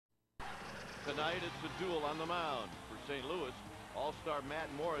Tonight, it's a duel on the mound. For St. Louis, all-star Matt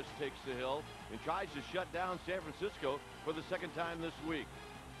Morris takes the hill and tries to shut down San Francisco for the second time this week.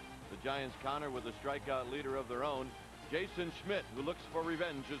 The Giants counter with a strikeout leader of their own, Jason Schmidt, who looks for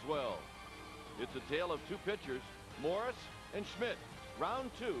revenge as well. It's a tale of two pitchers, Morris and Schmidt. Round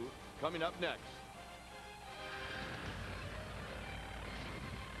two coming up next.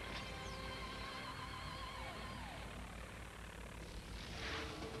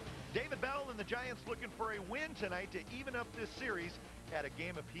 David Bell and the Giants looking for a win tonight to even up this series at a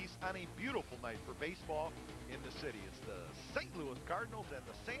game apiece on a beautiful night for baseball in the city. It's the St. Louis Cardinals and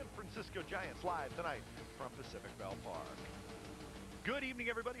the San Francisco Giants live tonight from Pacific Bell Park. Good evening,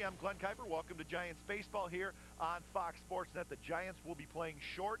 everybody. I'm Glenn Kuiper. Welcome to Giants baseball here on Fox Sports Net. The Giants will be playing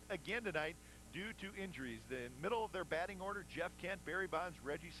short again tonight due to injuries. The middle of their batting order, Jeff Kent, Barry Bonds,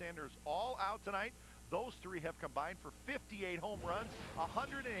 Reggie Sanders, all out tonight. Those three have combined for 58 home runs,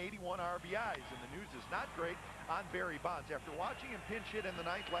 181 RBIs, and the news is not great on Barry Bonds. After watching him pinch hit in the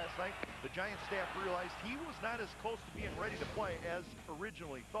ninth last night, the Giants staff realized he was not as close to being ready to play as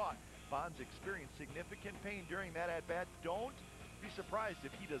originally thought. Bonds experienced significant pain during that at-bat. Don't be surprised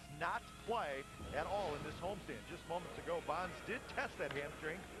if he does not play at all in this homestand. Just moments ago, Bonds did test that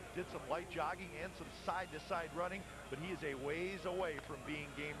hamstring, did some light jogging and some side-to-side running, but he is a ways away from being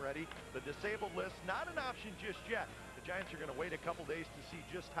game ready. The disabled list, not an option just yet. The Giants are going to wait a couple days to see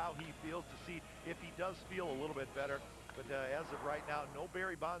just how he feels, to see if he does feel a little bit better. But as of right now, no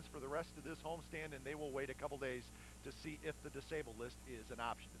Barry Bonds for the rest of this homestand, and they will wait a couple days to see if the disabled list is an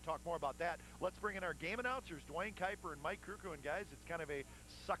option. To talk more about that, let's bring in our game announcers, Dwayne Kuiper and Mike Krukow. And guys, it's kind of a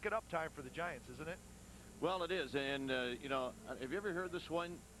suck-it-up time for the Giants, isn't it? Well, it is, and you know, have you ever heard this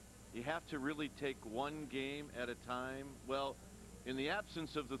one? You have to really take one game at a time. Well, in the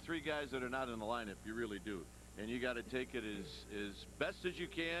absence of the three guys that are not in the lineup, you really do. And you got to take it as best as you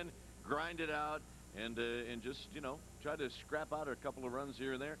can, grind it out, and just, you know, try to scrap out a couple of runs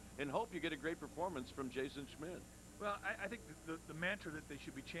here and there, and hope you get a great performance from Jason Schmidt. Well, I think the mantra that they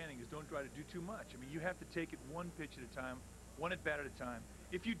should be chanting is don't try to do too much. I mean, you have to take it one pitch at a time, one at bat at a time.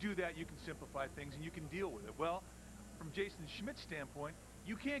 If you do that, you can simplify things and you can deal with it. Well, from Jason Schmidt's standpoint,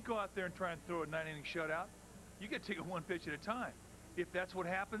 you can't go out there and try and throw a 9-inning shutout. You got to take it one pitch at a time. If that's what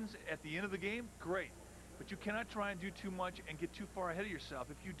happens at the end of the game, great. But you cannot try and do too much and get too far ahead of yourself.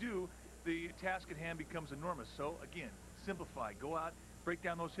 If you do, the task at hand becomes enormous. So, again, simplify. Go out, break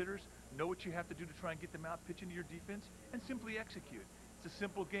down those hitters, know what you have to do to try and get them out, pitch into your defense, and simply execute. It's a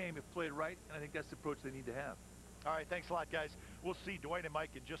simple game if played right, and I think that's the approach they need to have. All right, thanks a lot, guys. We'll see Dwayne and Mike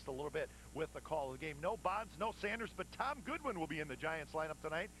in just a little bit with the call of the game. No Bonds, no Sanders, but Tom Goodwin will be in the Giants lineup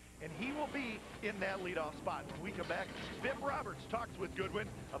tonight, and he will be in that leadoff spot. When we come back, Bip Roberts talks with Goodwin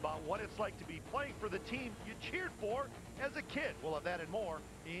about what it's like to be playing for the team you cheered for as a kid. We'll have that and more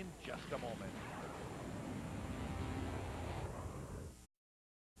in just a moment.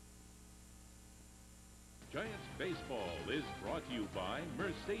 Giants Baseball is brought to you by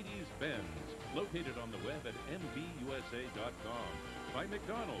Mercedes-Benz, located on the web at mbusa.com. By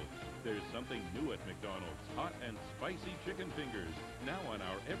McDonald's. There's something new at McDonald's. Hot and spicy chicken fingers, now on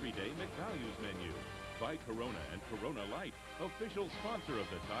our everyday McValues menu. By Corona and Corona Light, official sponsor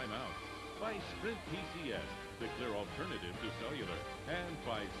of the Timeout. By Sprint PCS, the clear alternative to cellular. And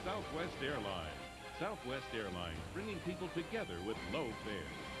by Southwest Airlines. Southwest Airlines, bringing people together with low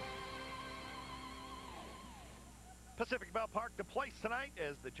fares. Pacific Bell Park, the place tonight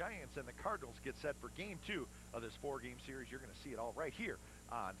as the Giants and the Cardinals get set for Game 2 of this 4-game series. You're going to see it all right here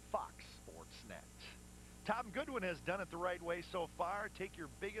on Fox Sports Net. Tom Goodwin has done it the right way so far. Take your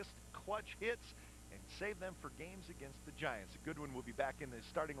biggest clutch hits and save them for games against the Giants. Goodwin will be back in the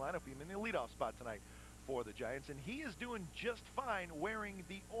starting lineup, even in the leadoff spot tonight for the Giants, and he is doing just fine wearing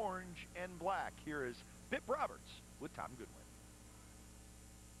the orange and black. Here is Bip Roberts with Tom Goodwin.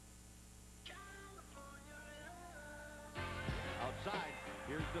 Outside,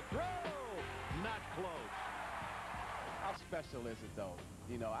 here's the throw. Not close. How special is it, though?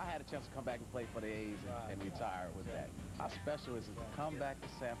 You know, I had a chance to come back and play for the A's and retire with that. How special is it to come back to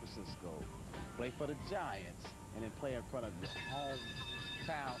San Francisco, play for the Giants, and then play in front of your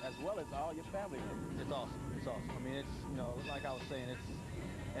hometown as well as all your family members? It's awesome. It's awesome. I mean, it's, you know, like I was saying, it's,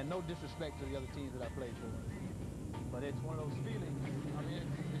 and no disrespect to the other teams that I played for, but it's one of those feelings. I mean,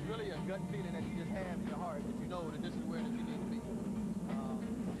 it's really a gut feeling that you just have in your heart that you know that this is where that you need to be.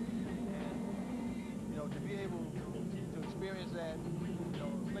 And, you know, to be able to experience that, you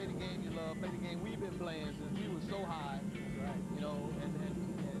know, play the game you love, play the game we've been playing since we were so high, you know, and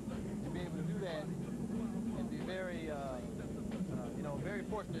to be able to do that and be very, you know, very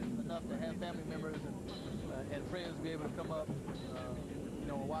fortunate enough to have family members and friends be able to come up, you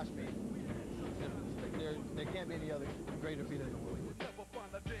know, and watch me. there can't be any other greater feeling in the world.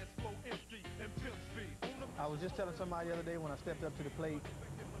 I was just telling somebody the other day when I stepped up to the plate,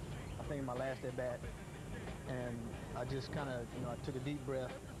 I think my last at bat, and I just kind of, I took a deep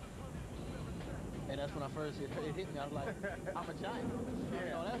breath. And that's when I first, it hit me. I was like, I'm a Giant.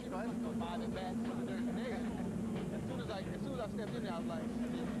 Yeah. That's 5 at bats during the day. As soon as I stepped in there, I was like,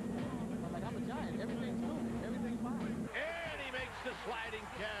 I'm a Giant. Everything's cool. Everything's fine. And he makes the sliding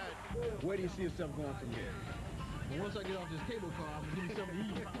catch. Where do you see yourself going from here? Well, once I get off this cable car, I'm going to give me something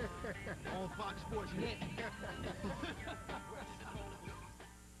to eat on Fox Sports Net.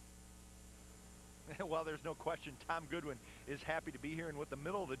 Well, there's no question Tom Goodwin is happy to be here, and with the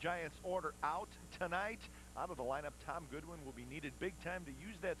middle of the Giants order out tonight, out of the lineup, Tom Goodwin will be needed big time to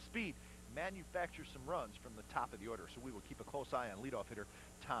use that speed, manufacture some runs from the top of the order. So we will keep a close eye on leadoff hitter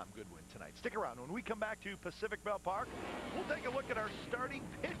Tom Goodwin tonight. Stick around. When we come back to Pacific Ballpark, we'll take a look at our starting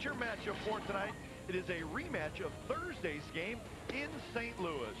pitcher matchup for tonight. It is a rematch of Thursday's game in St.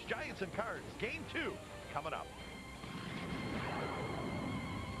 Louis. Giants and Cards, Game 2, coming up.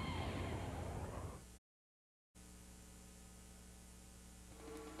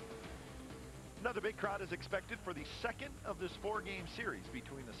 Another big crowd is expected for the second of this 4-game series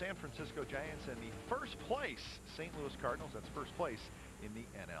between the San Francisco Giants and the first place St. Louis Cardinals. That's first place in the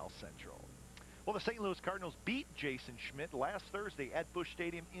NL Central. Well, the St. Louis Cardinals beat Jason Schmidt last Thursday at Busch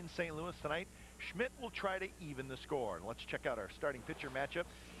Stadium in St. Louis. Tonight, Schmidt will try to even the score. And let's check out our starting pitcher matchup.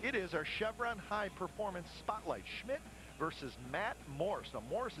 It is our Chevron High Performance Spotlight. Schmidt versus Matt Morse. Now,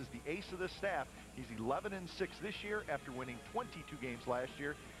 Morse is the ace of this staff. He's 11-6 this year after winning 22 games last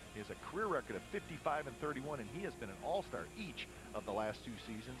year. He has a career record of 55-31, and he has been an all-star each of the last 2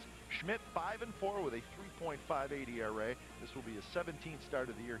 seasons. Schmidt 5-4 with a 3.58 ERA. This will be his 17th start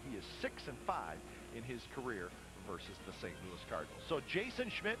of the year. He is 6-5 in his career versus the St. Louis Cardinals. So Jason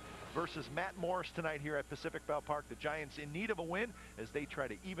Schmidt versus Matt Morris tonight here at Pacific Ballpark. The Giants in need of a win as they try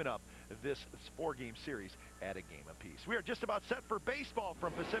to even up this 4-game series at a game apiece. We are just about set for baseball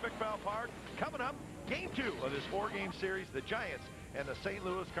from Pacific Ballpark. Coming up, Game 2 of this 4-game series. The Giants and the St.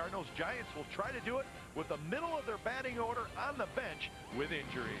 Louis Cardinals. Giants will try to do it with the middle of their batting order on the bench with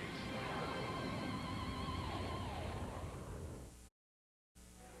injuries.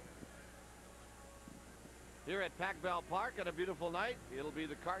 Here at Pac Bell Park on a beautiful night, it'll be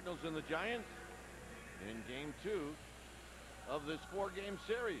the Cardinals and the Giants in Game 2 of this 4-game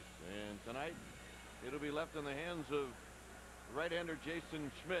series. And tonight, it'll be left in the hands of right-hander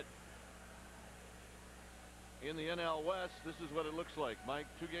Jason Schmidt. In the NL West, this is what it looks like. Mike,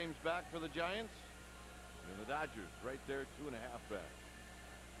 2 games back for the Giants, and the Dodgers right there, 2.5 back.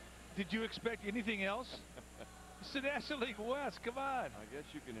 Did you expect anything else? It's the National League West. Come on. I guess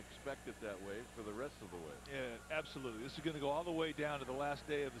you can expect it that way for the rest of the way. Yeah, absolutely. This is going to go all the way down to the last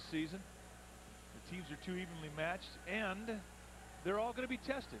day of the season. The teams are too evenly matched, and they're all going to be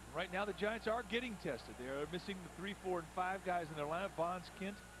tested. Right now, the Giants are getting tested. They are missing the 3, 4, and 5 guys in their lineup. Bonds,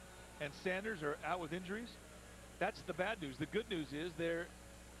 Kent, and Sanders are out with injuries. That's the bad news. The good news is they're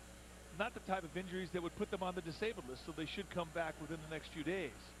not the type of injuries that would put them on the disabled list, so they should come back within the next few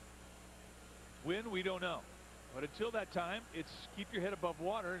days. When, we don't know. But until that time, it's keep your head above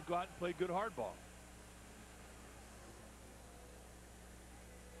water and go out and play good hardball.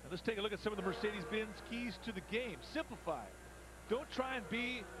 Now let's take a look at some of the Mercedes-Benz keys to the game. Simplify. Don't try and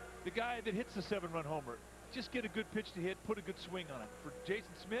be the guy that hits the 7-run homer. Just get a good pitch to hit, put a good swing on it. For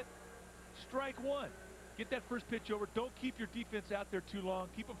Jason Schmidt, strike 1. Get that first pitch over. Don't keep your defense out there too long.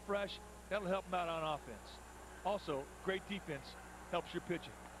 Keep them fresh. That'll help them out on offense. Also, great defense helps your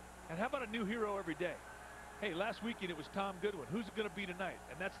pitching. And how about a new hero every day? Hey, last weekend it was Tom Goodwin. Who's it going to be tonight?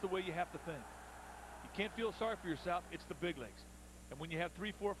 And that's the way you have to think. You can't feel sorry for yourself. It's the big leagues. And when you have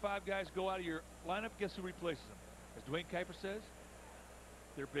 3, 4, 5 guys go out of your lineup, guess who replaces them? As Dwayne Kuiper says,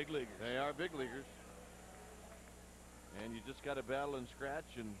 they're big leaguers. They are big leaguers. And you just got to battle and scratch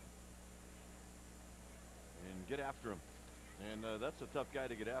and get after him. And that's a tough guy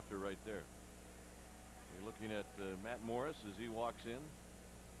to get after right there. You're looking at Matt Morris as he walks in.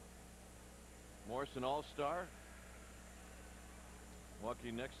 Morris, an all-star.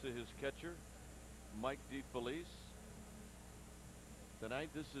 Walking next to his catcher, Mike DeFelice. Tonight,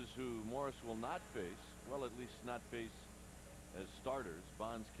 this is who Morris will not face. Well, at least not face as starters,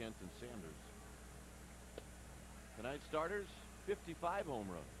 Bonds, Kent, and Sanders. Tonight's starters, 55 home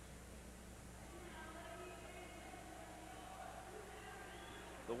runs.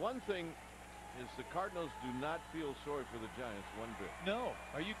 The one thing is the Cardinals do not feel sorry for the Giants one bit. No.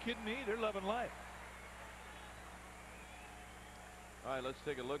 Are you kidding me? They're loving life. All right, let's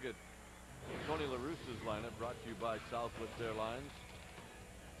take a look at Tony La Russa's lineup, brought to you by Southwest Airlines.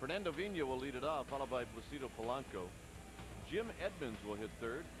 Fernando Vina will lead it off, followed by Placido Polanco. Jim Edmonds will hit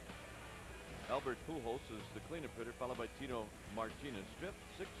third. Albert Pujols is the cleanup hitter, followed by Tino Martinez.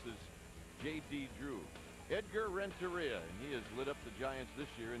 Sixth is J.D. Drew. Edgar Renteria, and he has lit up the Giants this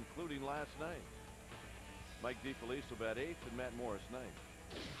year, including last night. Mike DeFelice will bat eighth, and Matt Morris ninth.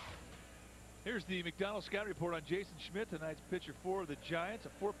 Here's the McDonald Scout Report on Jason Schmidt, tonight's pitcher for the Giants,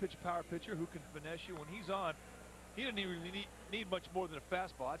 a 4-pitch power pitcher who can finesse you when he's on. He doesn't even need much more than a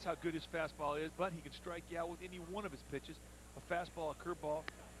fastball. That's how good his fastball is, but he can strike you out with any one of his pitches: a fastball, a curveball,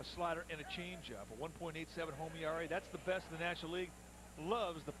 a slider, and a changeup. A 1.87 home ERA. That's the best in the National League.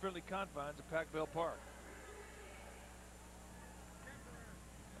 Loves the friendly confines of Pac-Bell Park.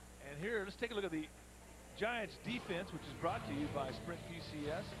 And here, let's take a look at the Giants defense, which is brought to you by Sprint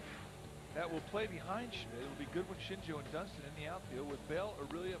PCS. That will play behind Schmidt. It will be Goodwin, Shinjo, and Dunston in the outfield, with Bell,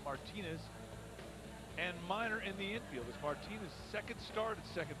 Aurelia, Martinez, and Minor in the infield. It's Martinez's second start at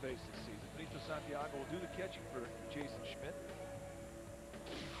second base this season. Benito Santiago will do the catching for Jason Schmidt.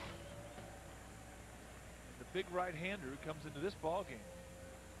 The big right-hander who comes into this ball game.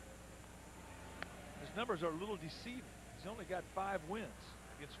 His numbers are a little deceiving. He's only got 5 wins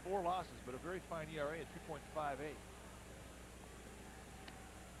against 4 losses, but a very fine ERA at 3.58.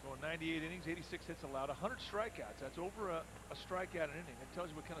 Going 98 innings, 86 hits allowed, 100 strikeouts. That's over a strikeout an inning. That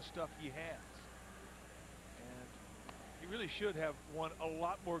tells you what kind of stuff he has. And he really should have won a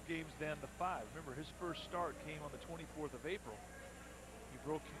lot more games than the 5. Remember, his first start came on the 24th of April. He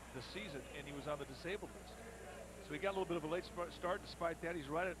broke the season, and he was on the disabled list. So he got a little bit of a late start. Despite that, he's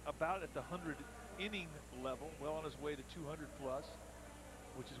right about at the 100-inning level, well on his way to 200 plus,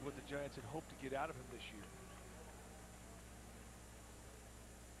 which is what the Giants had hoped to get out of him this year.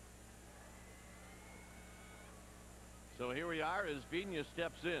 So here we are as Vina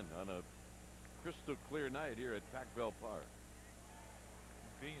steps in on a crystal clear night here at Pac-Bell Park.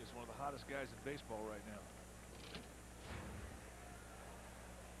 Vina is one of the hottest guys in baseball right now.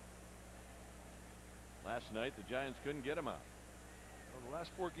 Last night the Giants couldn't get him out. Well, the last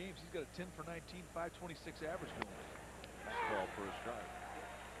 4 games he's got a 10 for 19, 526 average going. Fastball for a strike.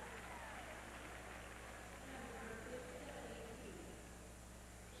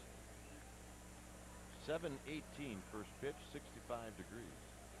 .718 first pitch, 65 degrees.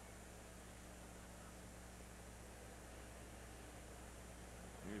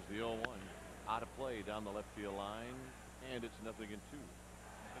 Here's the 0-1. Out of play down the left field line, and it's 0-2. Look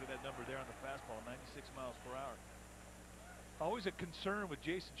at that number there on the fastball, 96 miles per hour. Always a concern with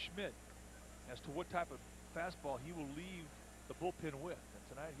Jason Schmidt as to what type of fastball he will leave the bullpen with. And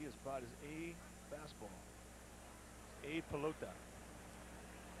tonight he has brought his A fastball, A pelota.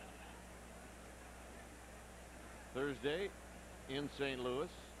 Thursday in St. Louis.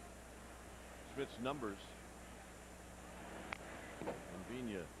 Schmidt's numbers. And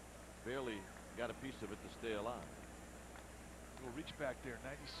Vina barely got a piece of it to stay alive. Little reach back there,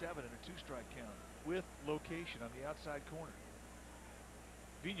 97 and a 2-strike count with location on the outside corner.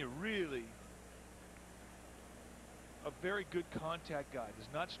 Vina really a very good contact guy.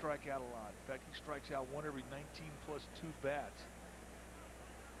 Does not strike out a lot. In fact, he strikes out 1 every 19 plus 2 bats.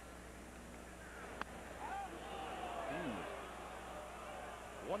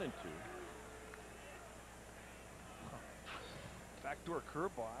 1-2. Backdoor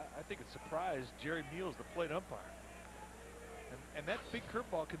curveball. I think it surprised Jerry Meals, the plate umpire. And that big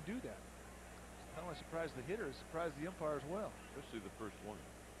curveball can do that. Not only surprised the hitter, it surprised the umpire as well. Especially the first one.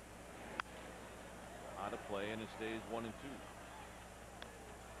 Out of play, and it stays 1-2.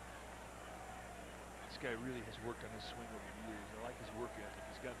 This guy really has worked on his swing over the years. I like his work ethic.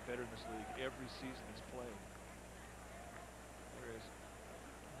 He's gotten better in this league every season he's played. There is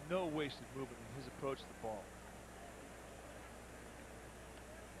no wasted movement in his approach to the ball.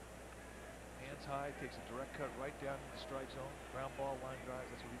 Hands high, takes a direct cut right down in the strike zone. Ground ball, line drives,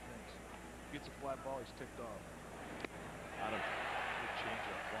 that's what he thinks. Gets a flat ball, he's ticked off. Good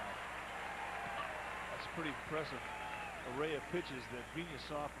changeup, wow. That's a pretty impressive array of pitches that Vina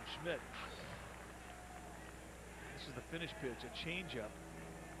saw from Schmidt. This is the finish pitch, a changeup.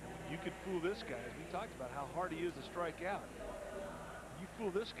 You could fool this guy, as we talked about how hard he is to strike out. You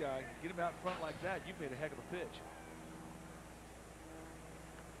fool this guy, get him out in front like that, you've made a heck of a pitch.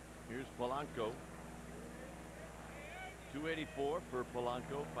 Here's Polanco. 284 for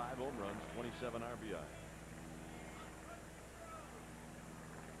Polanco, 5 home runs, 27 RBI.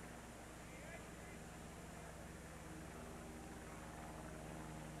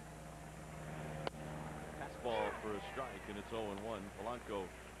 Fastball for a strike, and it's 0-1. Polanco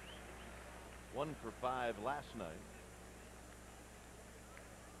 1 for 5 last night.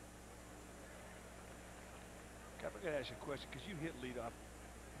 I forgot to ask you a question, because you hit leadoff.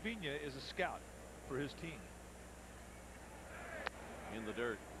 Pena is a scout for his team. In the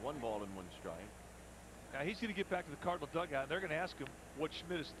dirt, 1 ball and 1 strike. Now he's going to get back to the Cardinal dugout, and they're going to ask him what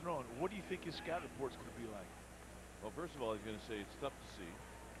Schmidt has thrown. What do you think his scout report's going to be like? Well, first of all, he's going to say it's tough to see.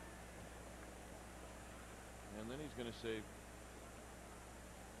 And then he's going to say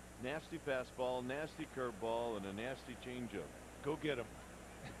nasty fastball, nasty curveball, and a nasty changeup. Go get him.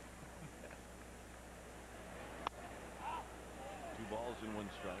 2 balls and 1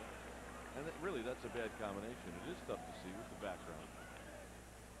 strike. And really, that's a bad combination. It is tough to see with the background.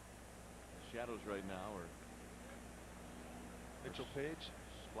 The shadows right now are Mitchell Page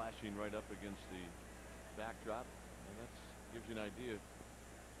splashing right up against the backdrop, and that gives you an idea of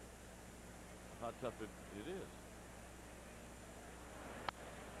how tough it is.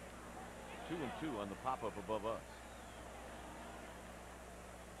 2-2 on the pop-up above us.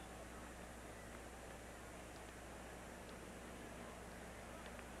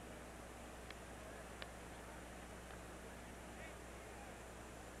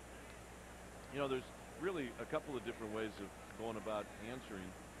 You know, there's really a couple of different ways of going about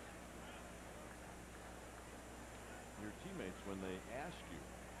answering your teammates when they ask you.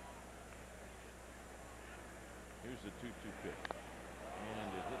 Here's the 2-2 pitch,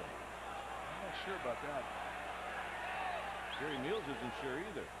 and it hit him. I'm not sure about that. Jerry Meals isn't sure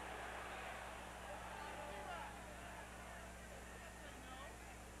either.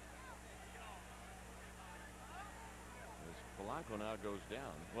 As Polanco now goes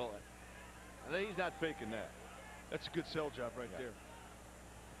down. Well, I think he's not faking that. That's a good sell job right there.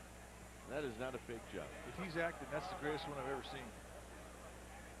 That is not a fake job. If he's acting, that's the greatest one I've ever seen.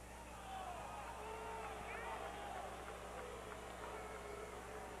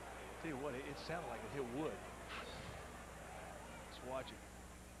 Tell you what, it sounded like it hit wood. Let's watch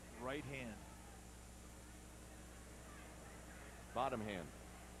it. Right hand. Bottom hand.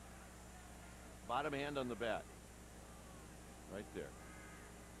 Bottom hand on the bat. Right there.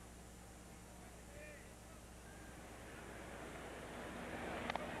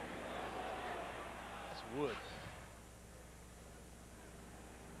 That's wood.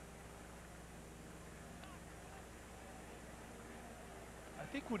 I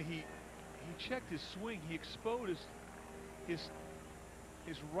think when he checked his swing, he exposed his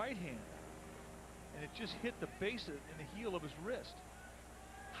right hand, and it just hit the base in the heel of his wrist.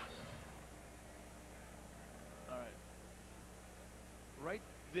 All right, right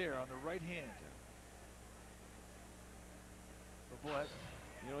there on the right hand. Oh boy,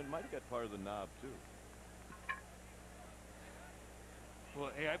 you know, it might have got part of the knob too.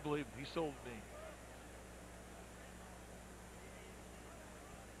 Well, hey, I believe him. He sold me.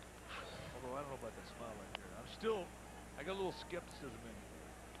 Although I don't know about that smile right there. I got a little skepticism in me.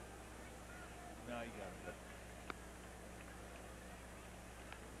 Now you got it.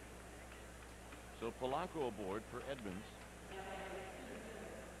 So Polanco aboard for Edmonds.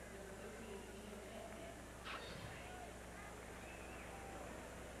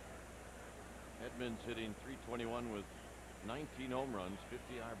 Edmonds hitting .321 with 19 home runs,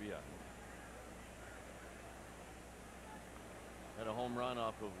 50 RBI. Had a home run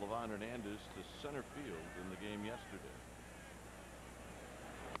off of Livan Hernandez to center field in the game yesterday.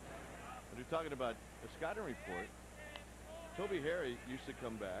 But you're talking about a scouting report. Toby Harry used to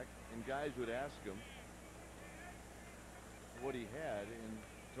come back, and guys would ask him what he had, and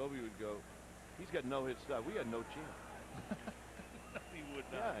Toby would go, "He's got no hit stuff. We had no chance." He would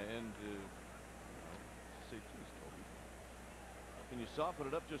not. Yeah, and say, "Geez, Toby, can you soften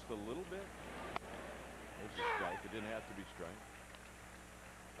it up just a little bit?" There's a strike. It didn't have to be strike.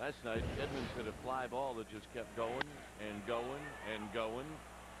 Last night, Edmonds hit a fly ball that just kept going and going and going,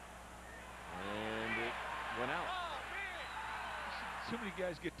 and it went out. Too many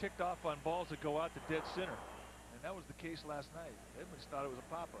guys get ticked off on balls that go out to dead center, and that was the case last night. Edmonds thought it was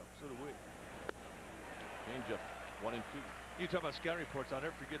a pop-up. So did we. Changeup, 1-2. You talk about scouting reports. I'll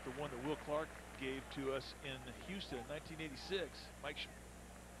never forget the one that Will Clark gave to us in Houston in 1986.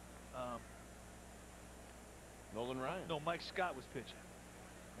 Nolan Ryan. No, Mike Scott was pitching.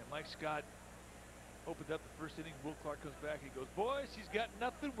 And Mike Scott opened up the first inning. Will Clark comes back. He goes, "Boys, he's got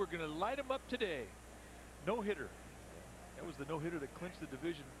nothing. We're going to light him up today." No-hitter. That was the no-hitter that clinched the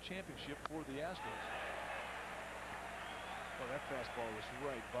division championship for the Astros. Oh, that fastball was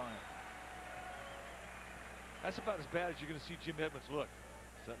right by him. That's about as bad as you're going to see Jim Edmonds look.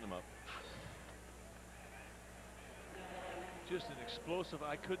 Setting him up. Just an explosive,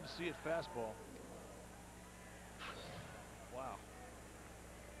 I couldn't see it fastball. Wow.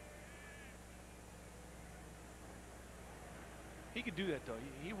 He can do that, though.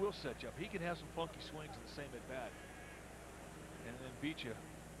 He will set you up. He can have some funky swings in the same at bat and then beat you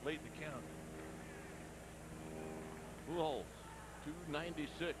late in the count. Pujols,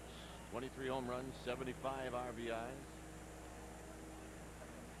 296, 23 home runs, 75 RBIs.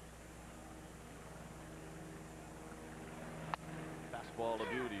 Fastball to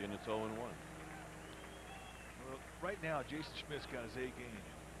beauty, and it's 0-1. Well, right now, Jason Schmidt's got his A game.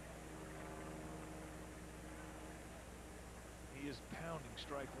 He is pounding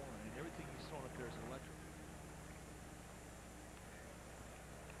strike one, and everything he's throwing up there is electric.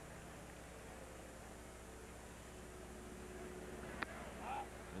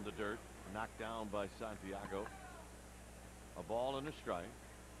 In the dirt, knocked down by Santiago. A ball and a strike.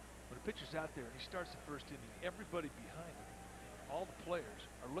 When a pitcher's out there and he starts the first inning, everybody behind him, all the players,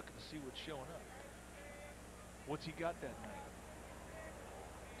 are looking to see what's showing up. What's he got that night?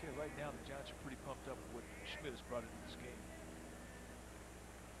 I tell you right now, the Giants are pretty pumped up with what Schmidt has brought into this game.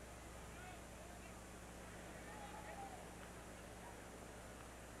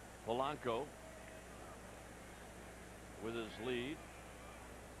 Polanco with his lead.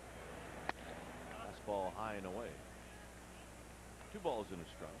 Fastball high and away. 2 balls in a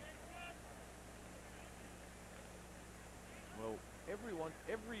strike. Well, every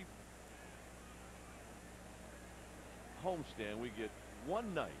homestand we get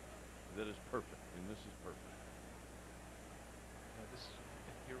one night that is perfect, and this is perfect. Yeah,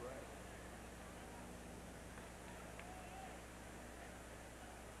 you're right.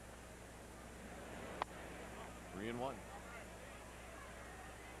 Three and one.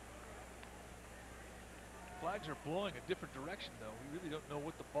 Flags are blowing a different direction, though. We really don't know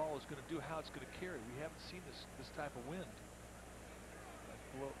what the ball is going to do, how it's going to carry. We haven't seen this type of wind.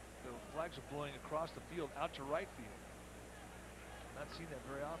 The flags are blowing across the field out to right field. Not seen that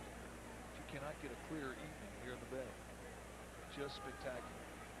very often. You cannot get a clear evening here in the Bay. Just spectacular.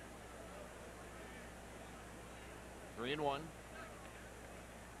 3 and 1.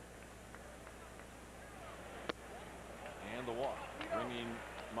 And the walk, bringing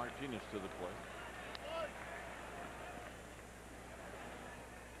Martinez to the plate.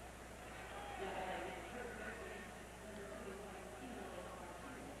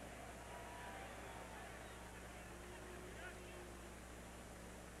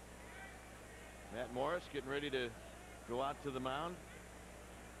 Matt Morris getting ready to go out to the mound.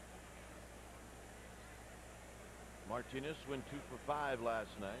 Martinez went 2 for 5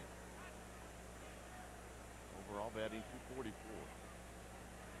 last night. Overall batting .244.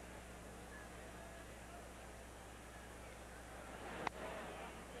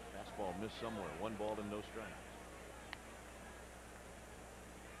 Fastball missed somewhere. 1 ball and no strikes.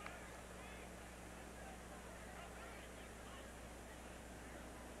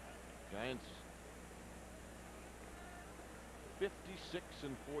 Giants 56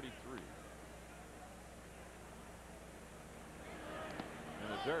 and 43. In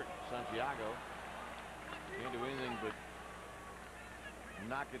the dirt, Santiago can't do anything but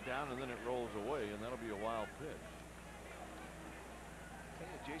knock it down, and then it rolls away, and that'll be a wild pitch.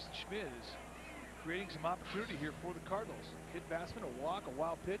 Jason Schmidt is creating some opportunity here for the Cardinals. Hit batsman, a walk, a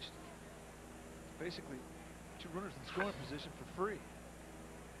wild pitch. Basically 2 runners in scoring position for free.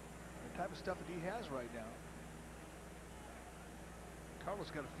 The type of stuff that he has right now.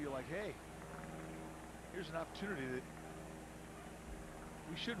 Cardinals got to feel like, hey, here's an opportunity that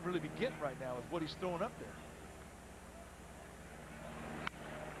we shouldn't really be getting right now with what he's throwing up there.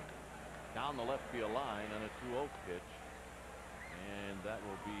 Down the left field line on a 2-0 pitch, and that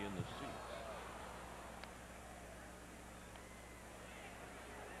will be in the seats.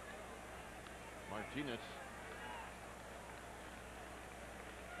 Martinez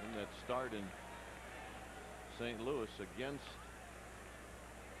in that start in St. Louis against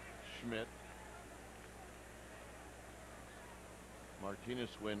Schmidt. Martinez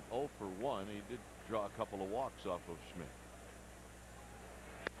went 0 for 1. He did draw a couple of walks off of Schmidt.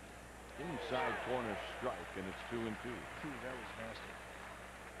 Inside corner strike, and it's 2 and 2. That was nasty.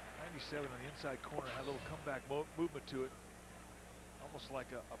 97 on the inside corner, had a little comeback movement to it. Almost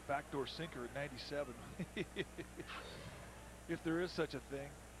like a backdoor sinker at 97. If there is such a thing.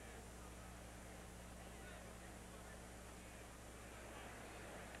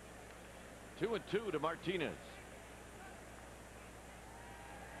 Two and 2 to Martinez.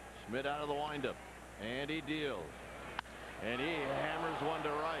 Schmidt out of the windup, and he deals, and he hammers one to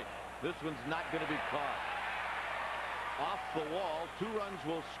right. This one's not going to be caught. Off the wall, 2 runs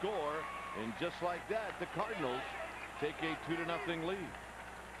will score, and just like that, the Cardinals take a 2-0 lead.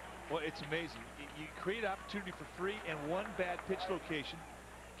 Well, it's amazing. You create opportunity for free, and one bad pitch location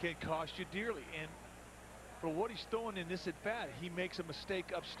can cost you dearly. And for what he's throwing in this at bat, he makes a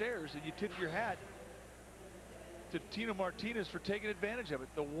mistake upstairs, and you tip your hat. to Tino Martinez for taking advantage of it.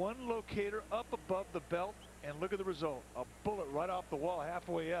 The one locator up above the belt, and look at the result. A bullet right off the wall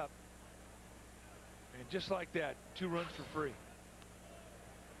halfway up. And just like that, 2 runs for free.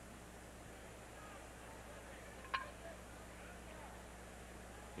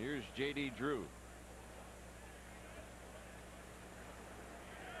 Here's J.D. Drew.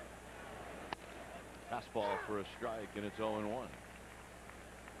 Fastball for a strike, and it's 0-1.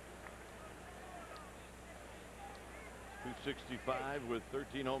 265 with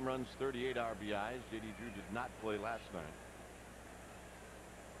 13 home runs, 38 RBIs. J.D. Drew did not play last night.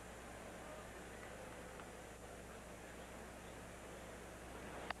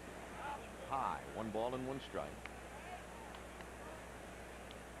 High, 1 ball and 1 strike.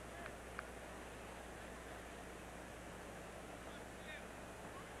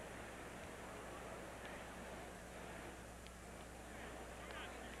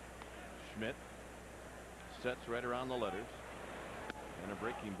 Schmidt sets right around the letters, and a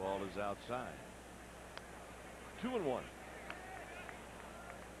breaking ball is outside. 2-1.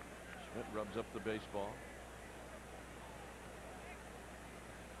 Schmidt rubs up the baseball.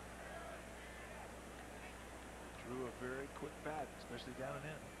 Drew a very quick bat, especially down and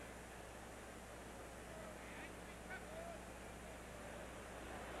in.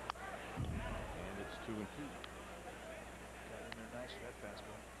 And it's 2-2. Got in there nice for that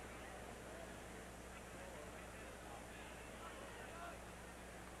fastball.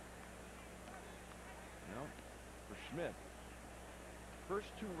 Well, for Schmidt, first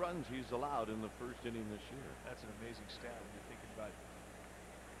 2 runs he's allowed in the first inning this year. That's an amazing stat when you're thinking about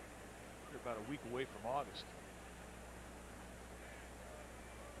you're about a week away from August.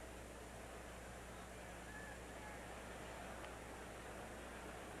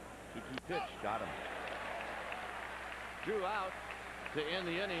 Pitch, got him. Drew out to end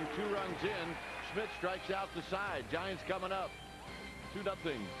the inning. 2 runs in. Schmidt strikes out the side. Giants coming up. 2-0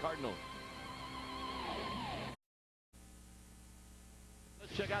 Cardinals.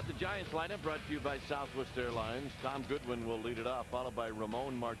 Let's check out the Giants lineup, brought to you by Southwest Airlines. Tom Goodwin will lead it off, followed by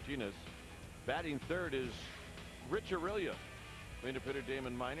Ramon Martinez. Batting third is Rich Aurelia. Cleanup hitter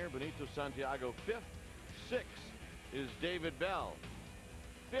Damon Minor. Benito Santiago fifth. Sixth is David Bell.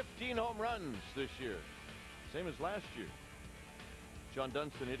 15 home runs this year, same as last year. Sean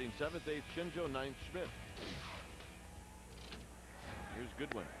Dunston hitting 7th, 8th Shinjo, 9th Schmidt. Here's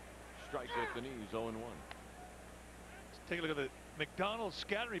Goodwin. Strike at the knees, 0-1. Let's take a look at the McDonald's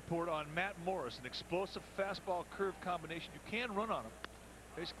scouting report on Matt Morris, an explosive fastball curve combination. You can run on him.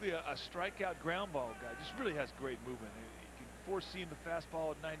 Basically a strikeout ground ball guy. Just really has great movement. He can 4-seam the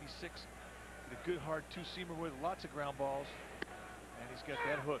fastball at 96. Get a good hard 2-seamer with lots of ground balls. And he's got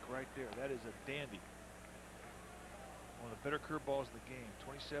that hook right there. That is a dandy. One of the better curveballs in the game.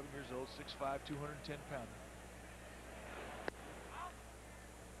 27 years old, 6'5", 210 pounder.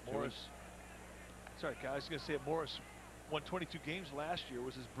 Morris. Sorry, Kyle, I was going to say Morris won 22 games last year.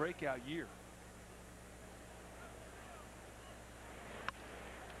 Was his breakout year.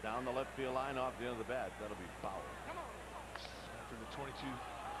 Down the left field line off the end of the bat. That'll be foul. After the 22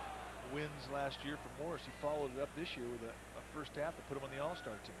 wins last year for Morris, he followed it up this year with a first half to put him on the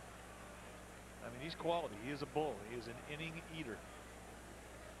All-Star team. I mean, he's quality. He is a bull. He is an inning eater.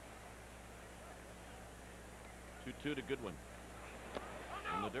 2-2 to Goodwin.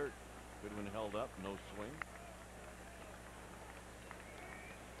 In the dirt. Goodwin held up, no swing.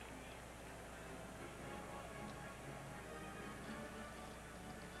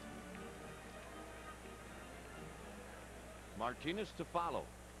 Martinez to follow.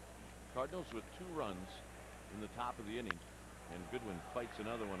 Cardinals with 2 runs in the top of the inning, and Goodwin fights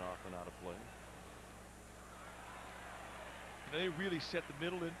another one off and out of play. They really set the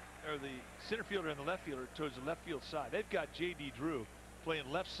middle in, or the center fielder and the left fielder towards the left field side. They've got J.D. Drew playing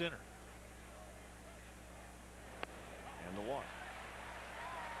left center. And the walk.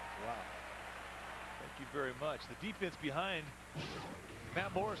 Wow. Thank you very much. The defense behind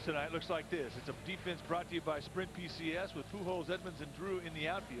Matt Morris tonight looks like this. It's a defense brought to you by Sprint PCS with Pujols, Edmonds, and Drew in the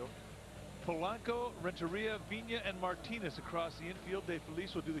outfield. Polanco, Renteria, Vina, and Martinez across the infield. Dave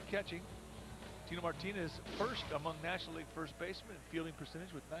Felice will do the catching. Tino Martinez first among National League first basemen in fielding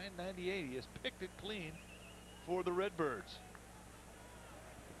percentage with .998. He has picked it clean for the Redbirds.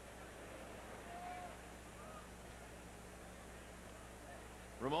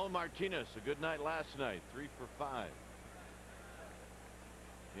 Ramon Martinez, a good night last night, 3 for 5.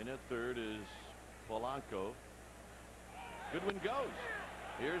 In at third is Polanco. Goodwin goes.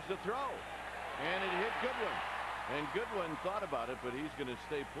 Here's the throw. And it hit Goodwin. And Goodwin thought about it, but he's going to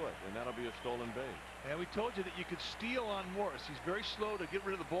stay put, and that'll be a stolen base. And we told you that you could steal on Morris. He's very slow to get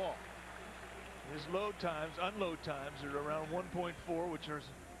rid of the ball. His load times, unload times are around 1.4, which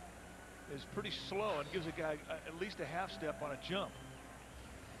is pretty slow and gives a guy at least a half step on a jump.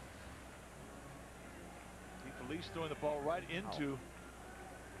 Felice throwing the ball right into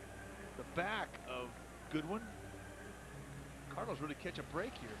the back of Goodwin. Cardinals really catch a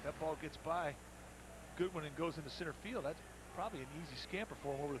break here. If that ball gets by Goodwin and goes into center field, that's probably an easy scamper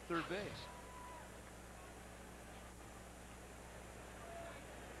for him over to third base.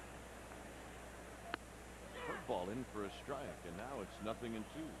 Curveball in for a strike, and now it's 0-2.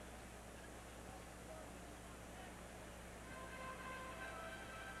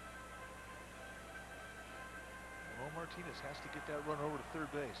 Martinez has to get that run over to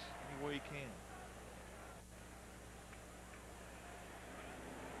third base any way he can.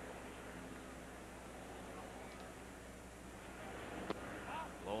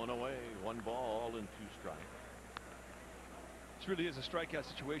 Blowing away, 1 ball and 2 strikes. This really is a strikeout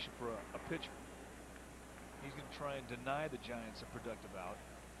situation for a pitcher. He's going to try and deny the Giants a productive out.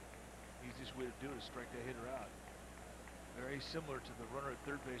 Easiest way to do it is strike that hitter out. Very similar to the runner at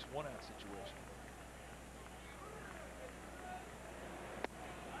third base 1-out situation.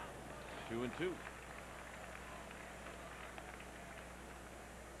 2-2.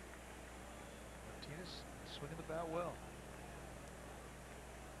 Martinez swinging the bat well.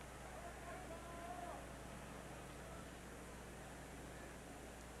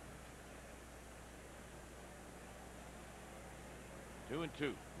 Two and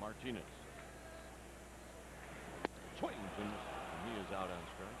two. Martinez swings and he is out on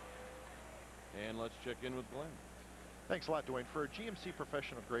strike. And let's check in with Glenn. Thanks a lot, Dwayne. For a GMC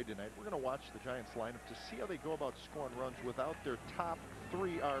professional grade tonight, we're going to watch the Giants lineup to see how they go about scoring runs without their top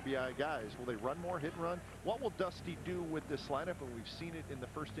 3 RBI guys. Will they run more, hit and run? What will Dusty do with this lineup? And we've seen it in the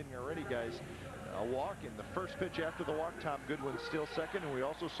first inning already, guys. A walk in the first pitch after the walk. Tom Goodwin still second, and we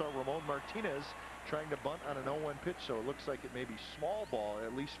also saw Ramon Martinez trying to bunt on an 0-1 pitch, so it looks like it may be small ball,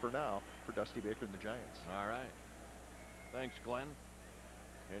 at least for now, for Dusty Baker and the Giants. All right. Thanks, Glenn.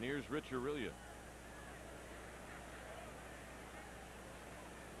 And here's Rich Aurelia.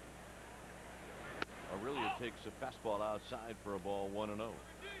 Aurelia takes a fastball outside for a ball, 1-0.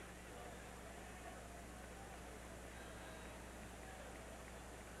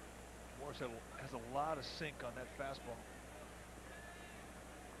 Morris has a lot of sink on that fastball.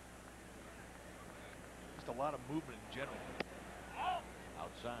 Just a lot of movement in general.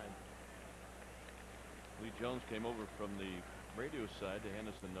 Outside. Lee Jones came over from the radio side to hand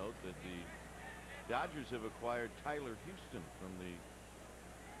us a note that the Dodgers have acquired Tyler Houston from the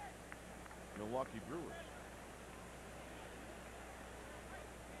Milwaukee Brewers.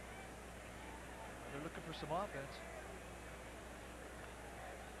 They're looking for some offense.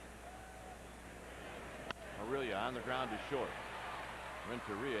 Aurelia on the ground to short.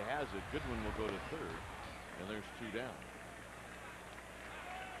 Renteria has it. Goodwin will go to third, and there's 2 down.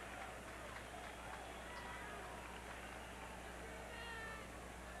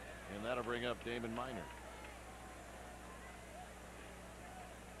 And that'll bring up Damon Minor.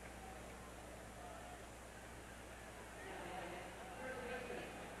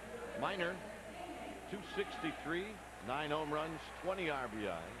 Minor, 263, 9 home runs, 20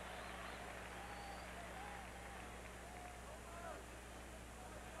 RBI.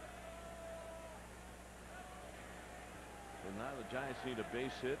 And now the Giants need a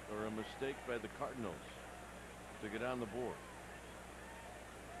base hit or a mistake by the Cardinals to get on the board.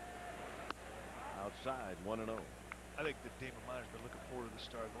 Outside, 1-0. I think that Damon Minor's been looking forward to the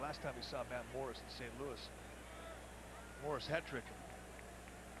start. The last time we saw Matt Morris in St. Louis, Morris hat-trick him.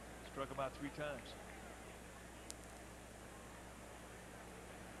 Struck him out 3 times.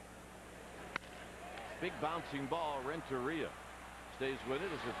 Big bouncing ball. Renteria stays with it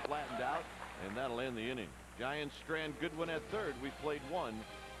as it's flattened out, and that'll end the inning. Giants strand Goodwin at third. We played 1,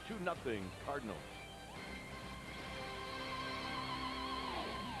 2-0 Cardinals.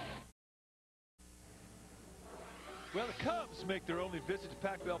 Well, the Cubs make their only visit to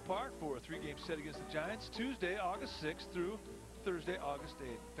Pac-Bell Park for a 3-game set against the Giants Tuesday, August 6th through Thursday, August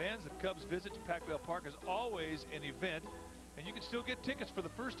 8th. Fans, the Cubs visit to Pac-Bell Park is always an event, and you can still get tickets for the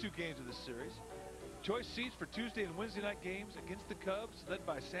first 2 games of this series. Choice seats for Tuesday and Wednesday night games against the Cubs, led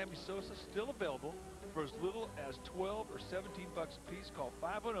by Sammy Sosa, still available for as little as $12 or $17 a piece. Call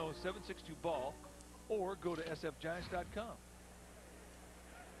 510-762-BALL or go to sfgiants.com.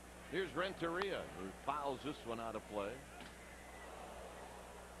 Here's Renteria, who fouls this one out of play.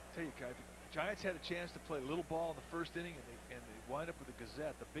 Tell you, guys, the Giants had a chance to play a little ball in the first inning, and they wind up with a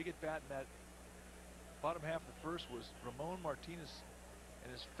gazette. The big at bat in that bottom half of the first was Ramon Martinez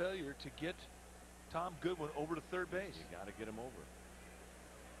and his failure to get Tom Goodwin over to third base. You got to get him over.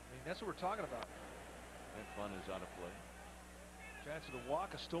 I mean, that's what we're talking about. That fun is out of play. Giants with a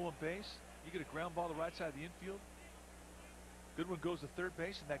walk, a stolen base. You get a ground ball to the right side of the infield. Goodwin goes to third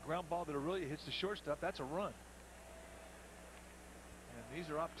base, and that ground ball that Aurelia hits the shortstop, that's a run. And these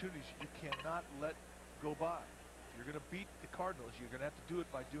are opportunities you cannot let go by. If you're going to beat the Cardinals, you're going to have to do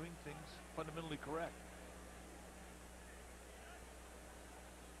it by doing things fundamentally correct.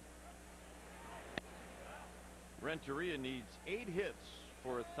 Renteria needs 8 hits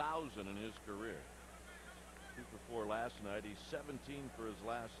for 1,000 in his career. 2 for 4 last night. He's 17 for his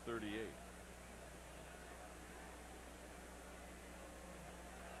last 38.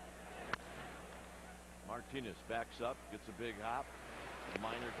 Martinez backs up, gets a big hop.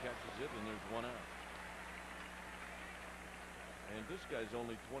 Minor catches it, and there's 1 out. And this guy's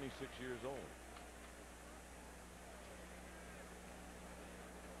only 26 years old.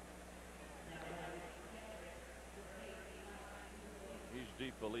 He's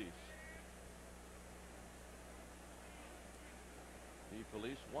DeFelice.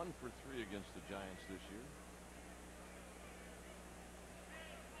 DeFelice 1 for 3 against the Giants this year.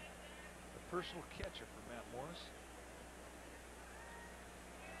 The personal catcher for Matt Morris.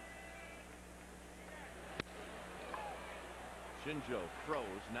 Shinjo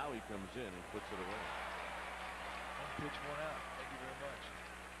throws. Now he comes in and puts it away. 1 pitch, 1 out. Thank you very much.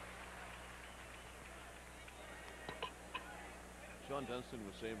 Sean Dunston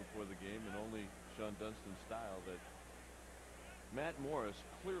was saying before the game, and only Sean Dunston's style, that Matt Morris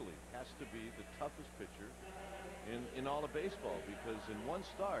clearly has to be the toughest pitcher in all of baseball, because in 1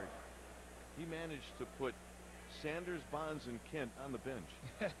 start he managed to put Sanders, Bonds, and Kent on the bench.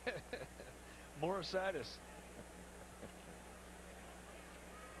 Morrisitis.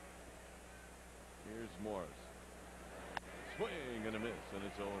 Here's Morris. Swing and a miss, and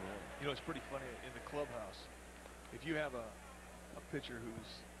it's 0-1. You know, it's pretty funny in the clubhouse. If you have a pitcher who's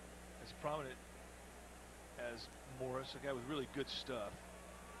as prominent as Morris, a guy with really good stuff,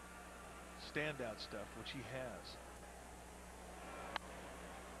 standout stuff, which he has.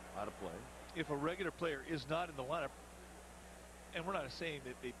 Out of play. If a regular player is not in the lineup, and we're not saying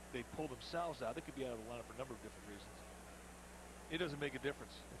that they pull themselves out, they could be out of the lineup for a number of different reasons. It doesn't make a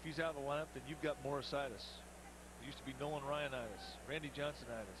difference. If he's out of the lineup, then you've got Morrisitis. There used to be Nolan Ryanitis, Randy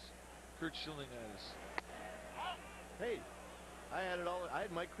Johnsonitis, Kurt Schillingnitis. Hey, I had it all. I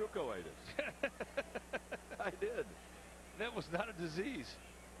had Mike Krukoitis. I did. That was not a disease.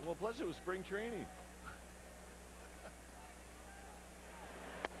 Well, plus it was spring training.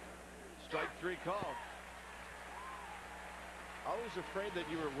 Strike 3 call. I was afraid that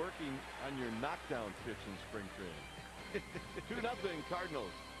you were working on your knockdown pitch in spring training. 2-0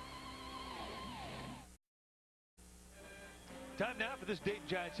 Cardinals. Time now for this date in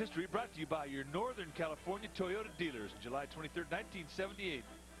Giants history, brought to you by your Northern California Toyota dealers. July 23rd, 1978.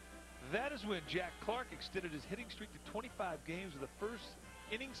 That is when Jack Clark extended his hitting streak to 25 games with a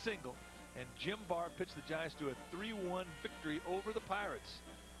first-inning single, and Jim Barr pitched the Giants to a 3-1 victory over the Pirates.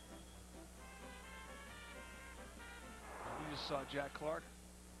 We just saw Jack Clark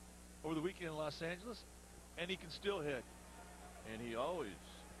over the weekend in Los Angeles, and he can still hit. And he always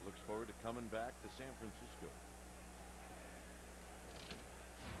looks forward to coming back to San Francisco.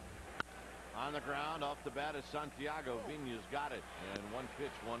 On the ground, off the bat is Santiago. Vigna's got it, and 1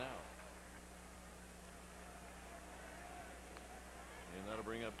 pitch, 1 out. And that'll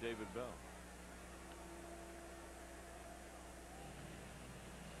bring up David Bell.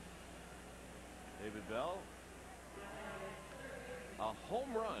 David Bell, a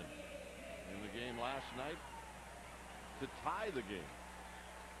home run in the game last night to tie the game.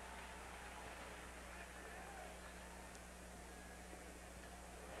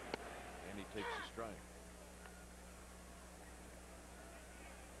 And he takes a strike.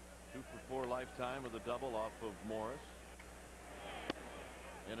 2 for 4 lifetime with a double off of Morris.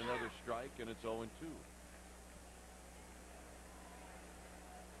 And another strike, and it's 0-2.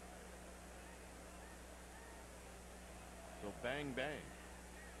 So bang, bang.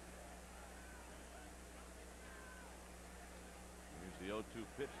 Here's the 0-2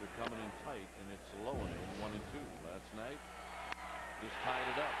 pitch. They're coming in tight, and it's low and 1-2. Last night, just tied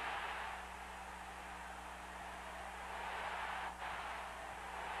it up.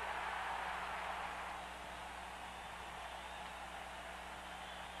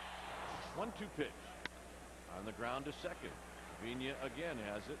 One-two pitch. On the ground to second. Vigna again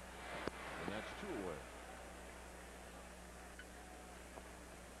has it, and that's 2 away.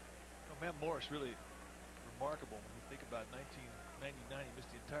 Well, Matt Morris really remarkable when you think about 1999. He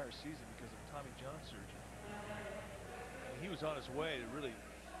missed the entire season because of Tommy John surgery. And he was on his way to really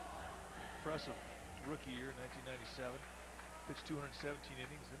impressive rookie year, 1997. Pitched 217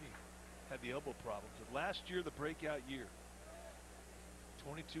 innings, then he had the elbow problems. But last year, the breakout year.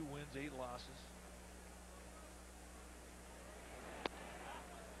 22 wins, 8 losses.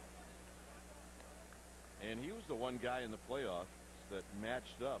 And he was the one guy in the playoffs that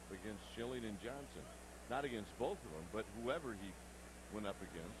matched up against Schilling and Johnson. Not against both of them, but whoever he went up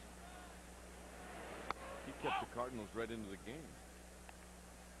against. He kept the Cardinals right into the game.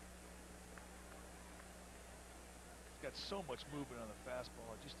 He's got so much movement on the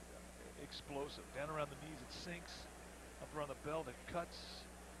fastball. Just explosive. Down around the knees, it sinks. Up around the belt, it cuts.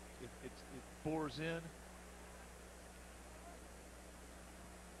 It bores in.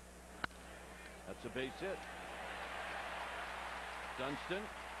 That's a base hit. Dunston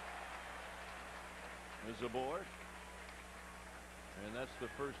is aboard. And that's the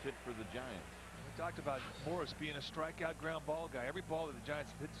first hit for the Giants. We talked about Morris being a strikeout ground ball guy. Every ball that the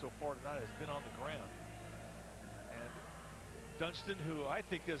Giants have hit so far tonight has been on the ground. And Dunston, who I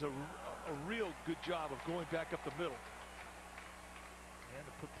think does a real good job of going back up the middle. And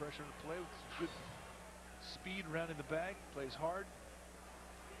to put pressure into play with some good speed around in the bag. Plays hard.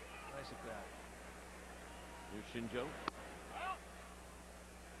 Nice at bat. Here's Shinjo.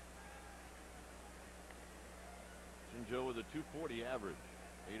 Shinjo with a 240 average.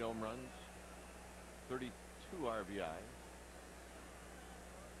 8 home runs. 32 RBI.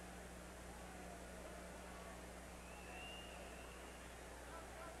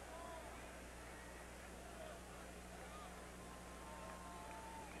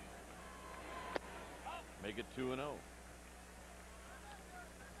 Make it 2-0.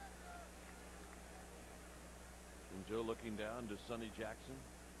 Joe looking down to Sonny Jackson.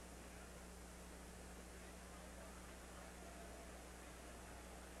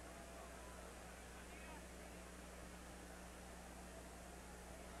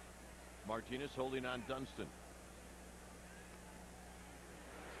 Martinez holding on Dunston.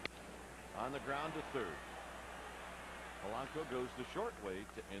 On the ground to third. Polanco goes the short way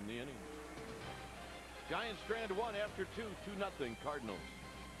to end the inning. Giants strand one after 2-2 Cardinals.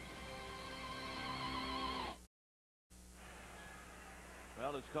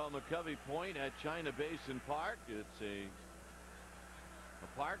 Well, it's called McCovey Point at China Basin Park. It's a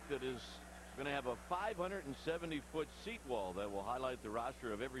park that is going to have a 570-foot seat wall that will highlight the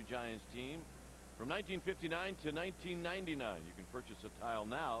roster of every Giants team from 1959 to 1999. You can purchase a tile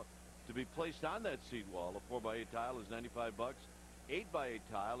now to be placed on that seat wall. A 4x8 tile is $95. 8x8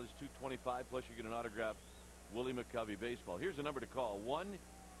 tile is $225. Plus, you get an autographed Willie McCovey baseball. Here's the number to call: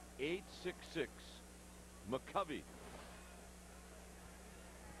 1-866-McCovey.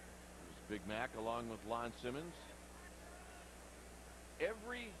 Big Mac along with Lon Simmons.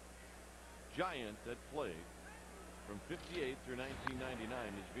 Every Giant that played from 58 through 1999,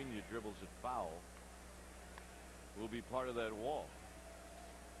 as Vigna dribbles it foul, will be part of that wall.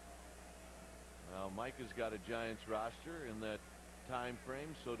 Now, Mike has got a Giants roster in that time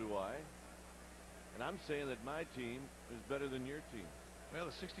frame. So do I. And I'm saying that my team is better than your team. Well,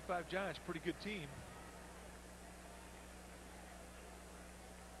 the 65 Giants, pretty good team.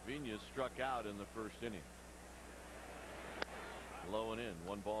 Vigna struck out in the first inning. Low and in.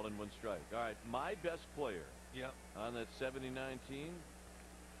 1 ball and 1 strike. All right, my best player on that 79 team.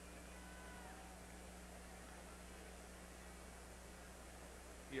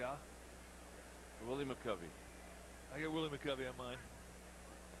 Yeah. Willie McCovey. I got Willie McCovey on mine.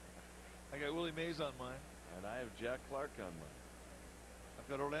 I got Willie Mays on mine. And I have Jack Clark on mine. I've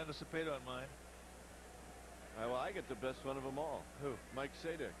got Orlando Cepeda on mine. All right, well, I get the best one of them all. Who? Mike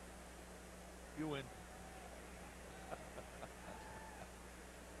Sadek. You win.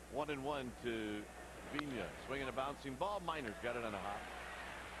 1-1 to Vigna. Swinging a bouncing ball. Miners got it on a hop.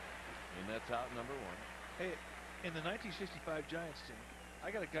 And that's out number 1. Hey, in the 1965 Giants team,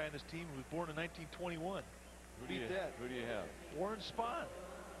 I got a guy in this team who was born in 1921. Who do you have? Warren Spahn.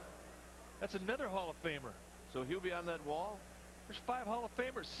 That's another Hall of Famer. So he'll be on that wall? There's 5 Hall of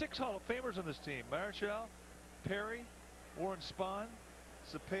Famers, 6 Hall of Famers on this team. Marichal, Perry, Warren Spahn,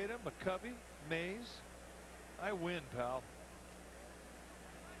 Cepeda, McCovey, Mays. I win, pal.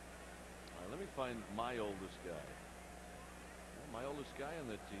 All right, let me find my oldest guy. Well, my oldest guy on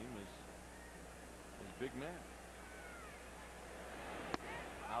that team is Big Mac.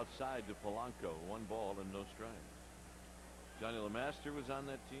 Outside to Polanco, 1 ball and no strikes. Johnny LeMaster was on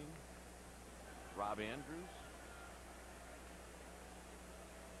that team. Rob Andrews.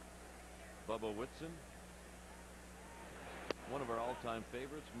 Bubba Whitson. One of our all-time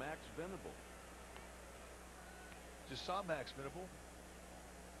favorites, Max Venable. Just saw Max Venable.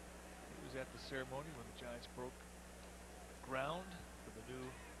 He was at the ceremony when the Giants broke ground for the new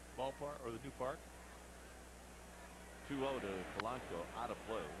ballpark, or the new park. 2-0 to Polanco, out of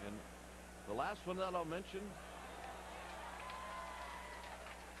play. And The last one that I'll mention,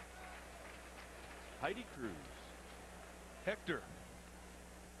 Heidi Cruz. Hector.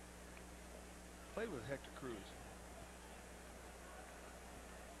 Played with Hector Cruz.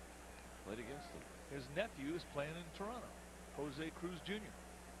 Played against him. His nephew is playing in Toronto. Jose Cruz Jr.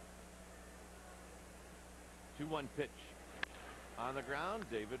 2-1 pitch. On the ground,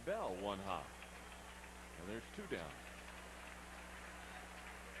 David Bell, 1 hop. And there's 2 down.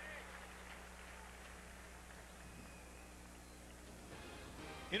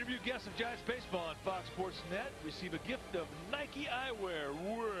 Interview guests of Giants baseball on Fox Sports Net. Receive a gift of Nike eyewear.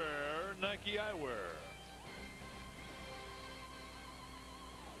 Wear Nike eyewear.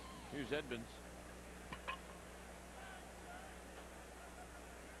 Here's Edmonds.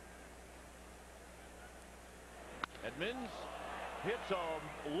 Edmonds hits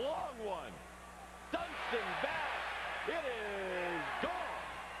a long one. Dunston back. It is gone.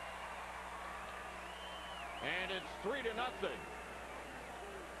 And it's 3-0.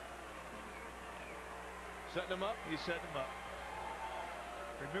 Setting him up. He's setting him up.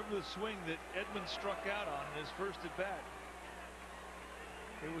 Remember the swing that Edmonds struck out on in his first at bat.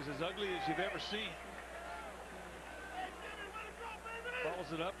 It was as ugly as you've ever seen.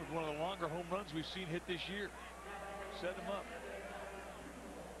 Follows it up with one of the longer home runs we've seen hit this year. Set him up.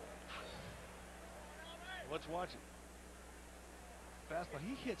 Let's watch it. Fastball.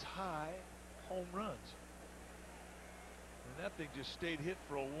 He hits high home runs. And that thing just stayed hit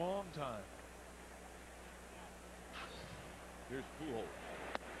for a long time. Here's Pujols.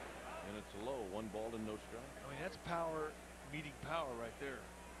 And it's low. 1 ball and no strike. I mean, that's power meeting power right there.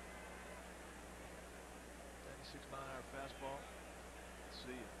 96-mile-an-hour fastball.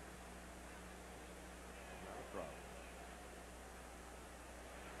 See ya. Not a problem.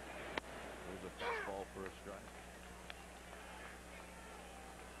 There's a fastball for a strike.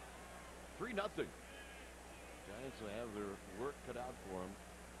 3-0. Giants will have their work cut out for them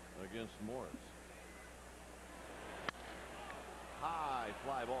against Morris. High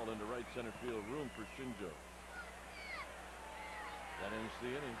fly ball into right center field. Room for Shinjo. That ends the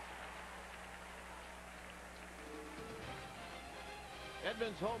inning.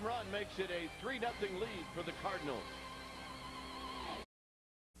 Edmonds' home run makes it a 3-0 lead for the Cardinals.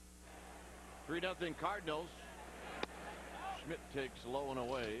 3-0 Cardinals. Schmidt takes low and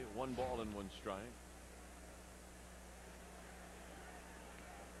away. 1 ball and 1 strike.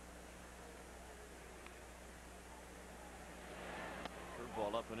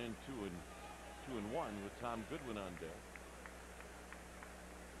 Curveball up and in, 2-1 with Tom Goodwin on deck.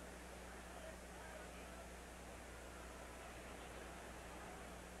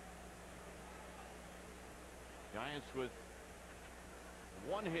 Giants with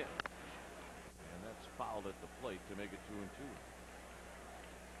 1 hit, and that's fouled at the plate to make it 2-2.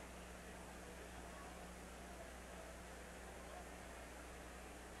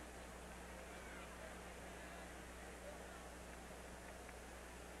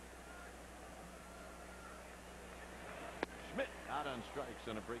 Schmidt out on strikes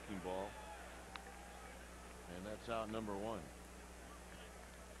on a breaking ball, and that's out number 1.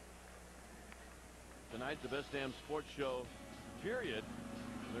 Tonight, the Best Damn Sports Show, period.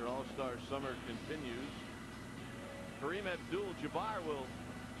 Their All-Star Summer continues. Kareem Abdul-Jabbar will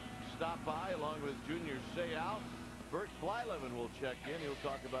stop by along with Junior Seau. Bert Blyleven will check in. He'll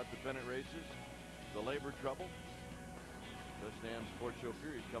talk about the pennant races, the labor trouble. Best Damn Sports Show,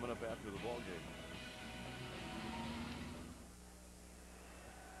 period, coming up after the ball game.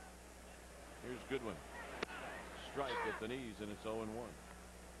 Here's Goodwin. Strike at the knees, and it's 0-1.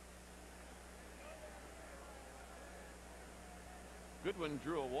 Goodwin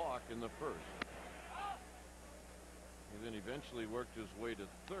drew a walk in the first. He then eventually worked his way to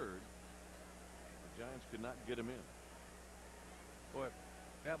third. The Giants could not get him in. Boy,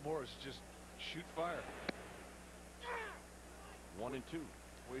 Matt Morris just shoot fire. 1-2.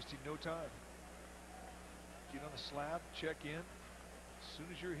 Wasting no time. Get on the slab, check in. As soon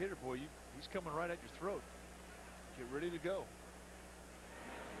as you're a hitter, boy, he's coming right at your throat. Get ready to go.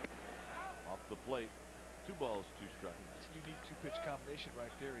 Off the plate. 2 balls, 2 strikes. It's a unique 2-pitch combination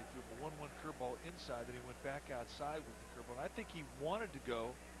right there. He threw a 1-1 curveball inside, then he went back outside with the curveball. I think he wanted to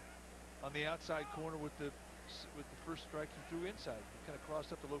go on the outside corner with the first strike he threw inside. He kind of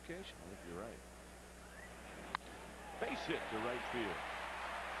crossed up the location. I think you're right. Base hit to right field.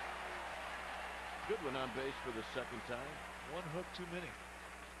 Goodwin on base for the 2nd time. 1 hook too many.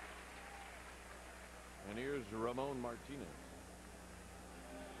 And here's Ramon Martinez.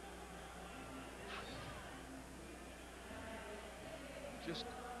 Just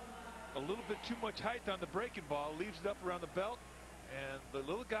a little bit too much height on the breaking ball. Leaves it up around the belt And the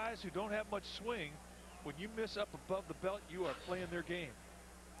little guys who don't have much swing, when you miss up above the belt, you are playing their game.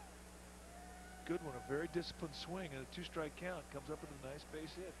 Good one, a very disciplined swing, and a 2-strike count. Comes up with a nice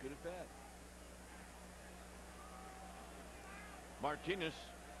base hit. Good at bat. Martinez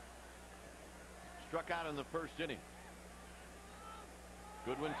struck out in the first inning.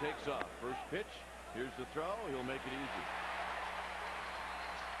 Goodwin takes off. First pitch. Here's the throw. He'll make it easy.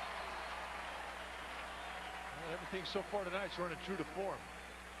 Well, everything so far tonight's running true to form.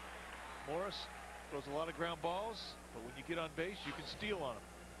 Morris throws a lot of ground balls, but when you get on base, you can steal on them.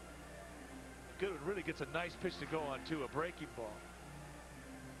 Goodwin really gets a nice pitch to go on, too, a breaking ball.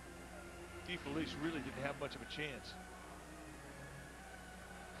 DeFelice really didn't have much of a chance.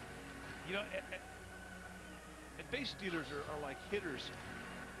 You know, and base stealers are like hitters.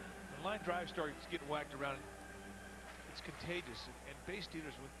 When line drive starts getting whacked around, it's contagious. And base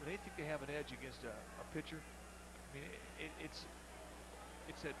stealers, when they think they have an edge against a pitcher, I mean, it's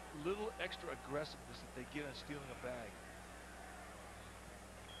that little extra aggressiveness that they get on stealing a bag.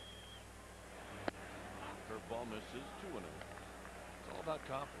 Curveball misses. 2-0. It's all about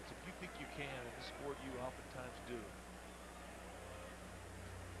confidence. If you think you can in this sport, you oftentimes do.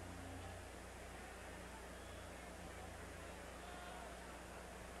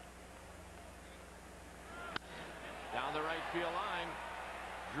 Down the right field line.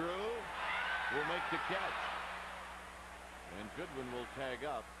 Drew will make the catch. And Goodwin will tag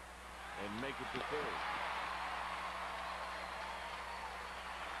up and make it to third.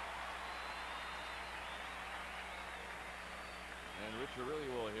 And Rich really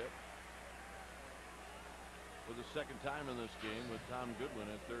will hit for the second time in this game with Tom Goodwin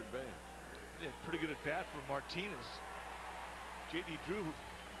at third base. Yeah, pretty good at bat for Martinez. J.D. Drew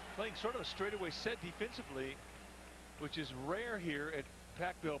playing sort of a straightaway set defensively, which is rare here at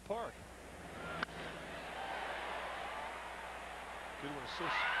Pac-Bell Park. Goodwin is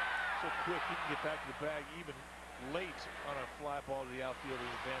so quick, he can get back to the bag even late on a fly ball to the outfield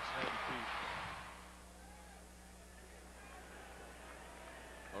and advance 90 feet.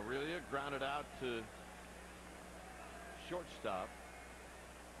 Aurelia grounded out to shortstop,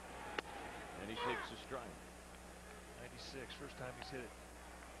 and he takes a strike. 96, first time he's hit it.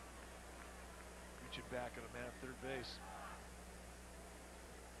 Reaching back on a man at third base.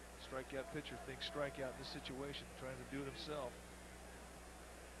 Strikeout pitcher thinks strikeout in this situation, trying to do it himself.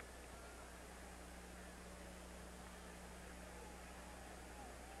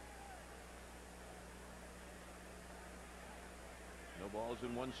 No balls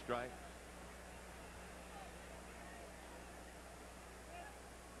in 1 strike.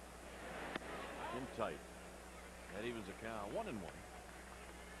 In tight. That evens the count. 1-1.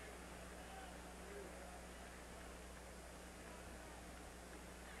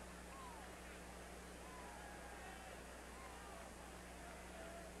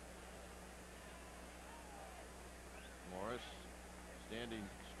 Morris standing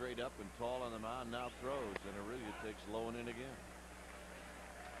straight up and tall on the mound, now throws, and Aurelia takes low and in again.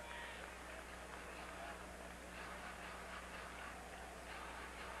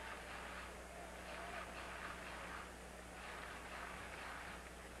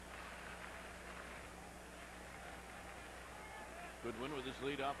 Goodwin with his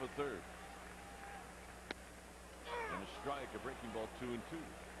lead off of third. And a strike, a breaking ball, 2-2.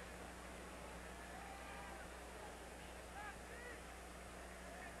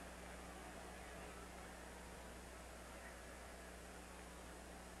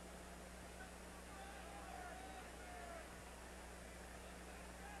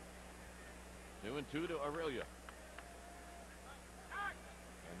 Two and 2 to Aurelia.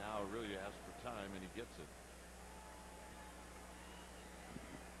 And now Aurelia asks for time, and he gets it.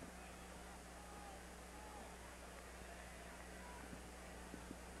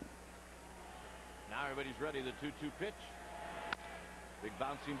 Now everybody's ready. The 2-2 pitch. Big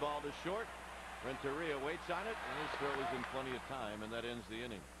bouncing ball to short. Renteria waits on it, and his throw is in plenty of time, and that ends the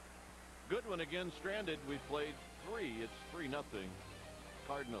inning. Goodwin again stranded. We've played 3. It's 3-0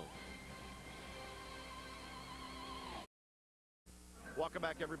 Cardinals. Welcome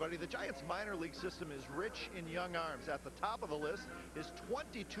back, everybody. The Giants minor league system is rich in young arms. At the top of the list is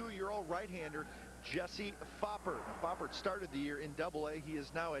 22-year-old right-hander Jesse Foppert. Foppert started the year in AA. He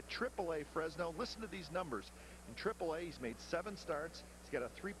is now at AAA Fresno. Listen to these numbers. In AAA, he's made 7 starts. He's got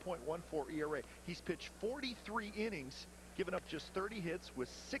a 3.14 ERA. He's pitched 43 innings, given up just 30 hits with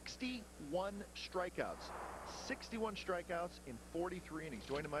 61 strikeouts. 61 strikeouts in 43 innings.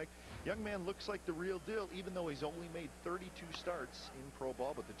 Join him, Mike. Young man looks like the real deal, even though he's only made 32 starts in pro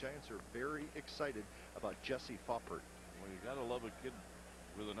ball. But the Giants are very excited about Jesse Foppert. Well, you got to love a kid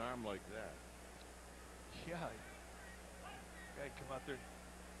with an arm like that. Yeah. Guy can come out there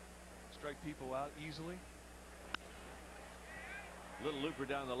and strike people out easily. Little looper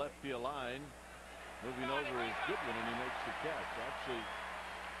down the left field line. Moving over is Goodwin, and he makes the catch. Actually,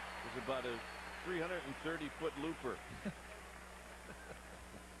 it was about a 330-foot looper.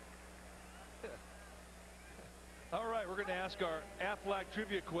 All right, we're going to ask our Aflac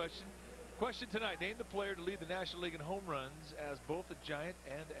trivia question. Question tonight: name the player to lead the National League in home runs as both a Giant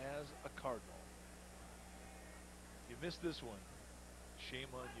and as a Cardinal. If you missed this one, shame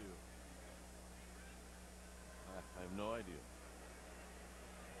on you. I have no idea.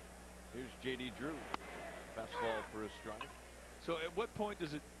 Here's J.D. Drew. Fastball for a strike. So at what point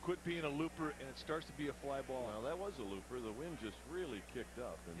does it quit being a looper and it starts to be a fly ball? Well, that was a looper. The wind just really kicked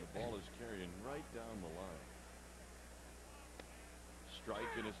up, and the ball is carrying right down the line.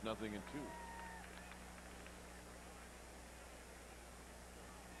 Strike, and it's 0-2.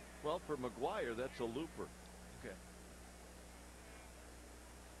 Well, for McGuire, that's a looper. Okay.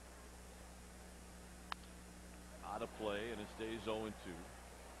 Out of play, and it stays 0-2.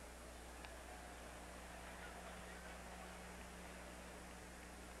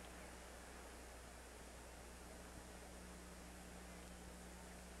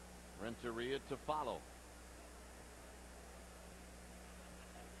 Renteria to follow.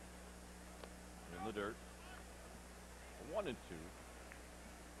 In the dirt. 1-2.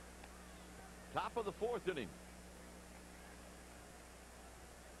 Top of the 4th inning.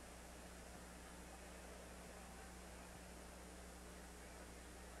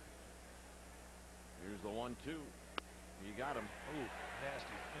 Here's the 1-2. You got him. Ooh,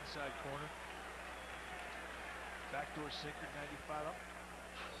 nasty. Inside corner. Backdoor sinker, 95 up.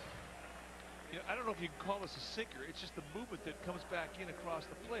 You know, I don't know if you can call this a sinker. It's just the movement that comes back in across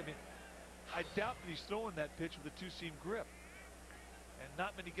the plate. I mean, I doubt that he's throwing that pitch with a 2-seam grip. And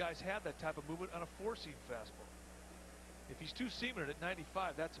not many guys have that type of movement on a 4-seam fastball. If he's 2-seaming it at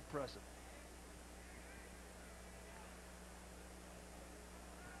 95, that's impressive.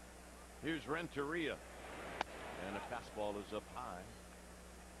 Here's Renteria. And a fastball is up high.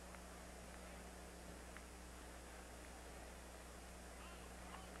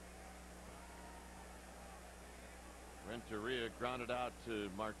 Renteria grounded out to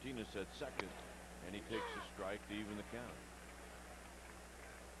Martinez at second, and he takes a strike to even the count.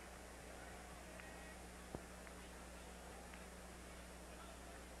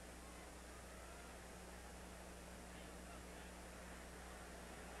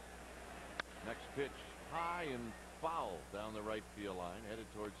 Next pitch, high and foul down the right field line,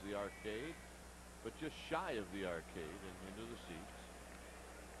 headed towards the arcade, but just shy of the arcade and into the seats.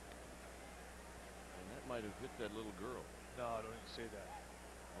 Might have hit that little girl. No, I don't even say that.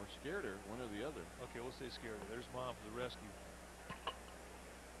 Or scared her, one or the other. Okay, we'll say scared her. There's Mom for the rescue.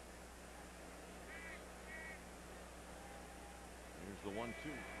 Here's the 1-2.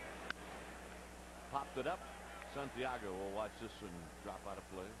 Popped it up. Santiago will watch this one drop out of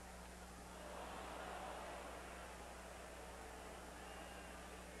play.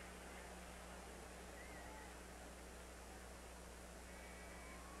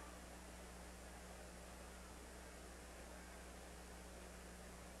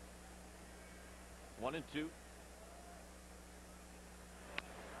 One and two.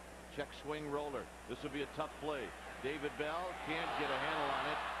 Check swing roller. This will be a tough play. David Bell can't get a handle on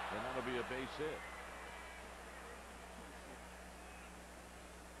it, and that'll be a base hit.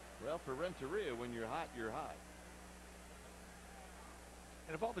 Well, for Renteria, when you're hot, you're hot.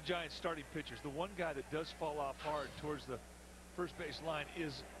 And of all the Giants starting pitchers, the one guy that does fall off hard towards the first base line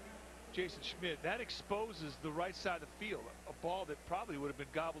is Jason Schmidt. That exposes the right side of the field. A ball that probably would have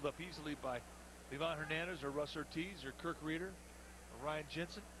been gobbled up easily by Livan Hernandez or Russ Ortiz or Kirk Reeder or Ryan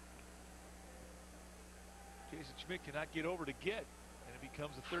Jensen. Jason Schmidt cannot get over to get, and it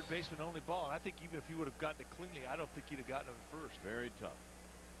becomes a third baseman only ball. And I think even if he would have gotten it cleanly, I don't think he'd have gotten it first. Very tough.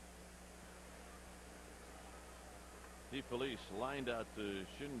 DeFelice lined out to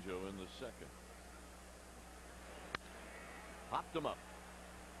Shinjo in the second. Popped him up.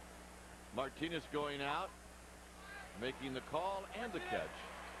 Martinez going out, making the call and the catch,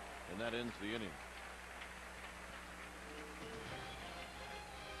 and that ends the inning.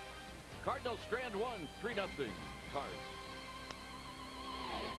 Cardinals strand one, 3-0 Cards.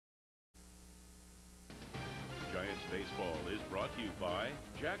 Giants baseball is brought to you by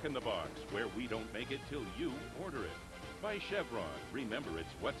Jack in the Box, where we don't make it till you order it. By Chevron, remember it's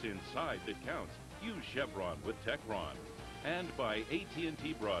what's inside that counts. Use Chevron with Techron. And by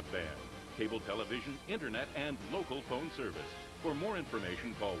AT&T Broadband, cable television, internet, and local phone service. For more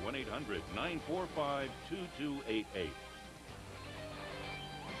information, call 1-800-945-2288.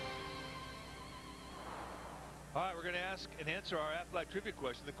 All right, we're going to ask and answer our Aflac trivia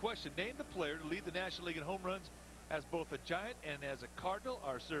question. The question, name the player to lead the National League in home runs as both a Giant and as a Cardinal.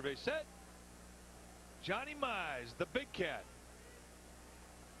 Our survey set. Johnny Mize, the big cat.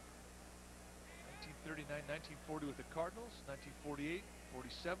 1939, 1940 with the Cardinals, 1948,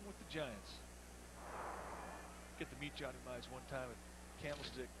 47 with the Giants. Get to meet Johnny Mize one time at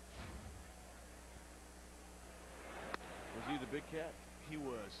Candlestick. Was he the big cat? He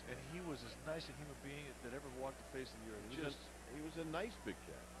was, and he was as nice a human being that ever walked the face of the earth. He was a nice big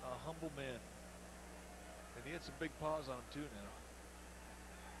cat. A humble man. And he had some big paws on him too now.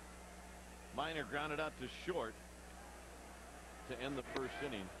 Minor grounded out to short to end the first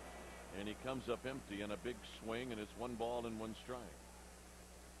inning, and he comes up empty on a big swing, and it's 1 ball and 1 strike.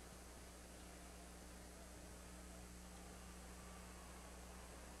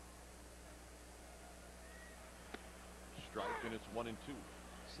 Strike, and it's 1-2.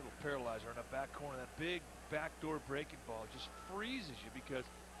 This little paralyzer in the back corner, that big backdoor breaking ball just freezes you because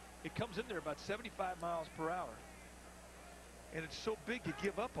it comes in there about 75 miles per hour. And it's so big you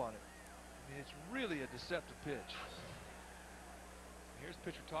give up on it. I mean, it's really a deceptive pitch. Here's the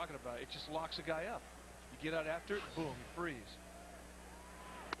pitcher talking about it. It just locks a guy up. You get out after it, boom, you freeze.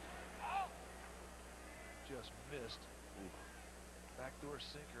 Just missed. Backdoor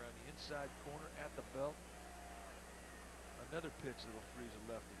sinker on the inside corner at the belt. Another pitch that'll freeze a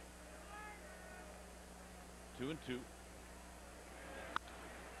lefty. 2-2.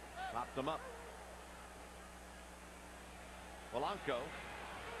 Popped them up. Polanco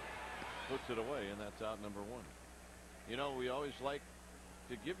puts it away, and that's out number 1. You know, we always like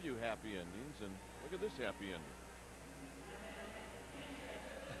to give you happy endings, and look at this happy ending.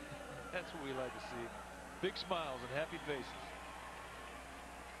 That's what we like to see. Big smiles and happy faces.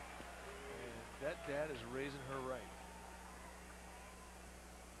 And that dad is raising her right.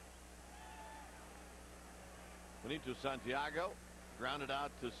 Benito Santiago grounded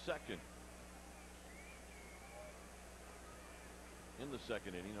out to second. In the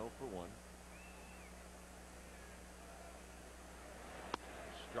second inning, 0 for 1.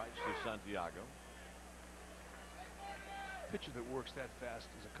 Strikes to Santiago. Pitcher that works that fast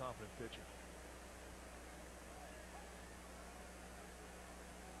is a confident pitcher.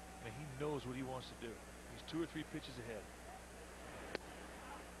 And he knows what he wants to do. He's 2 or 3 pitches ahead.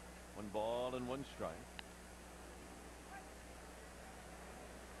 1 ball and 1 strike.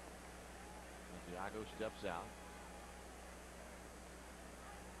 Santiago steps out.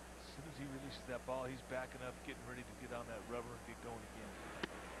 As soon as he releases that ball, he's backing up, getting ready to get on that rubber and get going again.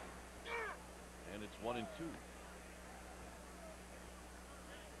 And it's 1-2.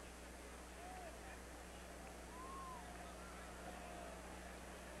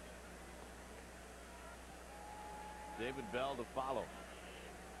 David Bell to follow.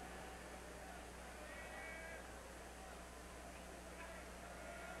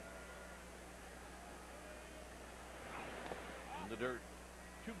 In the dirt.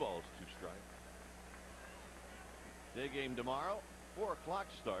 2 balls, 2 strikes. Day game tomorrow, 4 o'clock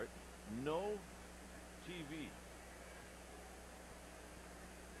start. No TV.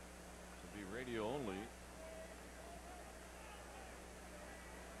 It'll be radio only.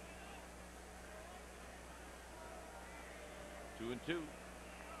 Two and 2.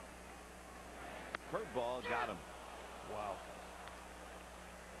 Curveball got him. Wow.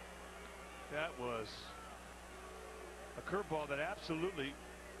 That was a curveball that absolutely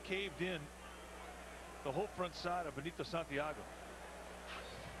caved in the whole front side of Benito Santiago.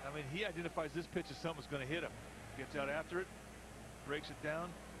 I mean, he identifies this pitch as something's going to hit him. Gets out after it, breaks it down.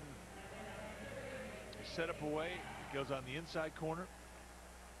 He set up away. It goes on the inside corner.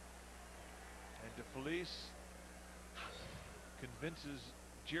 And DeFelice convinces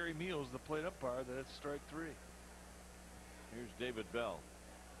Jerry Meals, the plate umpire, that it's strike 3. Here's David Bell.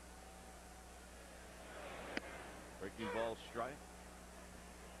 Breaking ball strike.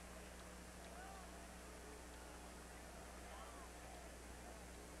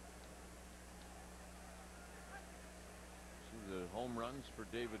 See the home runs for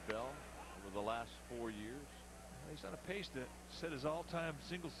David Bell over the last 4 years. He's on a pace to set his all-time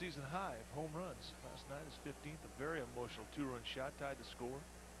single-season high of home runs. Last night his 15th, a very emotional 2-run shot, tied the score.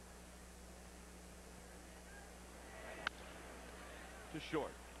 To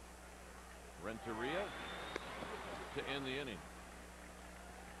short. Renteria to end the inning.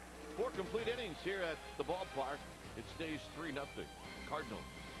 4 complete innings here at the ballpark. It stays 3-0 Cardinals.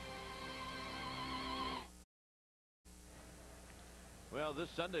 Well, this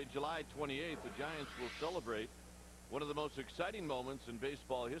Sunday, July 28th, the Giants will celebrate one of the most exciting moments in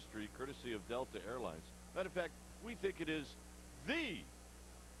baseball history, courtesy of Delta Airlines. Matter of fact, we think it is the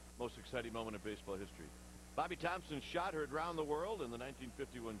most exciting moment in baseball history. Bobby Thompson's shot heard round the world, and the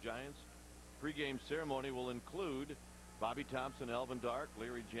 1951 Giants pregame ceremony will include Bobby Thompson, Elvin Dark,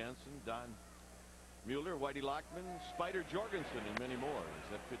 Larry Jansen, Don Mueller, Whitey Lockman, Spider Jorgensen, and many more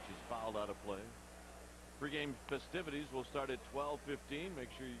as that pitch is fouled out of play. Pregame festivities will start at 12:15. Make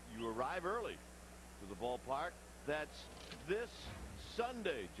sure you arrive early to the ballpark. That's this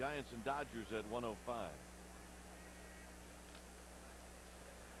Sunday. Giants and Dodgers at 1:05.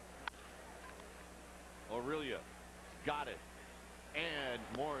 Aurelia got it, and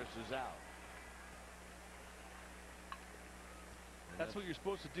Morris is out. That's what you're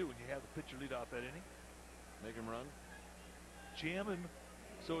supposed to do when you have the pitcher lead off that inning. Make him run. Jam him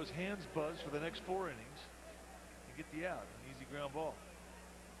so his hands buzz for the next 4 innings and get the out. An easy ground ball.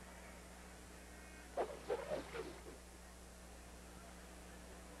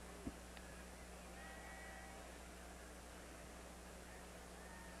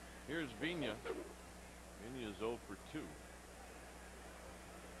 Here's Vina. Vina's 0 for 2.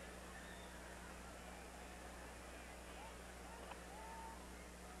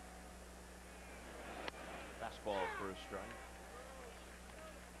 Fastball for a strike.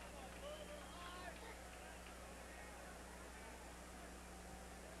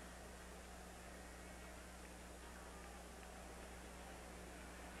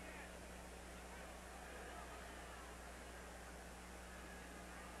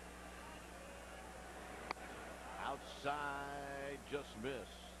 Outside, just missed.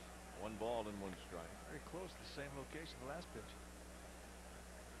 1 ball and 1 strike. Very close to the same location the last pitch.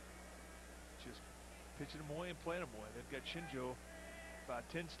 Just pitching them away and playing them away. They've got Shinjo about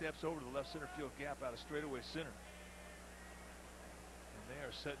 10 steps over the left center field gap out of straightaway center. And they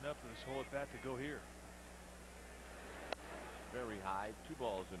are setting up for this whole at bat to go here. Very high. 2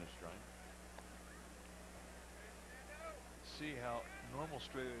 balls and a strike. See how normal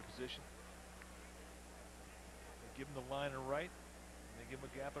straightaway position. Give them the line and right, and they give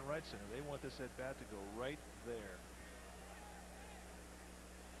them a gap in right center. They want this at bat to go right there.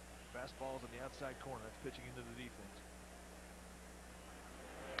 Fastball's on the outside corner. That's pitching into the defense.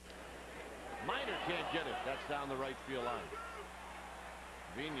 Minor can't get it. That's down the right field line.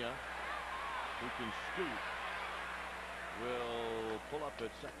 Vina, who can scoot, will pull up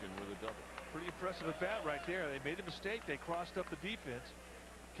at second with a double. Pretty impressive at bat right there. They made a mistake. They crossed up the defense,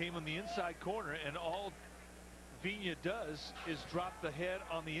 came on the inside corner, and all Vina does is drop the head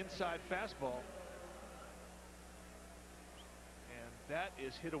on the inside fastball, and that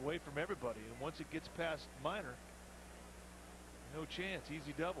is hit away from everybody. And once it gets past Minor, no chance.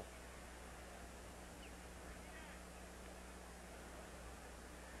 Easy double.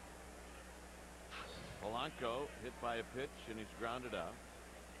 Polanco hit by a pitch, and he's grounded out.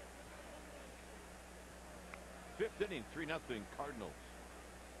 5th inning, 3-0 Cardinals.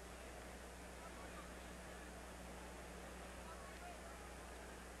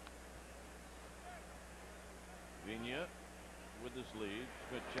 Vina with his lead.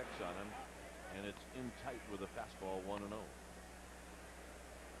 Schmidt checks on him, and it's in tight with a fastball, 1-0.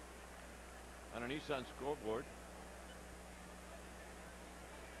 On a Nissan scoreboard,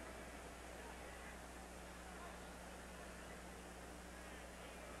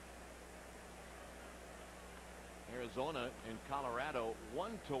 Arizona and Colorado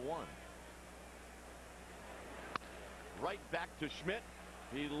 1-1. Right back to Schmidt.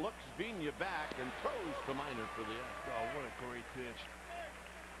 He looks Vina back and throws to Minor for the out. Oh, what a great pitch.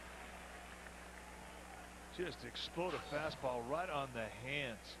 Just explode a fastball right on the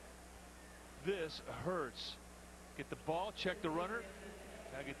hands. This hurts. Get the ball, check the runner.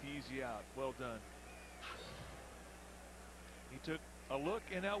 Now get the easy out. Well done. He took a look,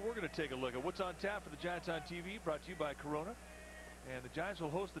 and now we're going to take a look at what's on tap for the Giants on TV, brought to you by Corona. And the Giants will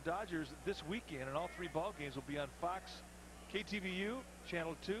host the Dodgers this weekend, and all 3 ball games will be on Fox, KTVU,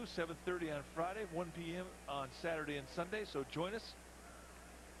 Channel 2, 7:30 on Friday, 1 p.m. on Saturday and Sunday. So join us.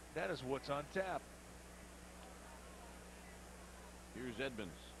 That is what's on tap. Here's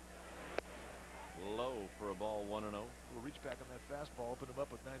Edmonds. Low for a ball, 1-0. We'll reach back on that fastball, open him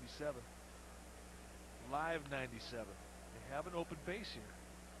up with 97. Live 97. They have an open base here.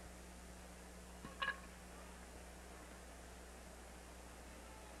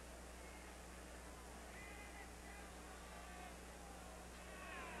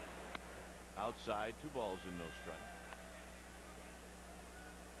 Outside, 2 balls and no strike.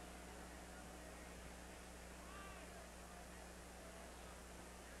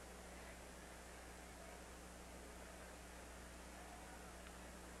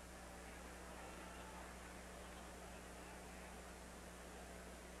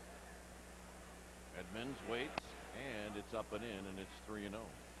 Edmonds waits, and it's up and in, and it's 3-0.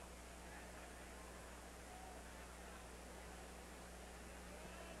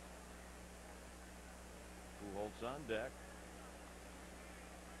 on deck.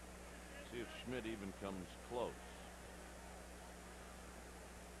 See if Schmidt even comes close.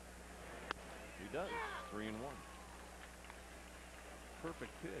 He does. 3-1.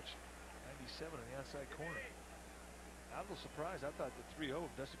 Perfect pitch. 97 on the outside corner. I'm a little surprised. I thought the 3-0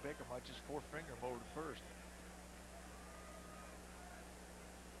 Dusty Baker might just four-finger him over to first.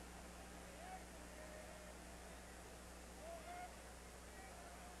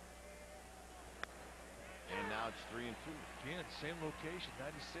 And now it's 3-2. Again, same location,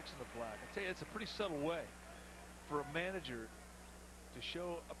 96 in the black. I tell you, it's a pretty subtle way for a manager to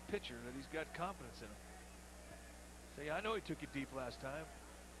show a pitcher that he's got confidence in him. Say, I know he took you deep last time,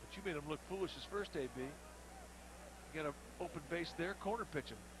 but you made him look foolish his first AB. You got an open base there, corner pitch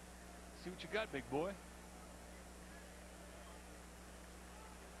him. See what you got, big boy.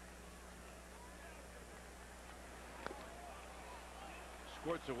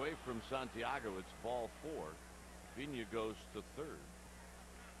 Squirts away from Santiago. It's ball 4. Vina goes to third.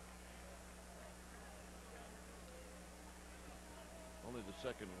 Only the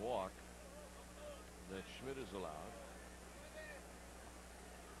second walk that Schmidt is allowed.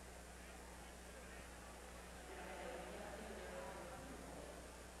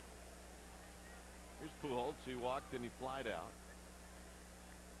 Here's Pujols. He walked and he flied out.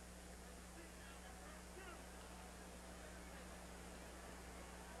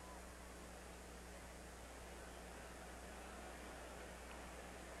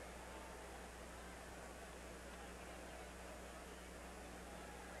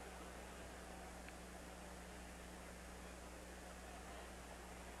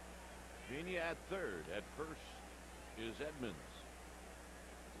 Vina at third. At first is Edmonds.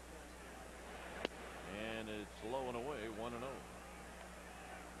 And it's low and away, 1-0.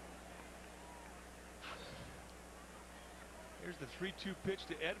 Here's the 3-2 pitch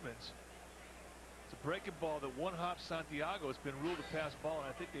to Edmonds. It's a breaking ball that one-hop Santiago has been ruled a pass ball, and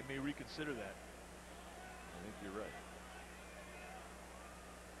I think they may reconsider that. I think you're right.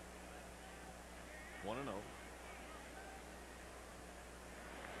 1-0.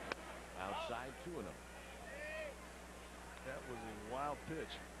 Outside 2-0. That was a wild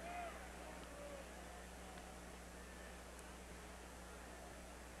pitch.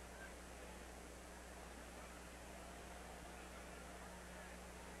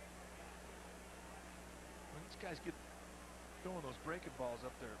 When these guys get throwing those breaking balls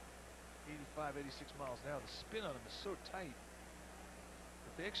up there 85, 86 miles an hour, the spin on them is so tight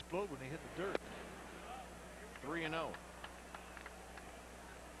that they explode when they hit the dirt. 3-0.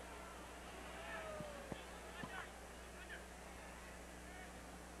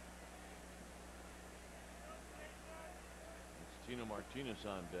 Tino Martinez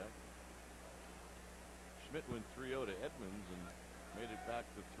on deck. Schmidt went 3-0 to Edmonds and made it back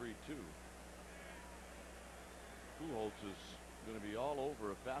to 3-2. Pujols is going to be all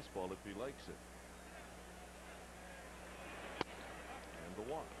over a fastball if he likes it. And the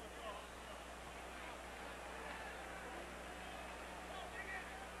walk.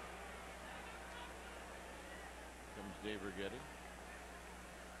 Comes Dave Righetti.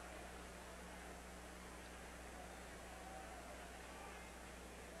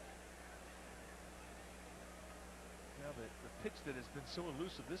 The pitch that has been so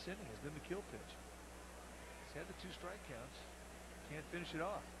elusive this inning has been the kill pitch. He's had the 2 strike counts. Can't finish it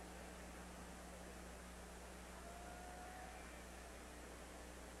off.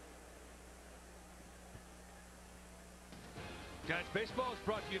 Giants baseball is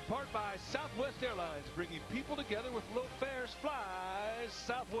brought to you in part by Southwest Airlines, bringing people together with low fares. Flies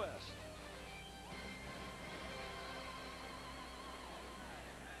Southwest.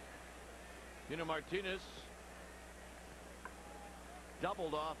 Tino Martinez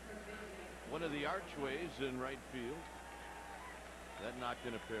doubled off one of the archways in right field. That knocked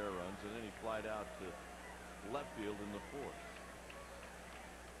in a pair of runs, and then he flied out to left field in the 4th.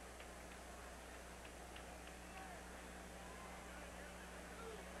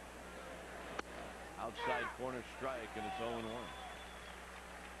 Outside corner strike, and it's 0-1.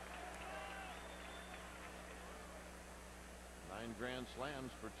 9 grand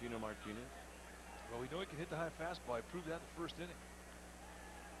slams for Tino Martinez. Well, we know he can hit the high fastball. He proved that in the first inning.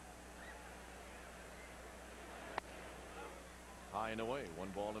 High and away, 1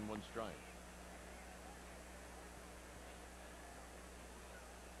 ball and 1 strike.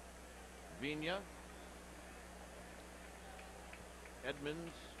 Vina,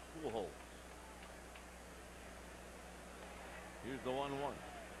 Edmonds, Pujols. Here's the 1-1.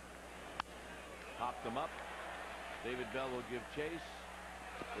 Popped him up. David Bell will give chase,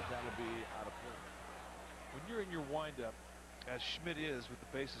 but that'll be out of play. When you're in your windup, as Schmidt is with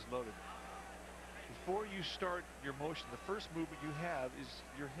the bases loaded, he's before you start your motion, the first movement you have is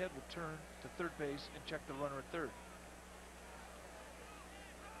your head will turn to third base and check the runner at third.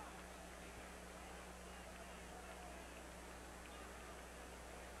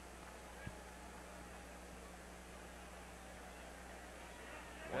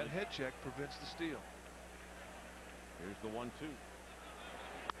 That head check prevents the steal. Here's the 1-2.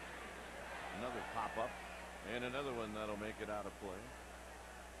 Another pop-up. And another one that'll make it out of play.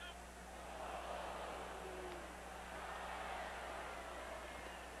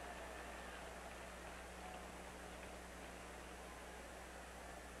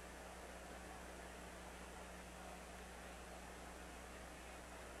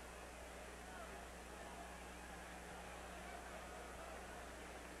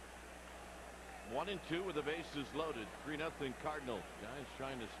 One and two with the bases loaded. 3-0 Cardinals. Giants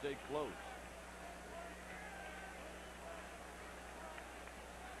trying to stay close.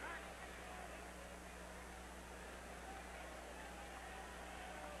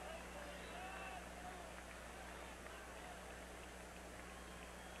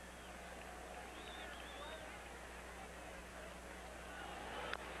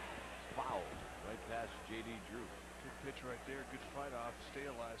 Foul right past J.D. Drew. Good pitch right there. Good fight off. Stay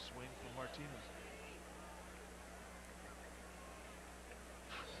alive swing from Martinez.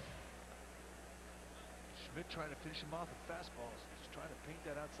 Schmidt trying to finish him off with fastballs. Just trying to paint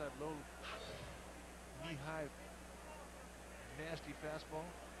that outside low, knee-high, nasty fastball.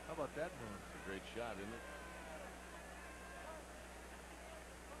 How about that move? It's a great shot, isn't it?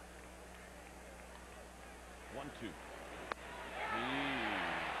 One, two.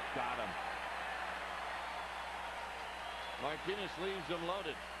 Got him. Martinez leaves him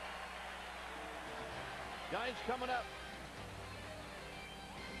loaded. Giants coming up.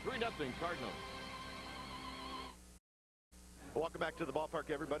 3-0 Cardinals. Welcome back to the ballpark,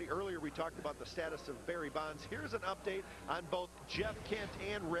 everybody. Earlier we talked about the status of Barry Bonds. Here's an update on both Jeff Kent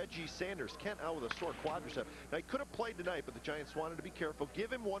and Reggie Sanders. Kent out with a sore quadricep. Now, he could have played tonight, but the Giants wanted to be careful. Give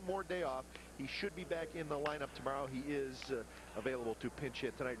him one more day off. He should be back in the lineup tomorrow. He is available to pinch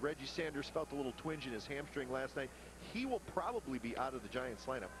hit tonight. Reggie Sanders felt a little twinge in his hamstring last night. He will probably be out of the Giants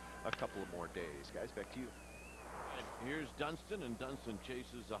lineup a couple of more days. Guys, back to you. And here's Dunston, and Dunston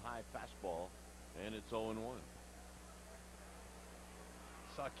chases a high fastball, and it's 0-1.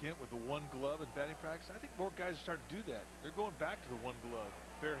 Saw Kent with the one glove in batting practice. I think more guys are starting to do that. They're going back to the one glove,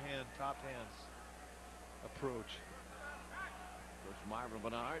 bare hand, top hands approach. Coach Marvin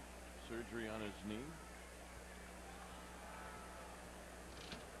Bernard, surgery on his knee.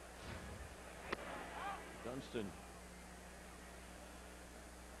 Dunston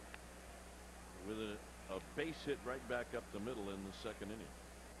with a base hit right back up the middle in the second inning.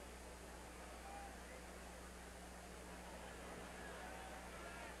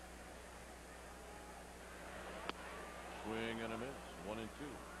 Swing and a miss. 1-2.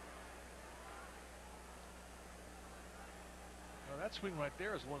 Now that swing right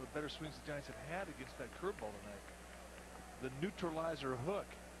there is one of the better swings the Giants have had against that curveball tonight. The neutralizer hook.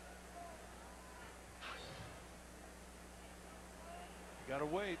 You gotta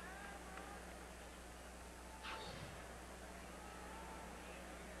wait.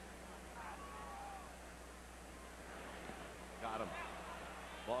 Got him.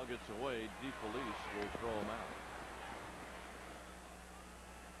 Ball gets away. DeFelice will throw him out.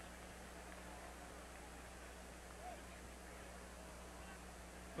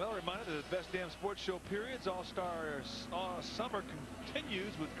 Well, a reminder that the Best Damn Sports Show periods All-Stars summer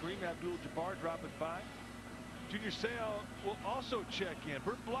continues with Kareem Abdul-Jabbar dropping by. Junior Seau will also check in.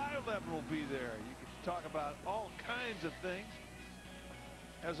 Bert Blyleven will be there. You can talk about all kinds of things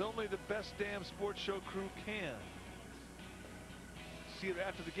as only the Best Damn Sports Show crew can. See it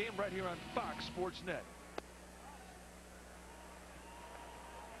after the game right here on Fox Sports Net.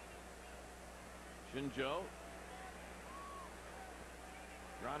 Shinjo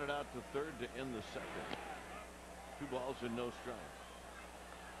grounded out to third to end the second. 2 balls and no strikes.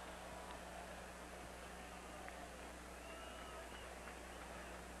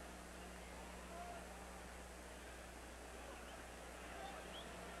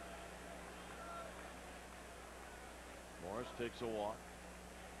 Morris takes a walk.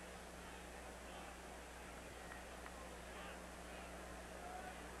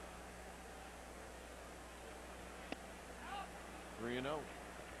 Three-0.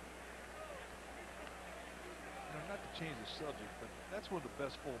 Not to change the subject, but that's one of the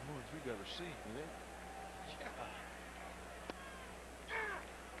best full moons we've ever seen. Is it? Yeah.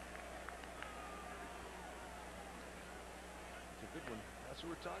 It's a good one. That's what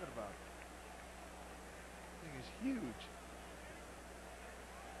we're talking about. Thing is huge.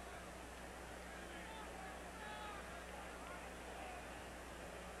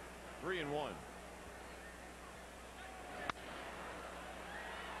 3-1.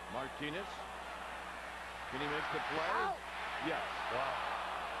 Martinez. Can he make the play? Out. Yes. Wow.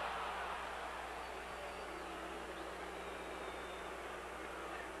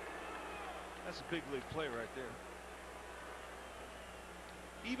 That's a big league play right there.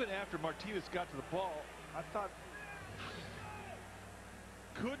 Even after Martinez got to the ball, I thought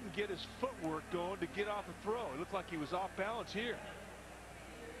couldn't get his footwork going to get off the throw. It looked like he was off balance here.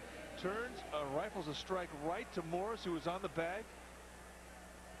 Turns, rifles a strike right to Morris, who was on the bag,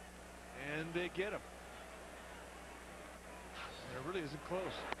 and they get him. And it really isn't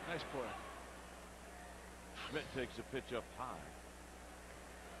close. Nice play. Schmidt takes a pitch up high.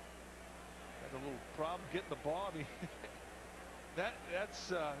 Had a little problem getting the ball. I mean,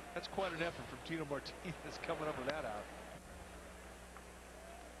 that's quite an effort from Tino Martinez coming up with that out.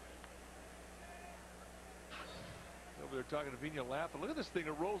 Over there talking to Vina laughing. Look at this thing.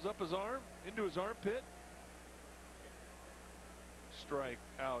 It rolls up his arm into his armpit. Strike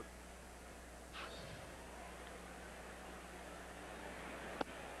out.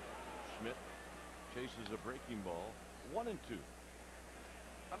 Schmidt chases a breaking ball. 1-2.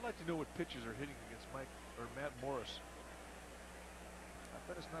 I'd like to know what pitchers are hitting against Mike or Matt Morris. I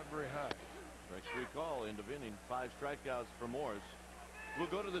bet it's not very high. Strike 3 call, end of inning. 5 strikeouts for Morris. We'll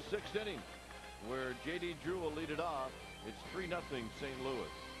go to the 6th inning, where J.D. Drew will lead it off. It's 3-0 St.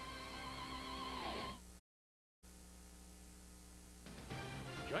 Louis.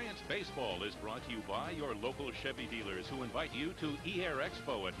 Giants baseball is brought to you by your local Chevy dealers, who invite you to E-Air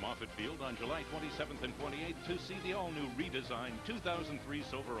Expo at Moffett Field on July 27th and 28th to see the all-new redesigned 2003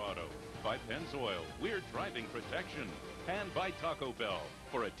 Silverado. By Pennzoil, we're driving protection. And by Taco Bell.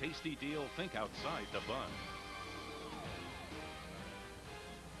 For a tasty deal, think outside the bun.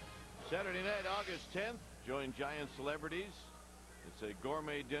 Saturday night, August 10th, join Giant celebrities. It's a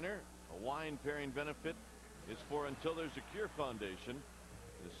gourmet dinner, a wine pairing benefit. It's for Until There's a Cure Foundation.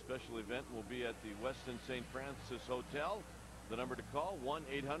 This special event will be at the Westin St. Francis Hotel. The number to call,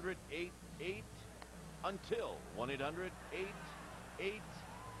 1-800-88-UNTIL.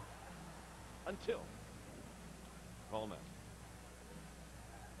 1-800-88-UNTIL. Call now.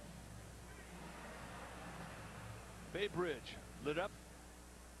 Bay Bridge lit up.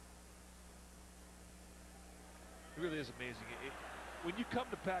 It really is amazing. When you come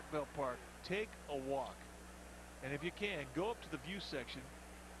to Pac-Bell Park, take a walk. And if you can, go up to the view section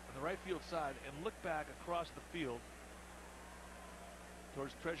on the right field side and look back across the field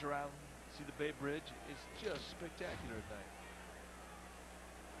towards Treasure Island. See the Bay Bridge. It's just spectacular at night.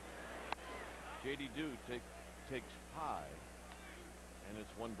 J.D. Drew takes high, and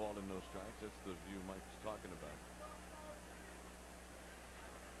it's 1 ball and no strikes. That's the view Mike's talking about.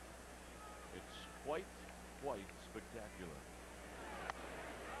 It's quite spectacular.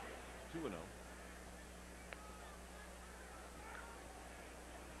 2-0.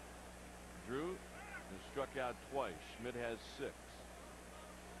 Drew has struck out twice. Schmidt has 6.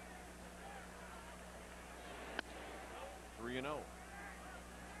 3-0.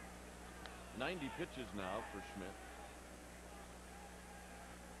 90 pitches now for Schmidt.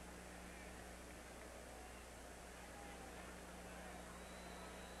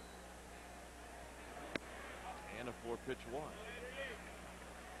 And a 4-pitch walk.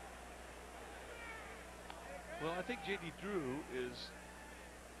 Well, I think J.D. Drew is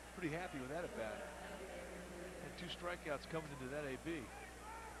pretty happy with that at bat. And 2 strikeouts coming into that AB.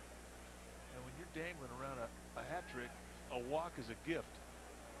 And when you're dangling around a hat trick, a walk is a gift.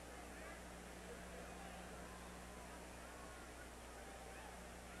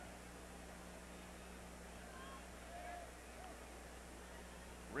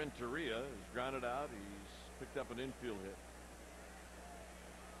 Renteria is grounded out. He's picked up an infield hit.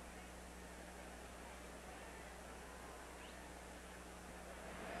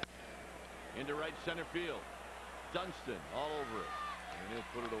 Into right center field. Dunston all over it. And he'll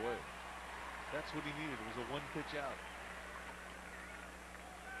put it away. That's what he needed. It was a 1-pitch out.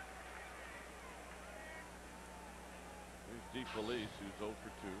 Here's DeFelice, who's 0 for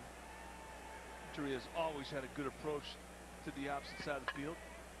 2. Renteria has always had a good approach to the opposite side of the field.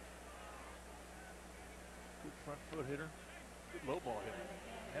 Good front foot hitter. Good low ball hitter.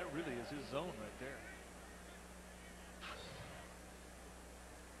 That really is his zone right there.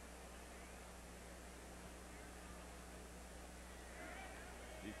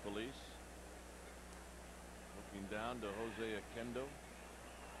 DeFelice looking down to Jose Akendo.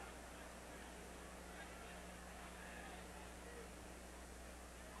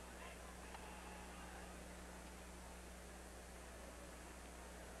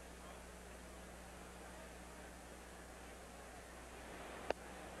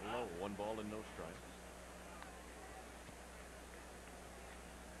 Low 1 ball and no strikes.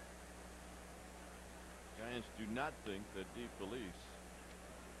 Giants do not think that DeFelice,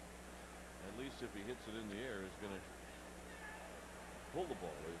 at least if he hits it in the air, is going to pull the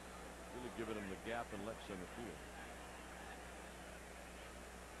ball. They've really given him the gap in left center field.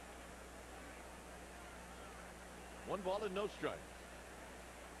 One ball and no strike.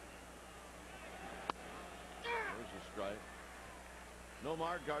 There's a strike.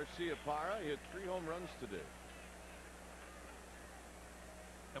 Nomar Garcia-Parra hit 3 home runs today.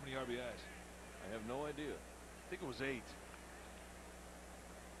 How many RBIs? I have no idea. I think it was 8.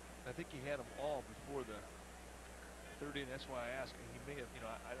 I think he had them all before the 3rd inning. That's why I asked. He may have, you know,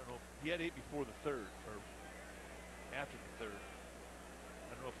 I don't know. He had 8 before the 3rd or after the 3rd.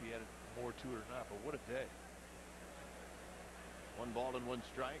 I don't know if he had more to it or not, but what a day. 1 ball and 1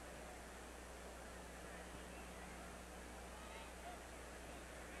 strike.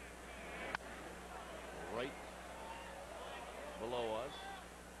 Right below us.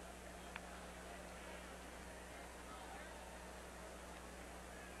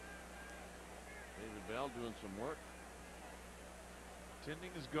 David Bell doing some work.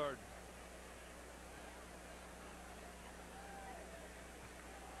 Tending his garden.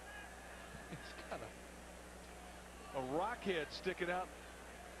 He's got a rock head sticking out.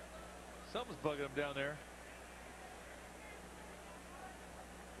 Something's bugging him down there.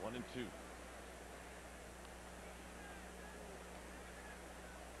 1 and 2.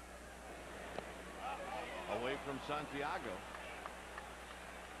 Away from Santiago.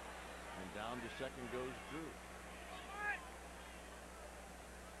 And down to second goes Drew.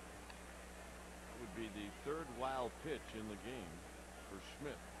 That would be the 3rd wild pitch in the game for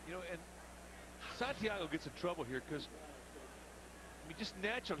Schmidt. You know, and Santiago gets in trouble here because, I mean, just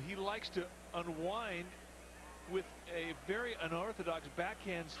naturally, he likes to unwind with a very unorthodox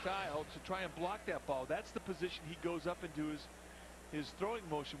backhand style to try and block that ball. That's the position he goes up into his throwing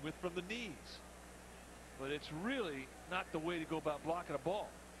motion with from the knees. But it's really not the way to go about blocking a ball.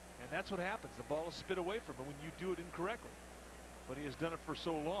 And that's what happens. The ball is spit away from him when you do it incorrectly. But he has done it for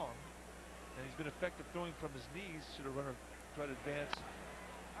so long, and he's been effective throwing from his knees. Should have run or try to advance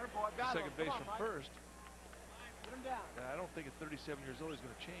second base from first. I don't think at 37 years old he's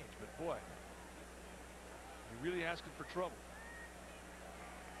going to change, but boy, you're really asking for trouble.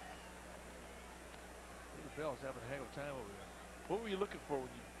 David Bell's having a heck of a time over there. What were you looking for when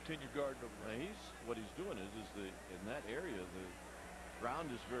you tend your garden over there? What he's doing is in that area the ground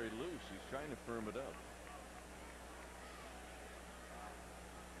is very loose. He's trying to firm it up.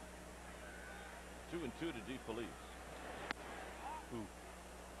 2 and 2 to DeFelice. Ooh,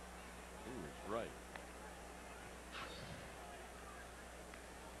 it's right.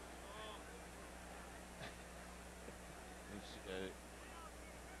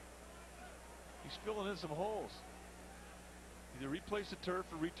 He's filling in some holes. Either replace the turf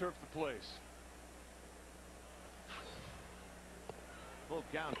or returf the place. Full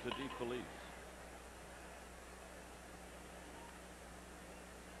count to DeFelice.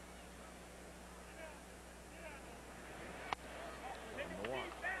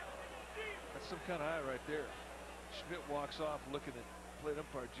 That's some kind of eye right there. Schmidt walks off looking at plate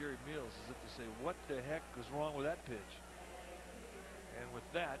umpire Jerry Mills as if to say, what the heck was wrong with that pitch? And with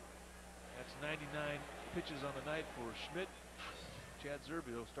that, that's 99 pitches on the night for Schmidt. Chad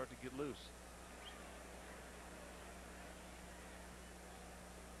Zerbe will start to get loose.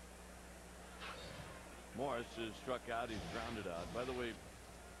 Morris is struck out. He's grounded out. By the way,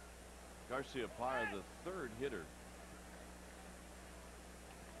 Garcia-Parra, the 3rd hitter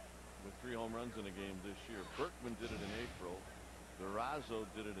with 3 home runs in a game this year. Berkman did it in April. Durazo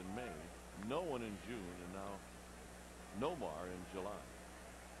did it in May. No one in June, and now Nomar in July.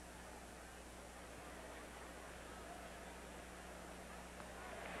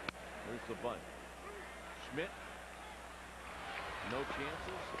 There's the bunt. Schmidt, no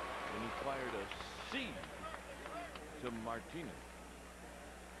chances, and he fired a seed to Martinez.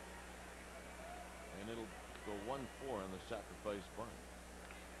 And it'll go 1-4 on the sacrifice bunt.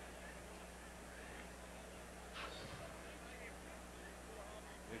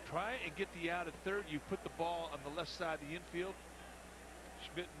 They try and get the out at 3rd. You put the ball on the left side of the infield.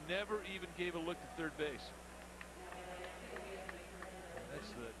 Schmidt never even gave a look at 3rd base. That's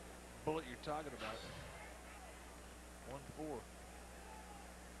the bullet you're talking about. 1-4.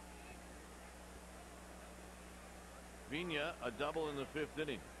 Vina, a double in the 5th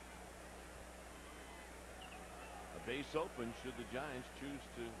inning. A base open should the Giants choose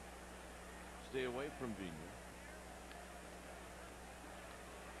to stay away from Vina.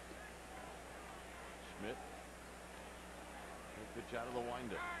 Schmidt. Good pitch out of the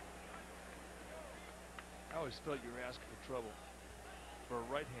windup. I always felt you were asking for trouble for a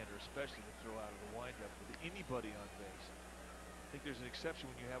right-hander, especially to throw out of the windup with anybody on base. I think there's an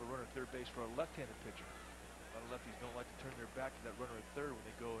exception when you have a runner at third base for a left-handed pitcher. A lot of lefties don't like to turn their back to that runner at third when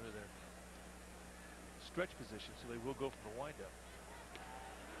they go into their stretch position, so they will go from the windup.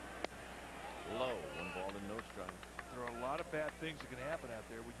 Low, 1 ball and no strike. There are a lot of bad things that can happen out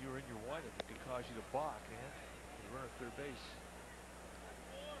there when you're in your windup that can cause you to balk, and the runner at third base.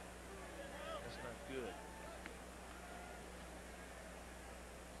 That's not good.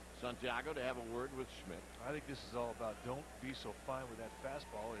 Santiago to have a word with Schmidt. I think this is all about don't be so fine with that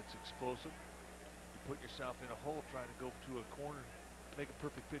fastball. It's explosive. You put yourself in a hole trying to go to a corner, make a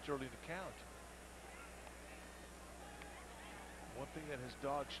perfect pitch early in the count. One thing that has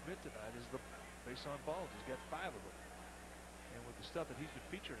dogged Schmidt tonight is the base on balls. He's got 5 of them. And with the stuff that he's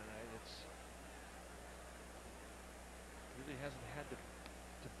been featuring tonight, it's really hasn't had to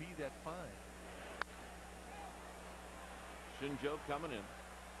be that fine. Shinjo coming in.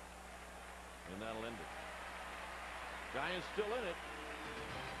 And that'll end it. Giants still in it.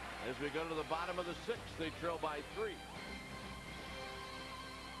 As we go to the bottom of the 6th, they trail by 3.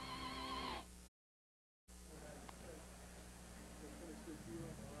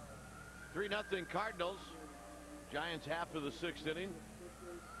 Nothing Cardinals. Giants half of the 6th inning.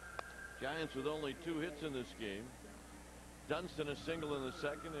 Giants with only 2 hits in this game. Dunston a single in the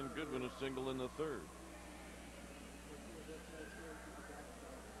 2nd and Goodwin a single in the 3rd.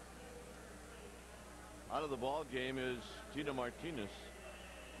 Out of the ball game is Tino Martinez,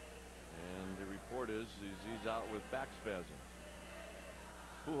 and the report is he's out with back spasms.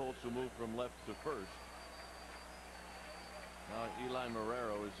 Pujols will move from left to first. Now Eli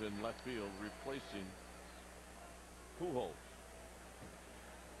Marrero is in left field replacing Pujols.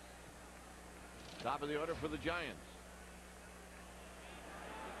 Top of the order for the Giants.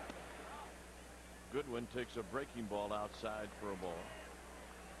 Goodwin takes a breaking ball outside for a ball.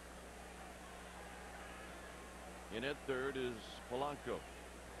 In at third is Polanco.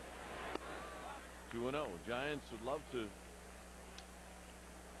 2-0. Giants would love to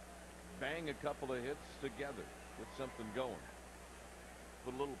bang a couple of hits together, get something going,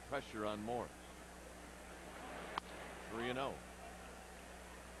 put a little pressure on Morris. 3-0.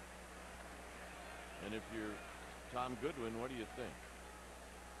 And if you're Tom Goodwin, what do you think?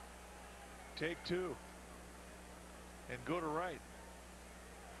 Take 2 and go to right.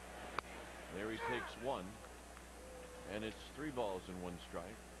 There he takes 1. And it's 3 balls and 1 strike.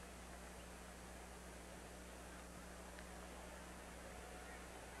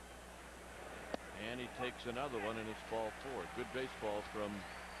 And he takes another one, and it's ball 4. Good baseball from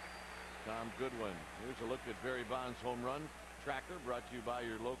Tom Goodwin. Here's a look at Barry Bonds' home run tracker, brought to you by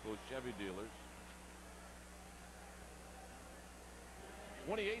your local Chevy dealers.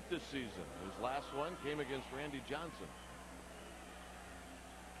 28th this season. His last one came against Randy Johnson.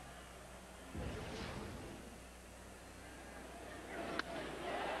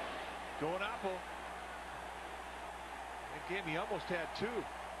 Going Apple. That game he almost had 2.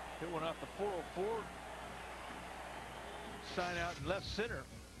 Hit one off the 404. Sign out in left center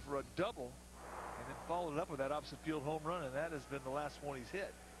for a double. And then followed it up with that opposite field home run. And that has been the last one he's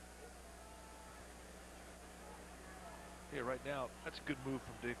hit. Yeah, right now, that's a good move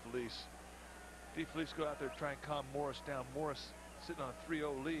from DeFelice. DeFelice go out there and try and calm Morris down. Morris sitting on a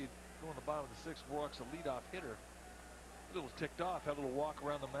 3-0 lead. Going to the bottom of the 6th. Warwick's a leadoff hitter. A little ticked off, had a little walk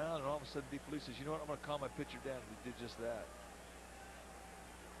around the mound, and all of a sudden DeFelice says, you know what, I'm going to calm my pitcher down. And he did just that.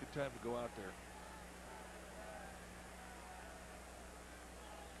 Good time to go out there.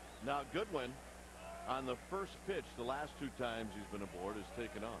 Now Goodwin, on the first pitch, the last 2 times he's been aboard, has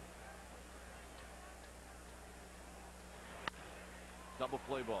taken on. Double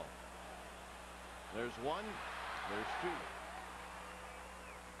play ball. There's 1, there's 2.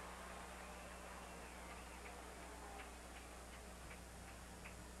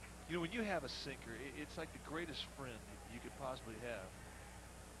 You know, when you have a sinker, it's like the greatest friend you could possibly have.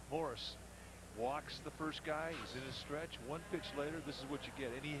 Morris walks the first guy. He's in his stretch. 1 pitch later, this is what you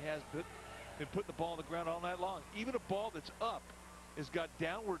get. And he has been putting the ball on the ground all night long. Even a ball that's up has got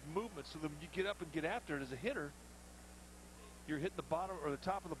downward movement, so that when you get up and get after it as a hitter, you're hitting the bottom or the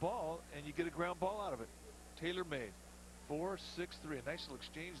top of the ball, and you get a ground ball out of it. Taylor made 4-6-3. A nice little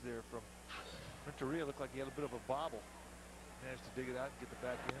exchange there from Renteria. Looked like he had a bit of a bobble. Managed to dig it out and get the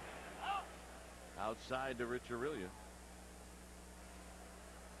back in. Outside to Rich Aurelia.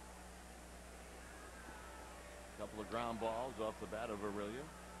 Couple of ground balls off the bat of Aurelia.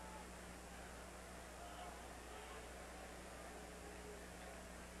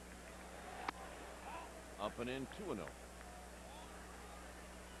 Up and in, 2-0.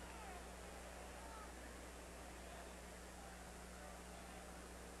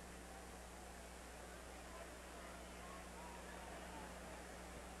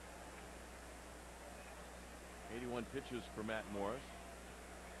 1 pitches for Matt Morris.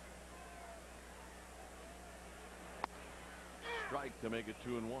 Strike to make it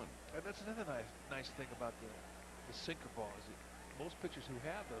 2-1. And that's another nice thing about the sinker ball is that most pitchers who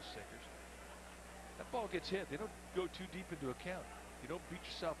have those sinkers, that ball gets hit. They don't go too deep into a count. You don't beat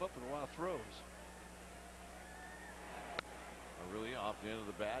yourself up with a lot of throws. Really off the end of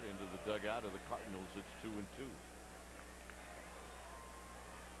the bat into the dugout of the Cardinals. It's 2-2.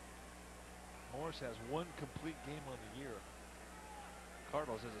 Morris has 1 complete game on the year.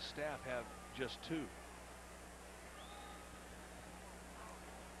 Cardinals as a staff have just 2.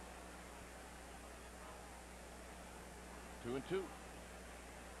 Two and 2.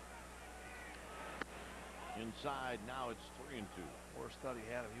 Inside, now it's 3-2. Morris thought he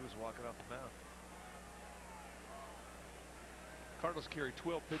had him. He was walking off the mound. Cardinals carry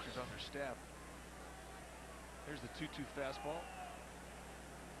 12 pitchers on their staff. Here's the 2-2 fastball.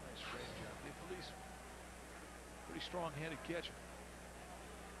 Nice range out. Police, pretty strong-handed catcher.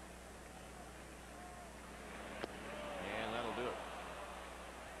 And that'll do it.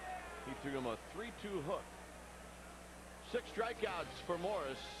 He threw him a 3-2 hook. 6 strikeouts for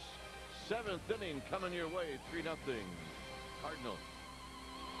Morris. 7th inning coming your way. 3-0 Cardinals.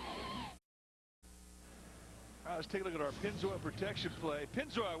 All right, let's take a look at our Pennzoil protection play.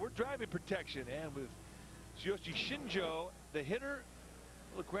 Pennzoil, we're driving protection, and with Yoshi Shinjo, the hitter,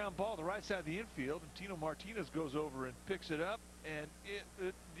 a little ground ball to the right side of the infield, and Tino Martinez goes over and picks it up, and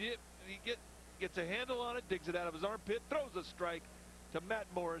he gets a handle on it, digs it out of his armpit, throws a strike to Matt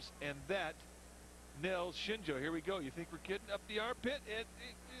Morris, and that nails Shinjo. Here we go. You think we're kidding? Up the armpit, and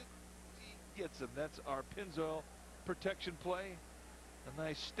he gets him. That's our Pennzoil protection play. A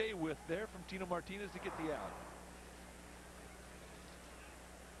nice stay with there from Tino Martinez to get the out.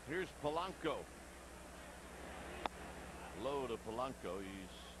 Here's Polanco. Low to Polanco.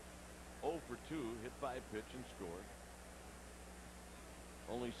 He's 0 for 2, hit by a pitch and scored.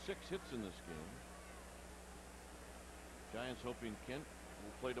 Only 6 hits in this game. Giants hoping Kent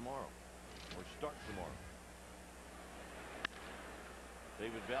will play tomorrow or start tomorrow.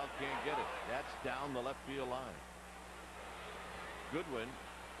 David Bell can't get it. That's down the left field line. Goodwin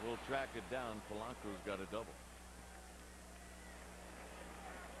will track it down. Polanco's got a double.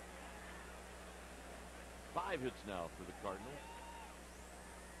 5 hits now for the Cardinals.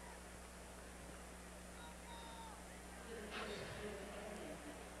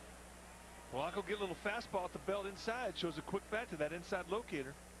 Polanco get a little fastball at the belt inside. Shows a quick bat to that inside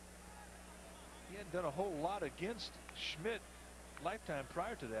locator. He hadn't done a whole lot against Schmidt lifetime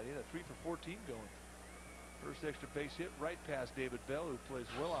prior to that. He had a 3 for 14 going. First extra base hit right past David Bell, who plays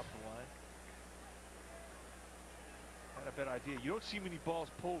well off the line. Had a better idea. You don't see many balls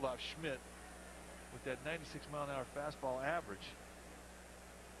pulled off Schmidt with that 96-mile-an-hour fastball average.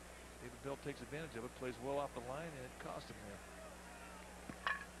 David Bell takes advantage of it, plays well off the line, and it cost him there.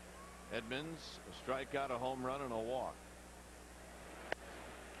 Edmonds, a strikeout, a home run, and a walk.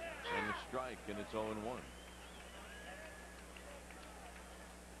 And a strike, and it's 0-1.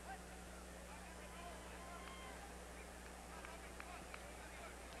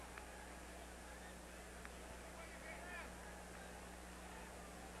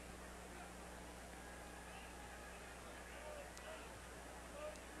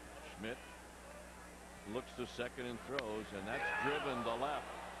 Schmidt looks to second and throws, and that's driven to left.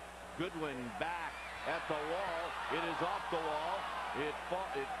 Goodwin back at the wall. It is off the wall.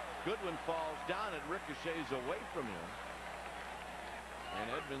 Goodwin falls down. It ricochets away from him. And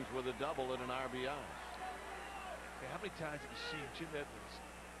Edmonds with a double and an RBI. Okay, how many times have you seen Jim Edmonds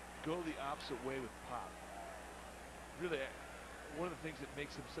go the opposite way with pop? Really, one of the things that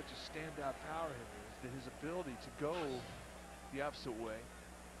makes him such a standout power hitter is that his ability to go the opposite way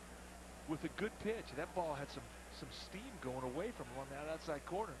with a good pitch. And that ball had some steam going away from him on that outside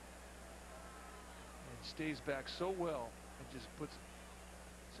corner. And stays back so well and just puts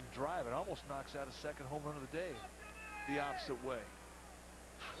some drive. It almost knocks out a second home run of the day the opposite way.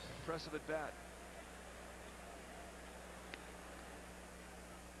 Impressive at bat.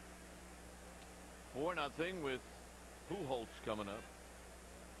 Four nothing with Pujols coming up.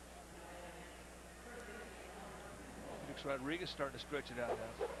 Felix Rodriguez starting to stretch it out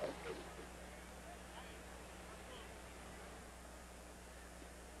now.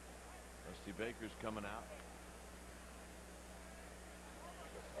 Rusty Baker's coming out.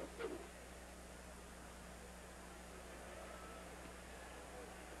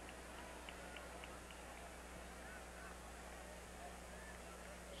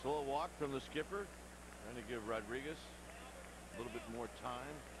 So a walk from the skipper, trying to give Rodriguez a little bit more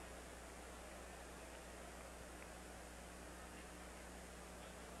time.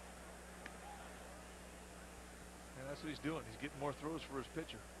 That's what he's doing. He's getting more throws for his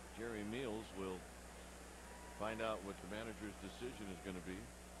pitcher. Jerry Meals will find out what the manager's decision is going to be.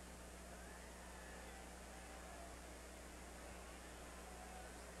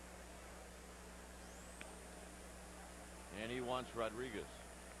 And he wants Rodriguez.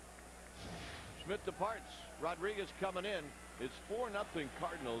 Schmidt departs. Rodriguez coming in. It's 4-0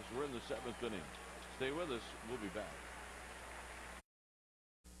 Cardinals. We're in the 7th inning. Stay with us. We'll be back.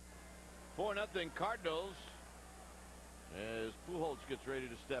 4-0 Cardinals as Pujols gets ready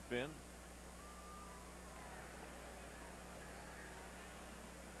to step in.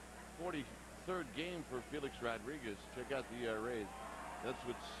 .43rd game for Felix Rodriguez. Check out the ERA. That's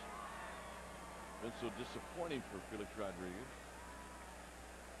what's been so disappointing for Felix Rodriguez.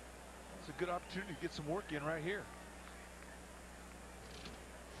 It's a good opportunity to get some work in right here.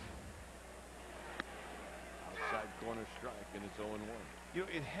 Outside corner strike, and it's 0-1. You know,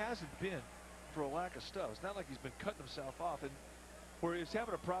 it hasn't been for a lack of stuff. It's not like he's been cutting himself off, and where he was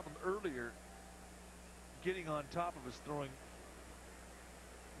having a problem earlier getting on top of his throwing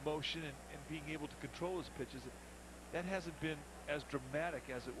motion and being able to control his pitches, that hasn't been as dramatic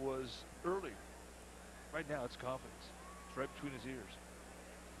as it was earlier. Right now it's confidence. It's right between his ears.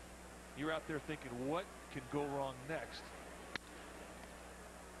 You're out there thinking, what can go wrong next?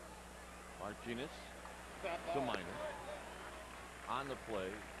 Martinez to Minor. On the play,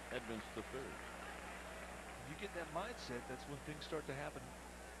 Edmonds to third. When you get that mindset, that's when things start to happen.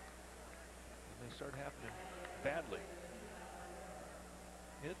 When they start happening badly.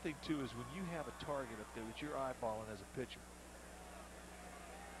 The other thing too is when you have a target up there that you're eyeballing as a pitcher,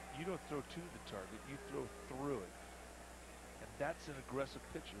 you don't throw to the target, you throw through it. And that's an aggressive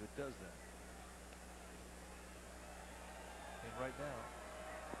pitcher that does that. And right now,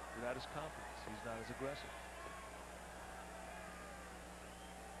 without his confidence, he's not as aggressive.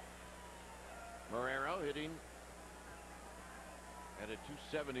 Marrero hitting at a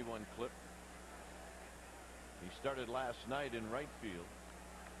 .271 clip. He started last night in right field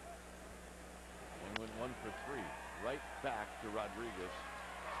and went 1 for 3. Right back to Rodriguez.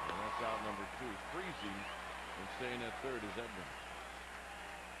 And that's out number 2. Freezing and staying at third is Edmonds.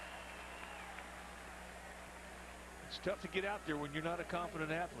 It's tough to get out there when you're not a confident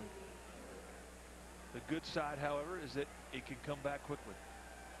athlete. The good side, however, is that it can come back quickly.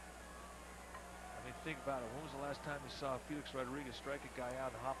 I mean, think about it. When was the last time you saw Felix Rodriguez strike a guy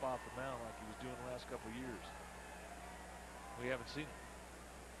out and hop off the mound like he was doing the last couple of years? We haven't seen it.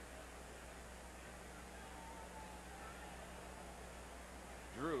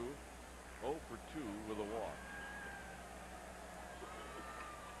 Drew 0 for 2 with a walk.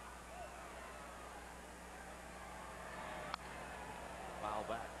 Foul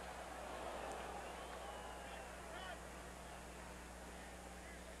back.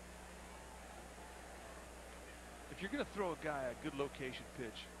 If you're going to throw a guy a good location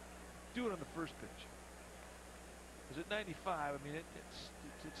pitch, do it on the first pitch. Because at 95, I mean,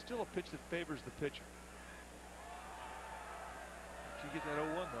 it's still a pitch that favors the pitcher. If you get that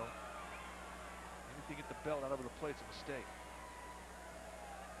 0-1 though, anything at the belt out over the plate's a mistake.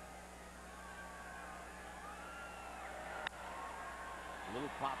 A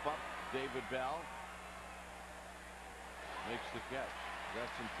little pop-up. David Bell makes the catch.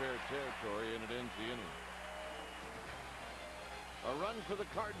 That's in fair territory, and it ends the inning. A run for the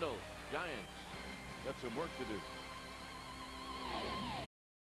Cardinals. Giants got some work to do.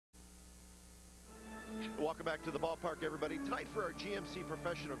 Welcome back to the ballpark, everybody. Tonight for our GMC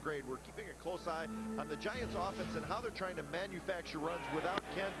Professional Grade, we're keeping a close eye on the Giants offense and how they're trying to manufacture runs without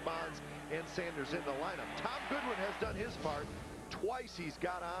Kent, Bonds, and Sanders in the lineup. Tom Goodwin has done his part. Twice he's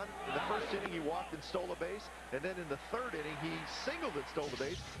got on. In the first inning, he walked and stole a base. And then in the third inning, he singled and stole the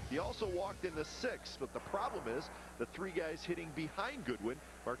base. He also walked in the sixth. But the problem is the three guys hitting behind Goodwin,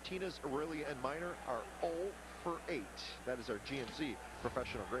 Martinez, Aurelia, and Minor, are 0 for 8. That is our GMC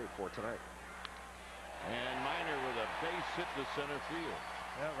Professional Grade for tonight. And Minor with a base hit to center field.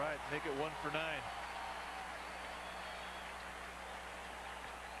 Yeah, right. Make it 1 for 9.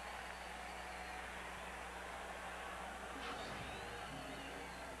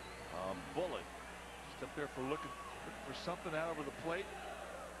 A bullet. Just up there for looking for something out over the plate.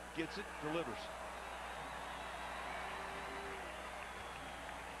 Gets it, delivers.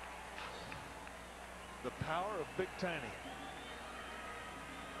 The power of Big Tiny.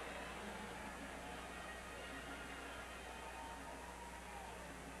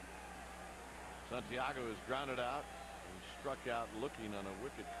 Santiago is grounded out and struck out looking on a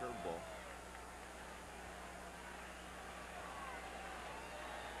wicked curveball.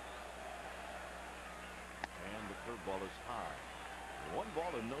 And the curveball is high. 1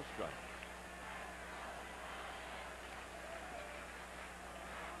 ball and no strike.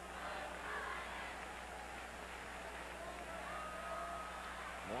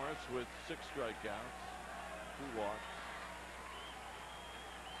 with 6 strikeouts, 2 walks.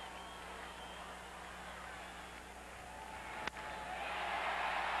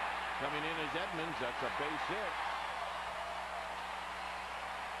 Coming in is Edmonds. That's a base hit.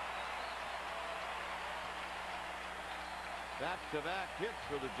 Back-to-back hits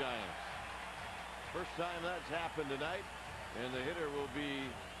for the Giants. First time that's happened tonight, and the hitter will be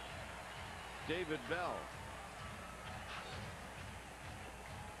David Bell.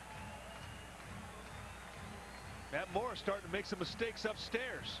 Matt Morris starting to make some mistakes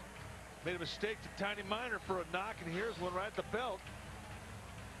upstairs. Made a mistake to Tiny Minor for a knock, and here's one right at the belt.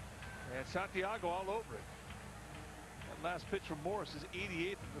 And Santiago all over it. That last pitch from Morris is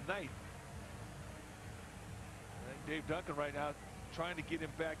 88th of the night. I think Dave Duncan right now trying to get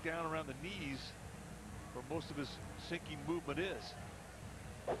him back down around the knees where most of his sinking movement is.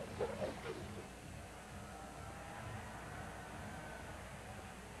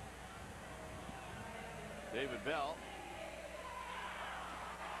 David Bell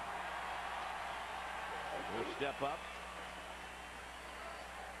will step up.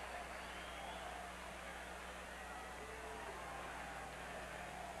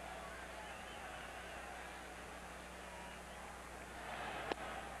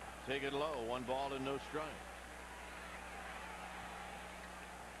 Take it low. 1 ball and no strike.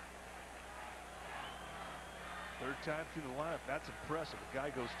 Third time through the lineup. That's impressive. A guy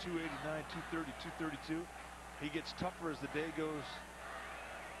goes 289, 230, 232. He gets tougher as the day goes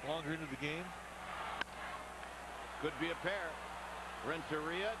longer into the game. Could be a pair.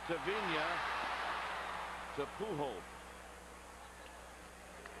 Renteria to Vigna to Pujols.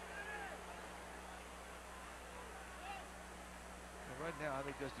 Right now, I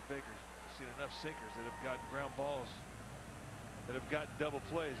think Dusty Baker's seen enough sinkers that have gotten ground balls, that have gotten double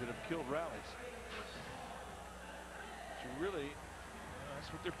plays, that have killed rallies. So really,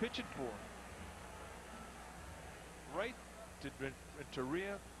 that's what they're pitching for. Right to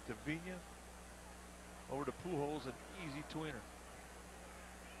Renteria, to Vigna, over to Pujols, an easy tweener.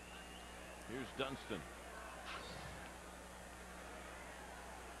 Here's Dunston.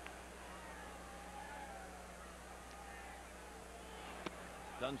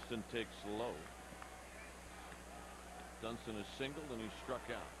 Dunston takes low. Dunston is singled and he's struck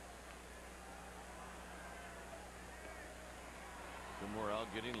out. Morel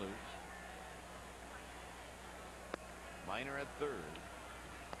getting loose. Minor at third.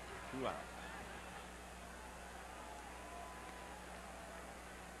 2 out.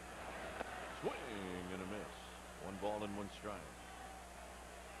 Swing and a miss. 1 ball and 1 strike.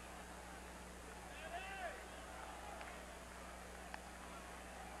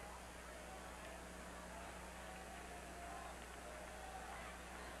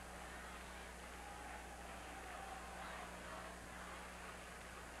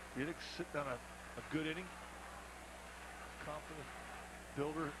 Felix sitting on a good inning. Confident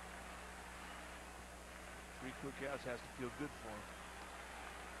builder. 3 quick outs has to feel good for him.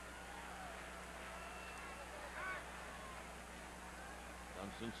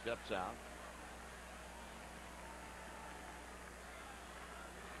 Dunston steps out.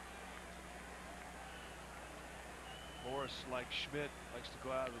 Morris, like Schmidt, likes to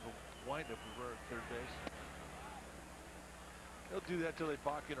go out of the windup over at third base. They'll do that till they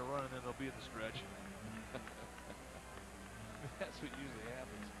balk in a run, and then they'll be in the stretch. That's what usually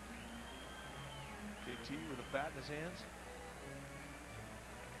happens. JT with a bat in his hands.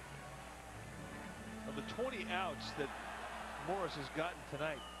 Of the 20 outs that Morris has gotten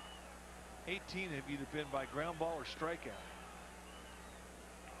tonight, 18 have either been by ground ball or strikeout.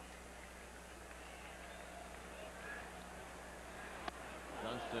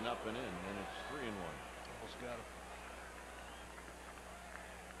 Dunston up and in, and it's 3-1. Almost got him.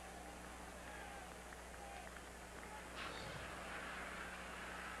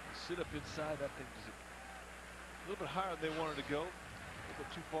 Sit up inside that thing, just a little bit higher than they wanted to go, a little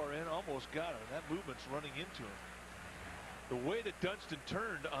bit too far in, almost got him. That movement's running into him. The way that Dunston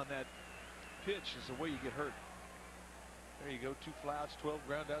turned on that pitch is the way you get hurt. There you go, 2 flouts, 12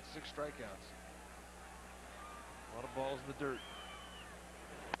 ground outs, 6 strikeouts. A lot of balls in the dirt.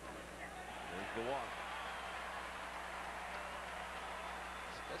 There's the walk.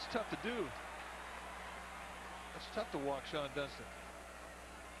 That's tough to do. That's tough to walk Sean Dunston.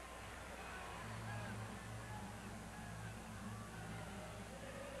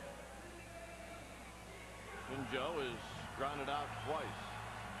 Joe is grounded out twice.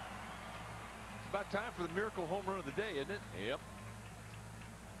 It's about time for the miracle home run of the day, isn't it? Yep.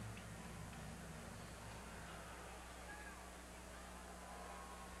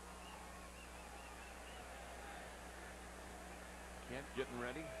 Kent getting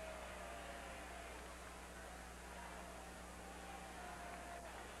ready.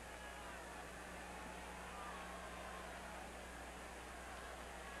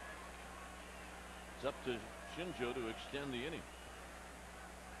 It's up to Shinjo to extend the inning.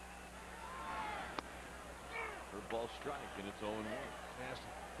 Curveball strike, and it's 0-1. Nasty.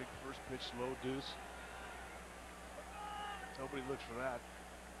 Big first pitch, low deuce. Nobody looks for that.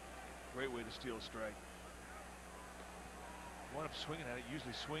 Great way to steal a strike. You want him swinging at it,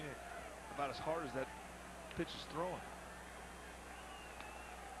 usually swing it about as hard as that pitch is throwing.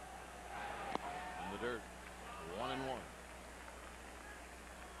 In the dirt, 1-1.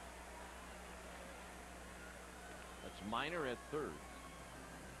 That's Minor at third.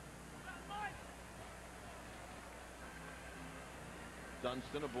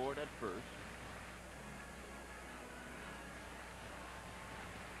 Dunston aboard at first.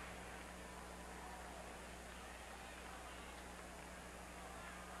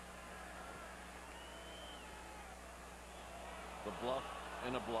 The bluff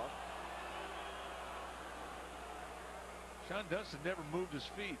and a bluff. Sean Dunston never moved his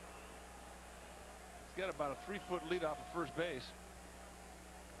feet. He's got about a 3-foot lead off of first base.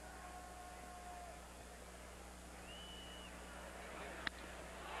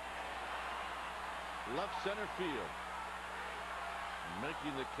 Left center field.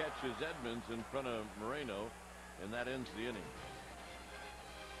 Making the catch is Edmonds in front of Moreno, and that ends the inning.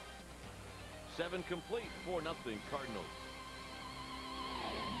 7 complete, 4-0 Cardinals.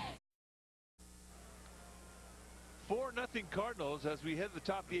 4-0 Cardinals as we head to the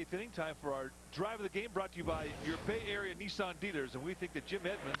top of the 8th inning. Time for our drive of the game, brought to you by your Bay Area Nissan dealers. And we think that Jim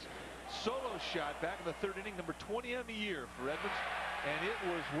Edmonds' solo shot back in the 3rd inning, number 20 on the year for Edmonds, and it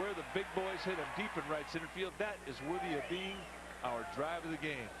was where the big boys hit him deep in right center field. That is worthy of being our drive of the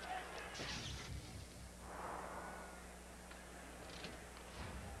game.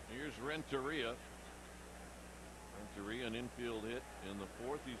 Here's Renteria. Renteria, an infield hit in the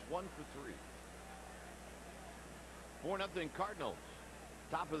 4th. He's 1 for 3. 4-0 Cardinals.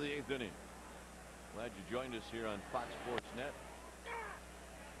 Top of the 8th inning. Glad you joined us here on Fox Sports Net.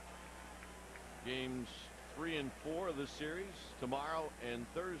 Games 3 and 4 of this series tomorrow and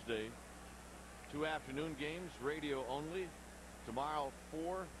Thursday. 2 afternoon games, radio only. Tomorrow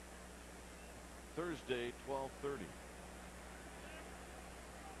 4, Thursday 12:30.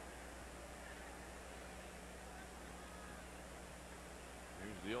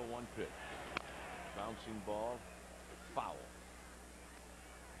 Here's the 0-1 pitch. Bouncing ball, foul.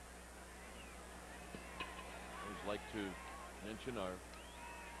 Always like to mention our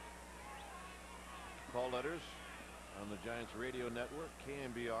call letters on the Giants radio network.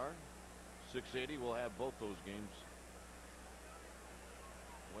 KMBR 680 will have both those games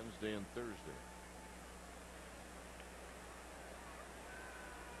Wednesday and Thursday.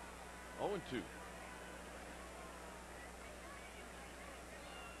 0-2.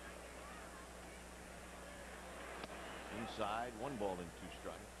 Inside, 1 ball and 2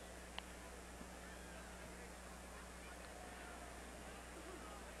 strikes.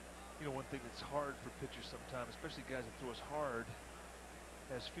 You know, one thing that's hard for pitchers sometimes, especially guys that throw as hard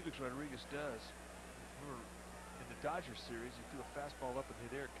as Felix Rodriguez does. Remember in the Dodgers series, he threw a fastball up and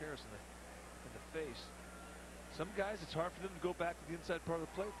hit Eric Karras in the face. Some guys, it's hard for them to go back to the inside part of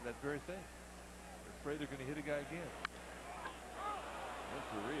the plate for that very thing. They're afraid they're going to hit a guy again.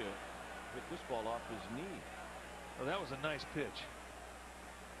 Renteria hit this ball off his knee. Oh, that was a nice pitch.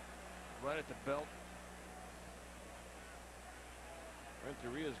 Right at the belt.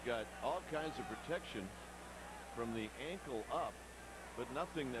 Renteria's got all kinds of protection from the ankle up, but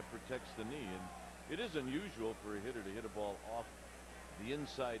nothing that protects the knee. And it is unusual for a hitter to hit a ball off the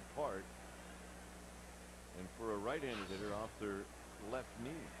inside part, and for a right-handed hitter off their left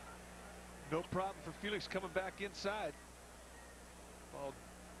knee. No problem for Felix coming back inside. Ball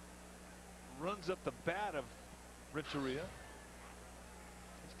runs up the bat of Renteria.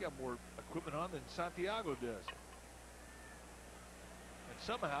 He's got more equipment on than Santiago does. And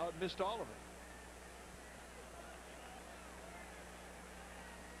somehow it missed all of it.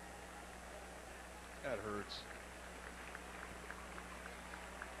 That hurts.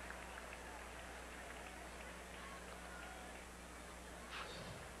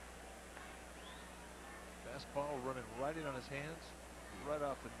 Fastball running right in on his hands, right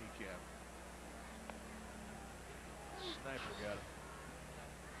off the kneecap. Sniper got him.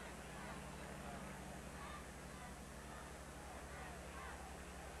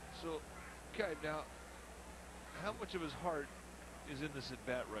 So, okay, now, how much of his heart is in this at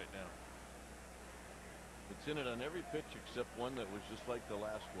bat right now? It's in it on every pitch except one that was just like the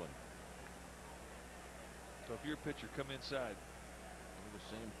last one. So if you're a pitcher, come inside. The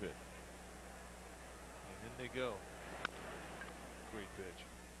same pitch. And in they go. Great pitch.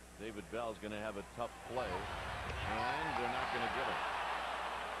 David Bell's going to have a tough play, and they're not going to get him.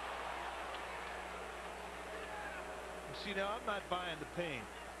 See, now I'm not buying the pain.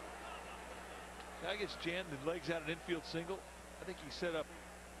 Guy gets jammed and legs out an infield single. I think he set up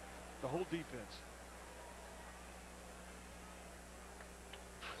the whole defense.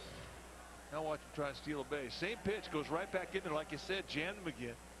 Now watch him try and steal a base. Same pitch, goes right back in there, like you said, jammed him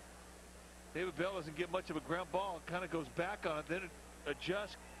again. David Bell doesn't get much of a ground ball. Kind of goes back on it, then it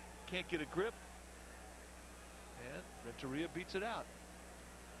adjusts, can't get a grip, and Renteria beats it out.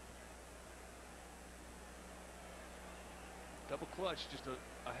 Double clutch, just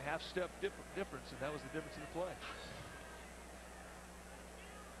a half step difference, and that was the difference in the play.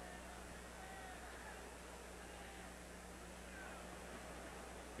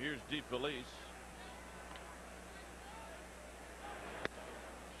 Here's DeFelice.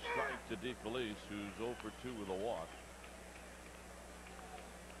 Strike to DeFelice, who's 0 for 2 with a walk.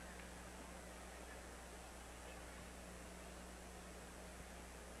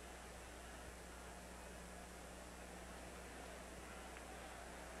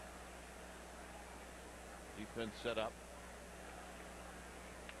 Defense set up.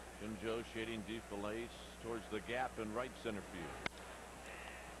 Shinjo shading DeFelice towards the gap in right center field.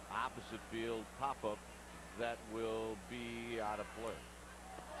 Opposite field pop-up that will be out of play.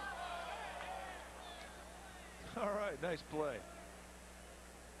 All right, nice play.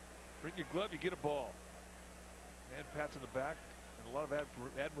 Bring your glove, you get a ball. Man pats on the back and a lot of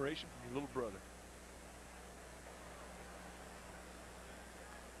admiration from your little brother.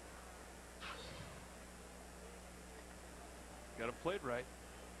 Got him played right.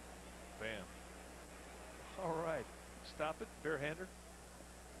 Bam. All right, stop it, barehander.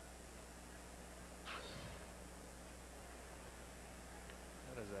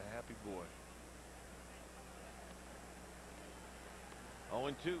 That is a happy boy.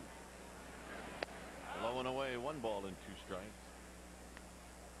 0-2. Low and away, 1 ball and 2 strikes.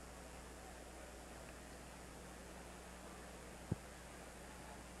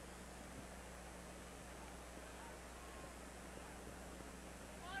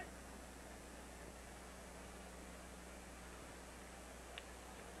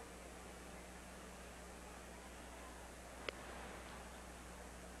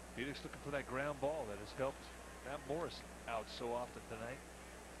 Felix looking for that ground ball that has helped Matt Morris out so often tonight.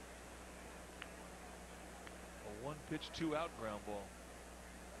 A 1-pitch, 2-out ground ball.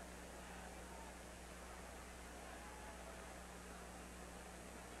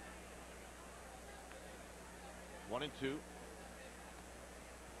 One and 2.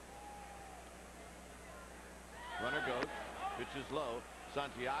 Runner goes. Pitches low.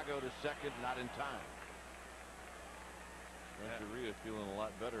 Santiago to second, not in time. Renteria feeling a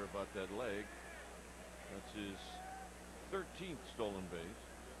lot better about that leg. That's his 13th stolen base.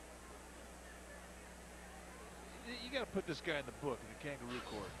 You got to put this guy in the book in the kangaroo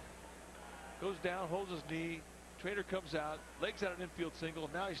court. Goes down, holds his knee. Trainer comes out, legs out an infield single.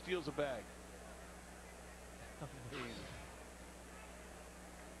 Now he steals a bag. Amazing.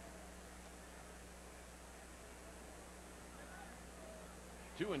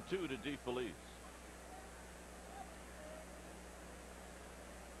 Two and 2 to DeFelice.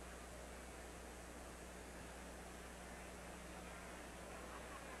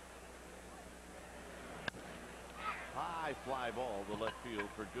 High fly ball to left field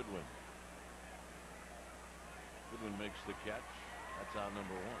for Goodwin. Goodwin makes the catch. That's out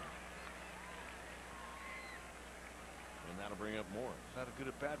number 1. And that'll bring up Morris. Not a good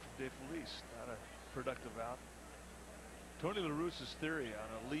at bat from DeFelice. Not a productive out. Tony La Russa's theory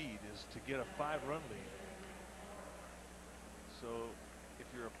on a lead is to get a 5-run lead. So if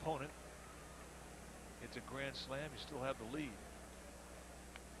your opponent hits a grand slam, you still have the lead.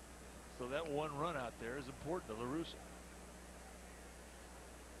 So that 1 run out there is important to La Russa.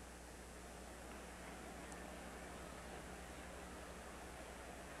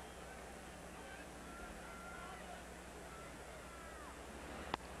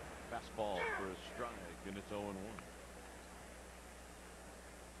 Fastball for a strike, and it's 0-1.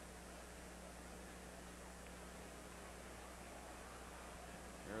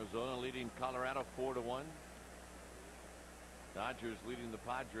 Arizona leading Colorado 4-1. Dodgers leading the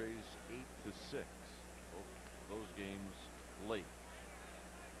Padres 8-6. Both those games late.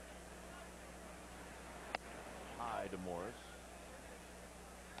 High to Morris.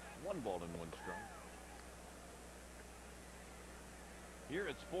 1 ball and 1 strike. Here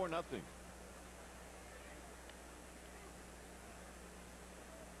it's 4-0.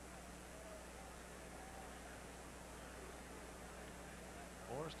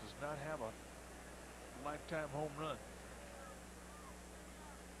 Morris does not have a lifetime home run.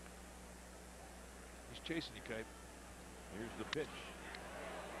 He's chasing you, Kite. Here's the pitch.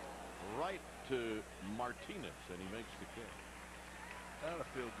 right to Martinez, and he makes the catch. That'll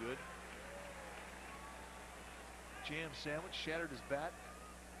feel good. Jam sandwich, shattered his bat.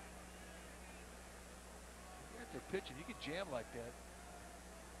 You're out there pitching, you get jam like that.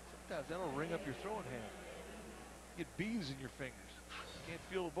 Sometimes that'll ring up your throwing hand. You get bees in your fingers. You can't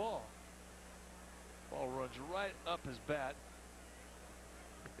feel the ball. Ball runs right up his bat.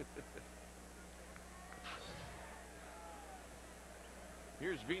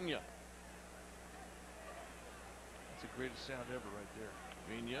 Here's Vina. That's the greatest sound ever right there.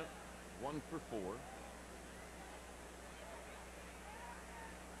 Vina, 1 for 4.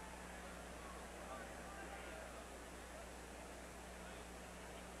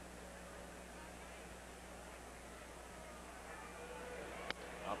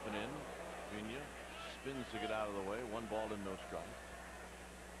 Up and in. Vina spins to get out of the way. 1 ball and no strike.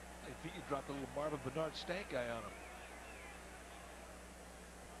 I think you dropped a little Marvin Bernard stank eye on him.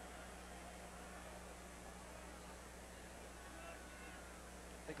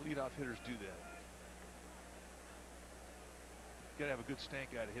 I think leadoff hitters do that. You gotta have a good stank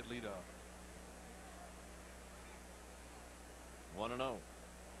eye to hit leadoff. 1-0.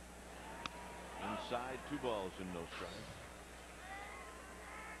 Inside, 2 balls and no strike.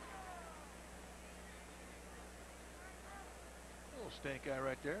 A little stank eye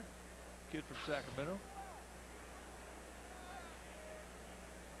right there. Kid from Sacramento.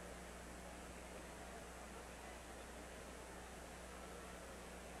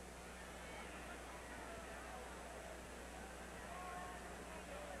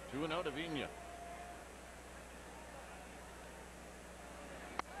 Two and out to Vina.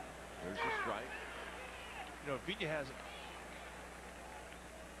 There's a strike. You know, Vina has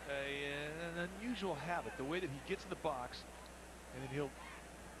an unusual habit. The way that he gets in the box, and then he'll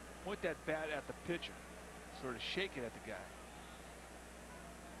point that bat at the pitcher, sort of shake it at the guy.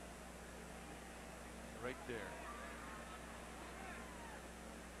 Right there.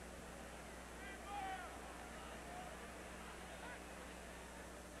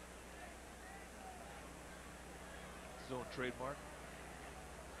 His own trademark.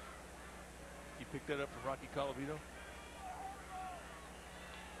 You picked that up from Rocky Colavito?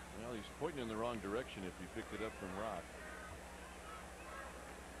 Well, he's pointing in the wrong direction if he picked it up from Rock.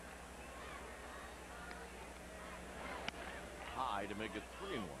 High to make it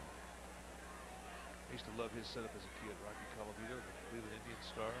 3-1. I used to love his setup as a kid. Rocky Colavito, the Cleveland Indian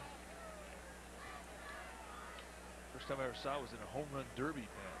star. First time I ever saw it was in a home run derby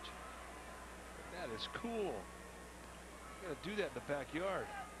match. But that is cool. You gotta do that in the backyard.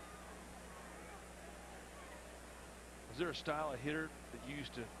 Was there a style of hitter that you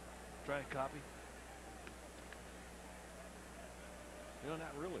used to try and copy? No,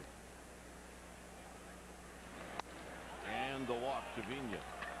 not really. And the walk to Vina.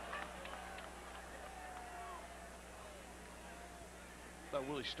 Thought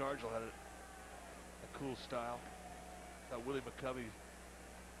Willie Stargell had a cool style. Thought Willie McCovey,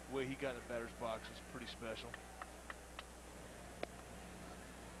 the way he got in the batter's box was pretty special.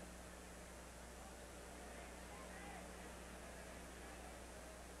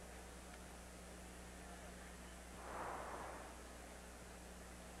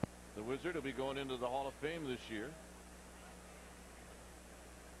 The Wizard will be going into the Hall of Fame this year.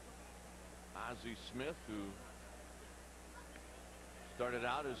 Ozzie Smith, who started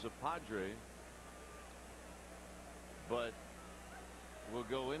out as a Padre, but will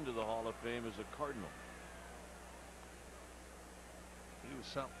go into the Hall of Fame as a Cardinal. He was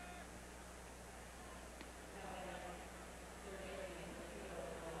something.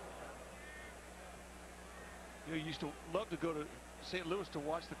 You know, you used to love to go to St. Louis to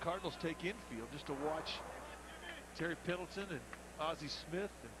watch the Cardinals take infield, just to watch Terry Pendleton and Ozzie Smith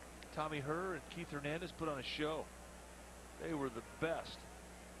and Tommy Herr and Keith Hernandez put on a show. They were the best.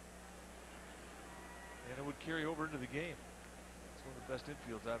 And it would carry over into the game. It's one of the best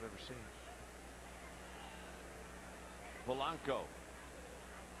infields I've ever seen. Polanco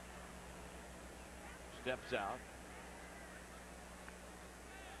steps out.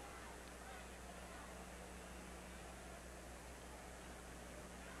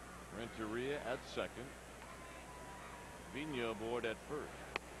 Renteria at second. Vina aboard at first.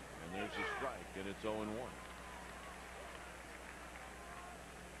 And there's a strike, and it's 0-1.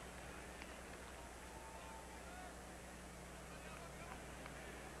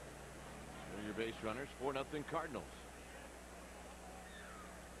 So your base runners, 4-0 Cardinals.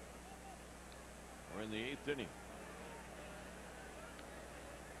 We're in the 8th inning.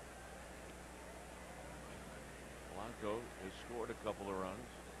 Polanco has scored a couple of runs.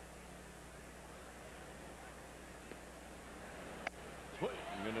 Swing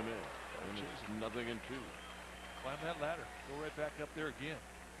and a miss. And it's 0-2. Climb that ladder. Go right back up there again.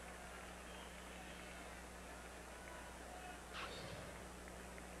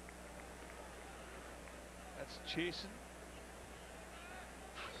 That's chasing.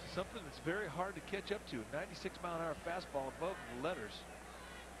 Something that's very hard to catch up to. 96-mile-an-hour fastball above the letters.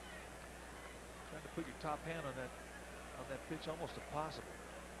 Trying to put your top hand on that pitch, almost impossible.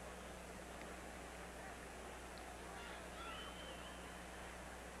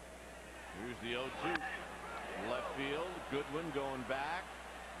 Here's the 0-2. Left field. Goodwin going back.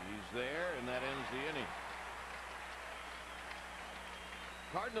 He's there, and that ends the inning.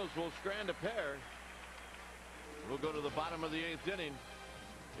 Cardinals will strand a pair. We'll go to the bottom of the 8th inning.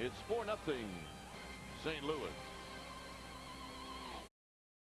 It's 4-0 St. Louis.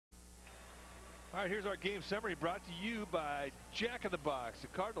 All right, here's our game summary brought to you by Jack in the Box. The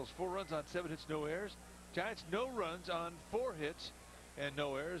Cardinals 4 runs on 7 hits, no errors. Giants no runs on 4 hits and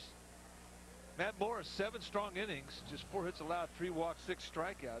no errors. Matt Morris 7 strong innings, just 4 hits allowed, 3 walks, 6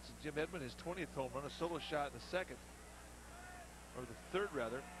 strikeouts. And Jim Edmonds his 20th home run, a solo shot in the 2nd, or the 3rd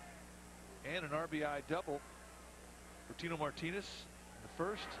rather, and an RBI double for Tino Martinez in the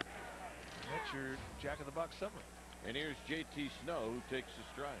 1st. And that's your Jack in the Box summary. And here's J.T. Snow, who takes the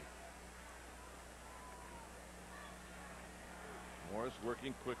strike. Morris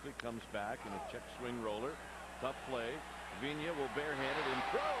working quickly, comes back in a check swing roller. Tough play. Vigna will barehanded and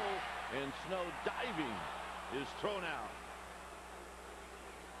throw, and Snow diving is thrown out.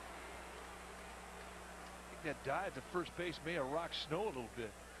 I think that dive to first base may have rocked Snow a little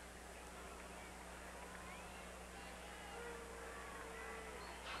bit.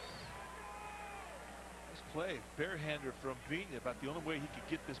 Nice play. Barehander from Vigna, about the only way he could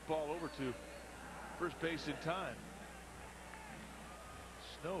get this ball over to first base in time.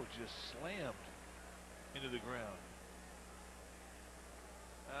 Snow just slammed into the ground.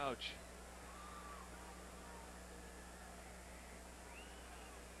 Ouch.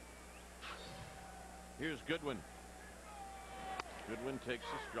 Here's Goodwin. Goodwin takes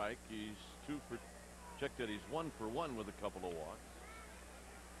the strike. He's 2 for. Check that he's 1 for 1 with a couple of walks.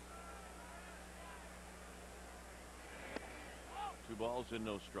 Two balls and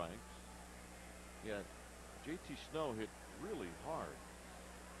no strikes. Yeah, J.T. Snow hit really hard.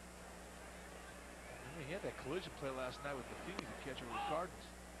 He had that collision play last night with Matheny, the catcher with the Cardinals.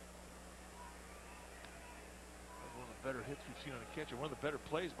 One of the better hits we've seen on a catcher. One of the better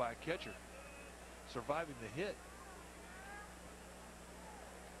plays by a catcher. Surviving the hit.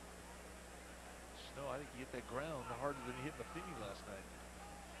 Snow, I think he hit that ground harder than he hit Matheny last night.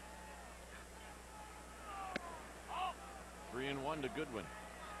 3-1 to Goodwin.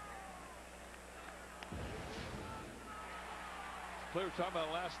 Play we were talking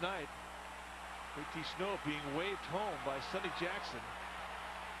about last night. J.T. Snow being waved home by Sonny Jackson.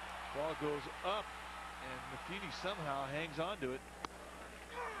 Ball goes up, and Matheny somehow hangs on to it.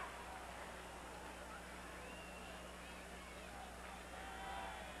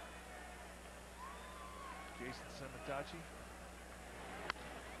 Jason Samatachi.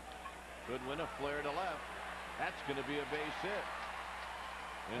 Goodwin, a flare to left. That's going to be a base hit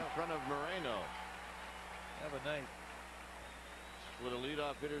in front of Moreno. Have a night. That's what a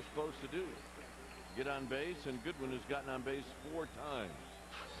leadoff hitter is supposed to do. Get on base, and Goodwin has gotten on base 4 times.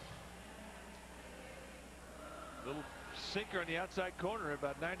 Little sinker on the outside corner at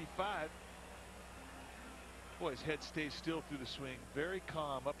about 95. Boy, his head stays still through the swing. Very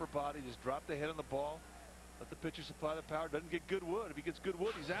calm, upper body, just drop the head on the ball. Let the pitcher supply the power. Doesn't get good wood. If he gets good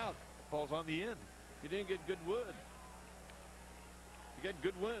wood, he's out. The ball's on the end. He didn't get good wood. He got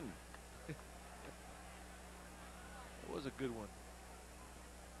good wind. It was a good one.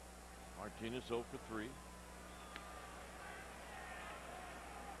 Martinez 0 for 3.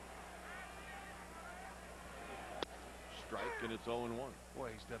 Strike, and it's 0-1.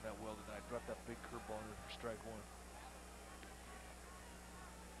 Boy, he's done that well tonight. Dropped that big curveball in for strike 1.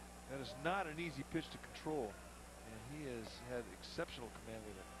 That is not an easy pitch to control, and he has had exceptional command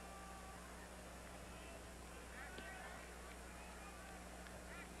with it.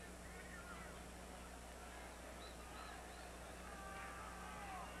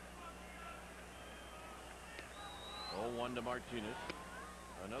 One to Martinez.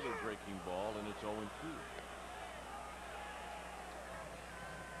 Another breaking ball, and it's 0-2.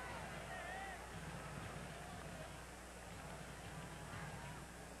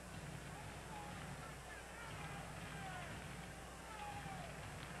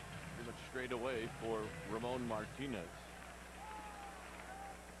 Pretty much straight away for Ramon Martinez.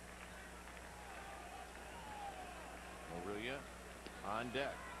 Aurelia on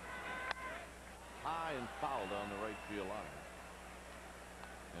deck. High and foul down the right field line.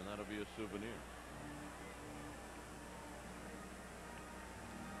 And that'll be a souvenir.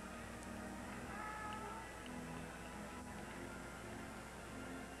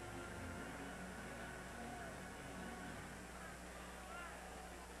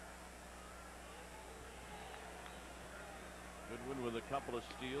 Goodwin with a couple of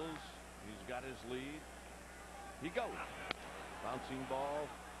steals. He's got his lead. He goes. Bouncing ball,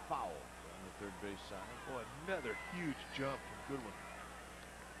 foul on the third base side. Boy, another huge jump from Goodwin.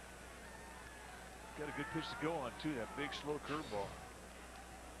 Got a good pitch to go on too. That big slow curveball.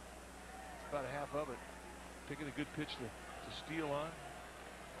 About a half of it. Picking a good pitch to steal on.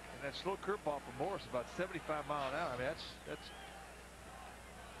 And that slow curveball from Morris, about 75 miles an hour. I mean, that's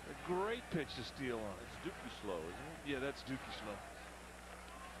a great pitch to steal on. It's Dookie slow, isn't it? Yeah, that's Dookie slow.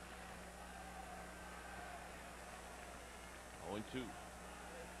 0-2.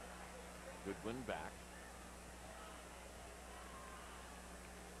 Goodwin back.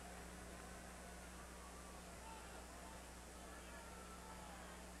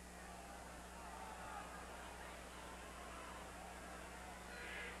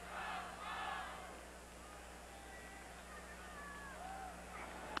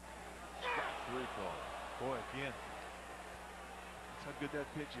 Boy, again, that's how good that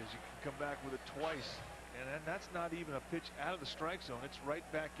pitch is. You can come back with it twice, and then that's not even a pitch out of the strike zone. It's right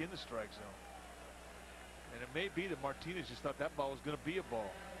back in the strike zone. And it may be that Martinez just thought that ball was going to be a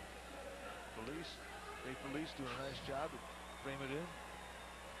ball. Felice doing a nice job to frame it in.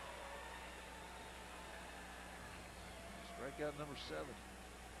 Strikeout number 7.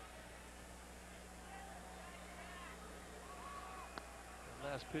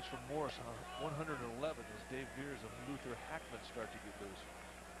 Last pitch from Morris on 111 as Dave Veers and Luther Hackman start to get loose.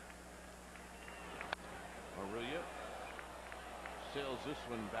 Aurelia sails this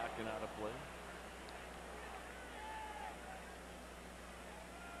one back and out of play.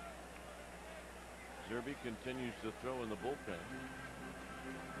 Zerbe continues to throw in the bullpen.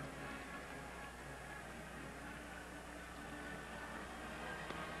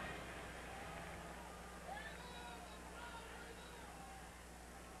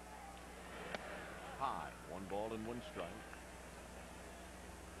 High, 1 ball and 1 strike.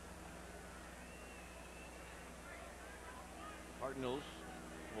 Cardinals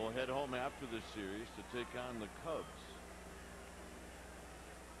will head home after this series to take on the Cubs.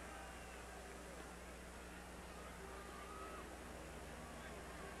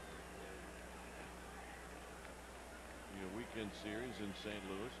 A weekend series in St.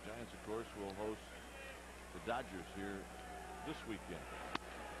 Louis. Giants, of course, will host the Dodgers here this weekend.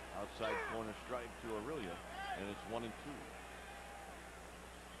 Outside corner strike to Aurelia, and it's 1-2.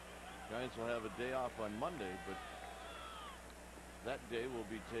 Giants will have a day off on Monday, but that day will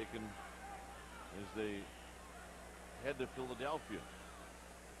be taken as they head to Philadelphia.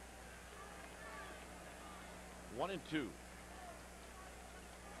 1-2.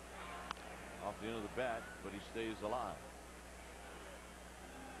 Off the end of the bat, but he stays alive.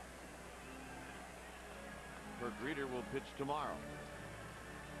 Kurt Greeter will pitch tomorrow.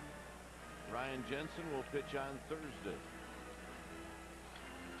 Ryan Jensen will pitch on Thursday.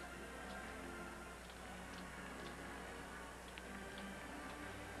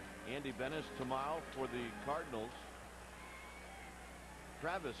 Andy Bennis tomorrow for the Cardinals.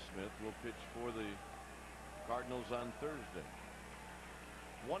 Travis Smith will pitch for the Cardinals on Thursday.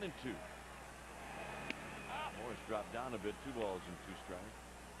 1-2. Morris dropped down a bit. 2 balls and 2 strikes.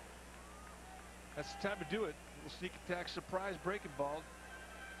 That's the time to do it. A little sneak attack, surprise breaking ball.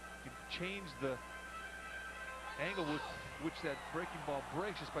 You can change the angle with which that breaking ball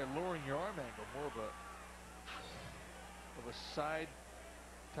breaks just by lowering your arm angle. More of a side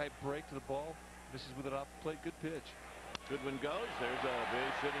type break to the ball. Misses with it off the plate. Good pitch. Goodwin goes. There's a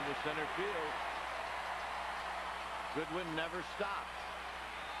base hit into center field. Goodwin never stopped.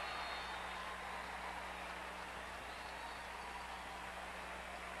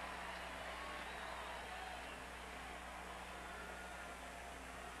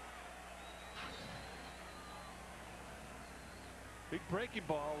 Big breaking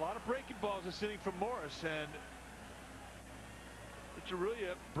ball. A lot of breaking balls this inning from Morris, and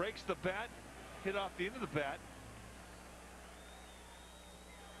Aurelia breaks the bat, hit off the end of the bat.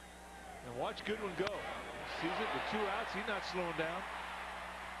 And watch Goodwin go. Sees it with 2 outs. He's not slowing down.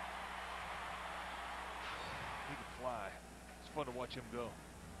 He can fly. It's fun to watch him go.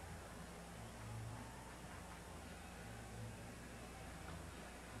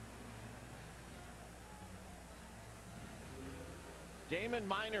 Damon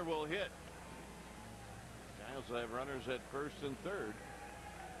Minor will hit. Giants will have runners at first and third.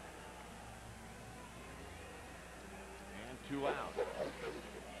 And 2 out.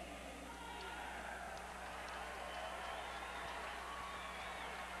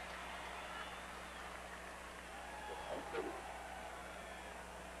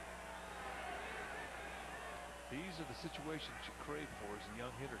 these are the situations you crave for as a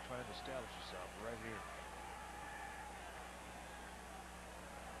young hitter trying to establish yourself right here.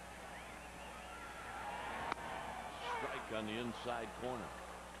 Strike on the inside corner.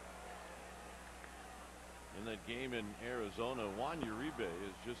 In that game in Arizona, Juan Uribe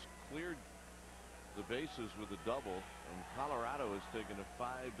has just cleared the bases with a double, and Colorado has taken a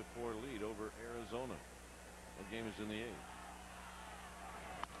 5-4 lead over Arizona. That game is in the 8th.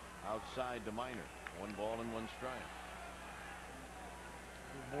 Outside to Minor. 1 ball and 1 strike.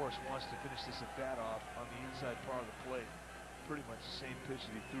 Morris wants to finish this at bat off on the inside part of the plate. Pretty much the same pitch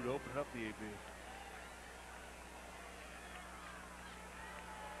that he threw to open up the AB.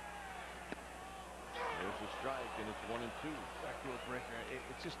 There's a strike, and it's 1-2. Backdoor breaker.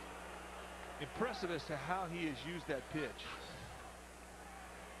 It's just impressive as to how he has used that pitch.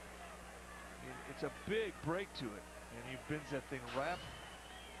 It's a big break to it, and he bends that thing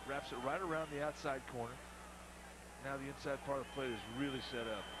wraps it right around the outside corner. Now the inside part of the plate is really set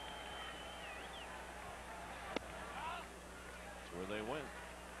up. That's where they went.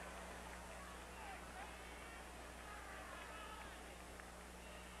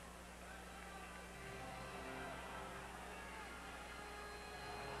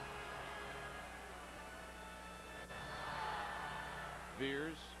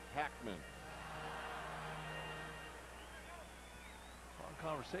 Veers, Hackman. Long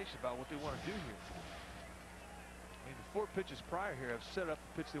conversation about what they want to do here. I mean, the 4 pitches prior here have set up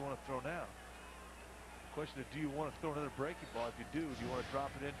the pitch they want to throw now. The question is, do you want to throw another breaking ball? If you do you want to drop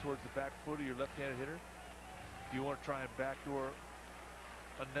it in towards the back foot of your left-handed hitter? Do you want to try and backdoor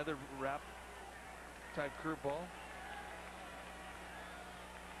another wrap type curveball?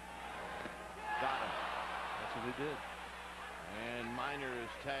 Got him. That's what they did. And Minor is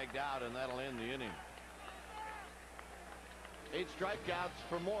tagged out, and that'll end the inning. 8 strikeouts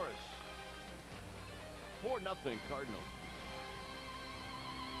for Morris. 4-0 Cardinals.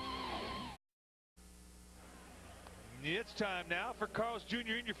 It's time now for Carl's Jr.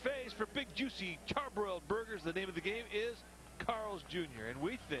 in your face for big juicy charbroiled burgers. The name of the game is Carl's Jr. And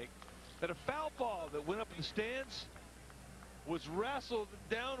we think that a foul ball that went up in the stands was wrestled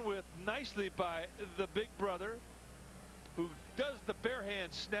down with nicely by the big brother, who does the bare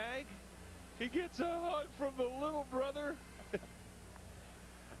hand snag. He gets a hug from the little brother.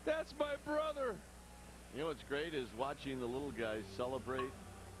 That's my brother. You know what's great is watching the little guys celebrate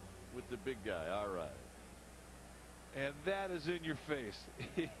with the big guy. All right. And that is in your face.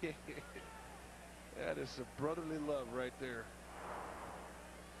 That is some brotherly love right there.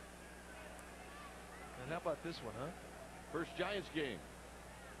 And how about this one, huh? First Giants game.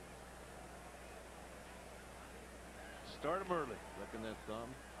 Start him early. Looking that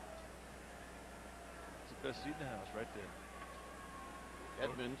thumb. It's the best seat in the house right there.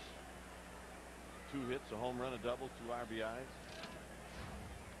 Edmonds. 2 hits, a home run, a double, 2 RBIs.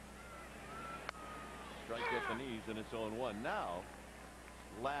 Strike at the knees, and it's 0-1. Now,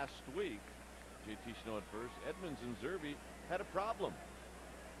 last week, JT Snow at first, Edmonds and Zerby had a problem.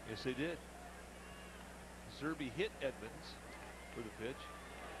 Yes, they did. Zerby hit Edmonds with a pitch.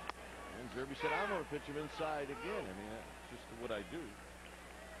 And Zerby said, I'm going to pitch him inside again. I mean, that's just what I do.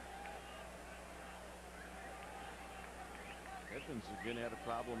 Edmonds again had a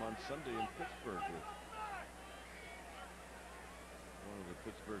problem on Sunday in Pittsburgh with one of the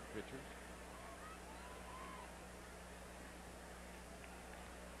Pittsburgh pitchers.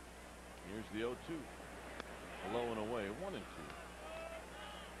 Here's the 0-2. Low and away, 1-2.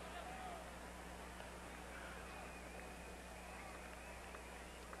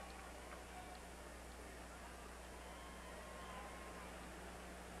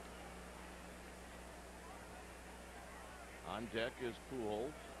 On deck is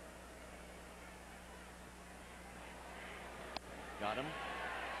Pujols. Got him.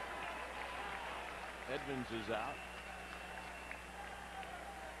 Edmonds is out.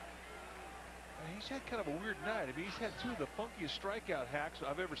 He's had kind of a weird night. I mean, he's had 2 of the funkiest strikeout hacks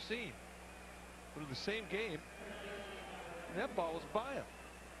I've ever seen. But in the same game, and that ball was by him.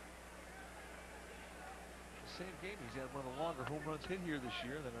 The same game, he's had one of the longer home runs hit here this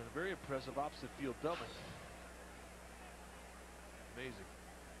year, and then a very impressive opposite field double. Amazing.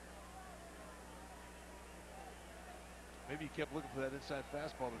 Maybe he kept looking for that inside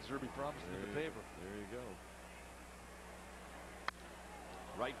fastball that Zerby promised in the paper. There you go.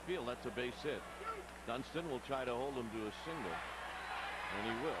 Right field, that's a base hit. Dunston will try to hold him to a single, and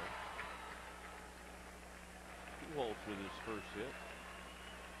he will. Pujols with his first hit.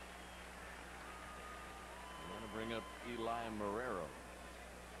 Want to bring up Eli Marrero.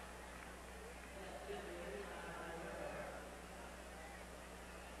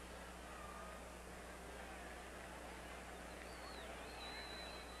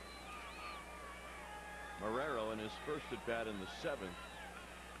 his first at bat in the 7th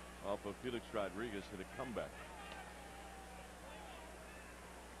off of Felix Rodriguez hit a comeback.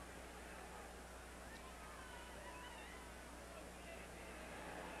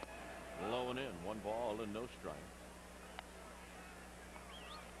 Low and in, 1 ball and no strike.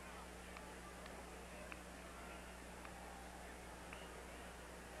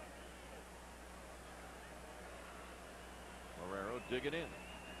 Guerrero digging in.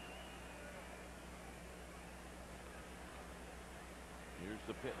 Here's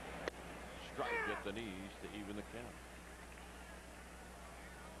the pitch. Strike at the knees to even the count.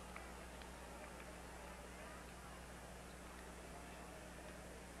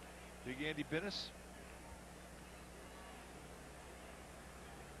 Big Andy Bennis.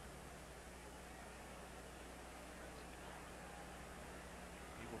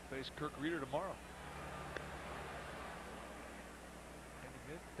 He will face Kirk Reeder tomorrow.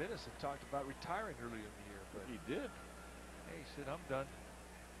 Andy Bennis had talked about retiring earlier in the year, but he did. Hey, he said, I'm done.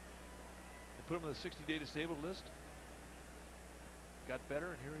 They put him on the 60-day disabled list. Got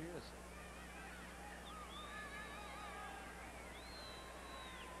better, and here he is.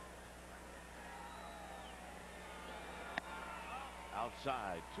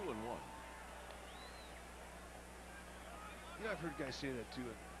 Outside, 2-1. You know, I've heard guys say that too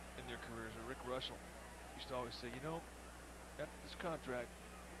in their careers. And Rick Russell used to always say, you know, after this contract,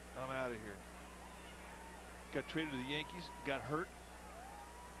 I'm out of here. Got traded to the Yankees, got hurt,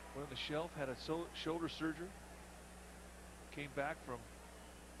 went on the shelf, had a shoulder surgery, came back from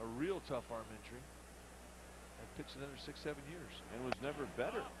a real tough arm injury, and pitched another 6-7 years. And was never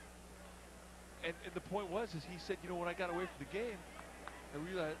better. And the point was, is he said, you know, when I got away from the game, I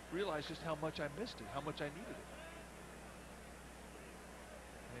realized just how much I missed it, how much I needed it.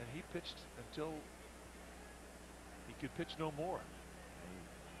 And he pitched until he could pitch no more.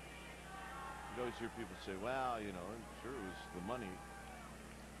 You always hear people say, well, you know, sure it was the money.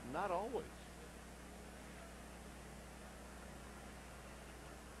 Not always.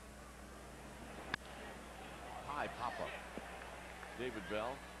 High pop-up. David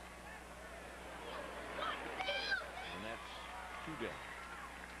Bell. And that's 2 down.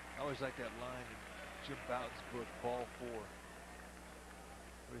 I always like that line in Jim Bouton's book, Ball 4, where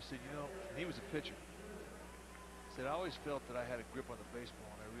he said, you know, and he was a pitcher. He said, I always felt that I had a grip on the baseball,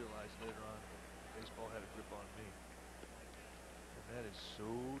 and I realized later on baseball had a grip on me. And that is so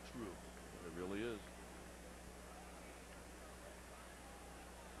true. It really is.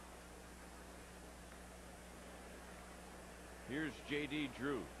 Here's J.D.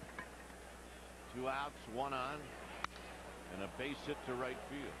 Drew. 2 outs, 1 on, and a base hit to right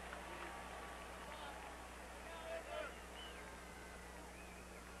field.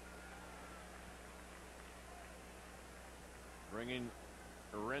 Bringing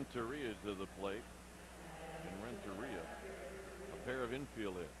Renteria to the plate. And Renteria, a pair of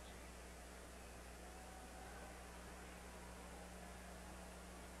infield hits.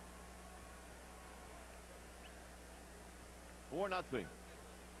 For nothing.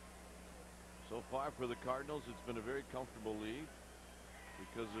 So far for the Cardinals, it's been a very comfortable lead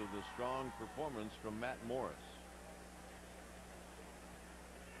because of the strong performance from Matt Morris.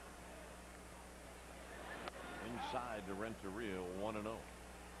 Inside to Renteria, 1-0.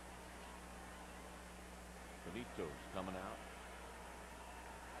 Benito's coming out.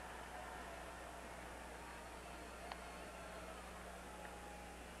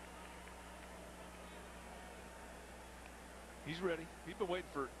 He's ready. He's been waiting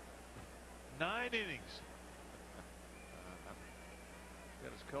for 9 innings.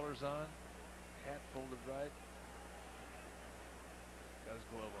 Got his colors on, hat folded right. Got his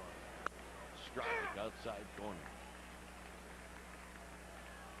glove on. Strike outside corner.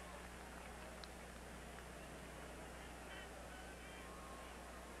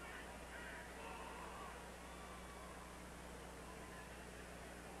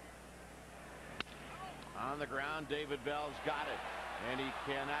 On the ground, David Bell's got it, and he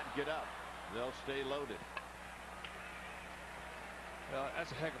cannot get up. They'll stay loaded. Well,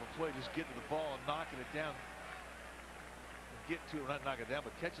 that's a heck of a play, just getting to the ball and knocking it down. Get to it, not knocking it down,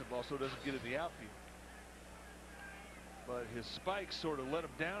 but catching the ball so it doesn't get in the outfield. But his spikes sort of let him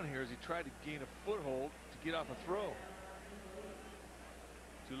down here as he tried to gain a foothold to get off a throw.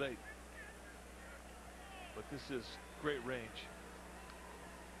 Too late. But this is great range.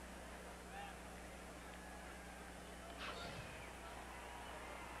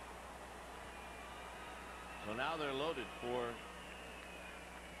 So now they're loaded for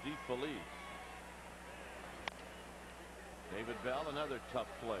DeFelice. David Bell, another tough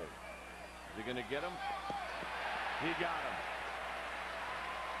play. Is he going to get him? He got him.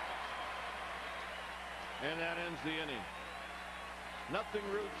 And that ends the inning. Nothing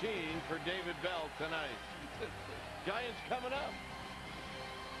routine for David Bell tonight. Giants coming up.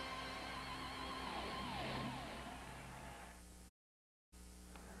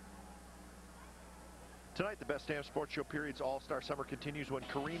 Tonight, the Best Damn Sports Show Period's All-Star Summer continues when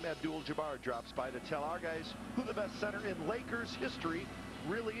Kareem Abdul-Jabbar drops by to tell our guys who the best center in Lakers history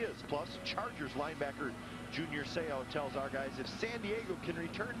really is. Plus, Chargers linebacker Junior Seau tells our guys if San Diego can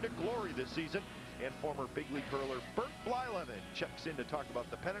return to glory this season. And former big league hurler Bert Blyleven checks in to talk about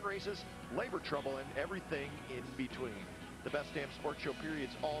the pennant races, labor trouble, and everything in between. The Best Damn Sports Show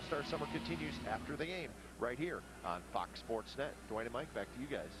Period's All-Star Summer continues after the game right here on Fox Sports Net. Dwayne and Mike, back to you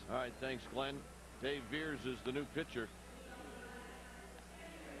guys. All right, thanks, Glenn. Dave Veers is the new pitcher.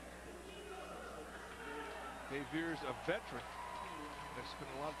 Dave Veers, a veteran. Has spent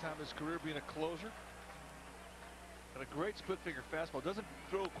a lot of time in his career being a closer. And a great split-finger fastball. Doesn't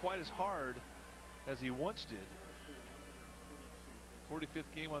throw quite as hard as he once did.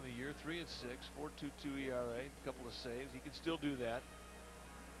 45th game on the year, 3-6, 4.22 ERA, a couple of saves. He can still do that.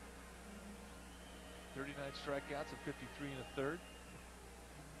 39 strikeouts and 53 and a third.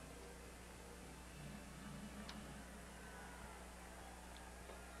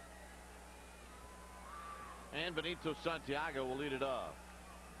 And Benito Santiago will lead it off.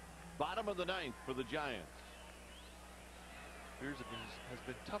 Bottom of the ninth for the Giants. Veers has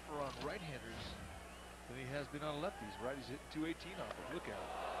been tougher on right-handers than he has been on lefties. Righties hit 218 off him. Look at him.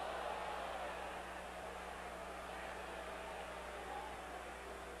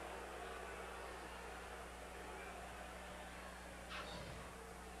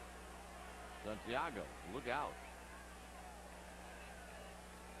 Santiago, look out.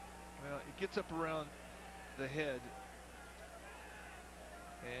 Well, it gets up around the head,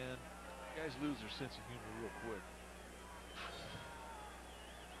 and guys lose their sense of humor real quick.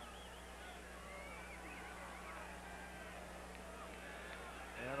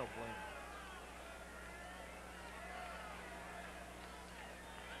 Yeah, I don't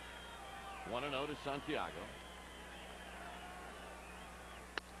blame him. 1-0 to Santiago.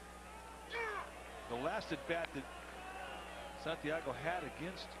 The last at bat that Santiago had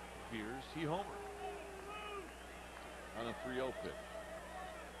against Veers, he homered On a 3-0 pitch.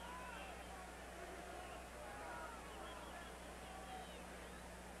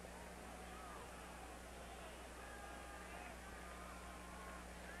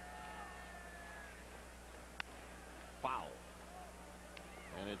 Foul.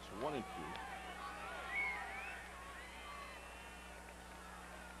 And it's 1-2.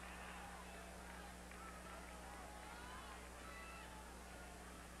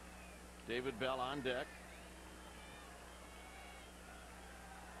 David Bell on deck.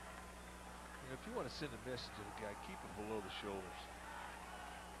 If you want to send a message to the guy, keep him below the shoulders.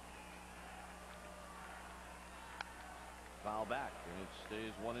 Foul back, and it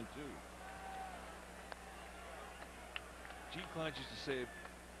stays 1-2. Gene Klein used to say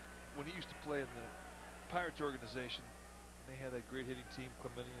when he used to play in the Pirates organization, they had that great hitting team,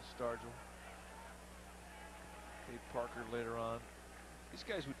 Clemente and Stargell, Dave Parker later on. These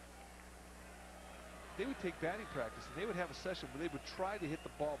guys would take batting practice, and they would have a session where they would try to hit the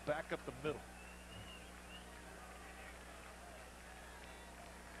ball back up the middle.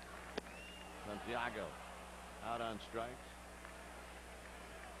 Santiago out on strikes.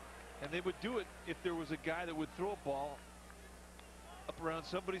 And they would do it if there was a guy that would throw a ball up around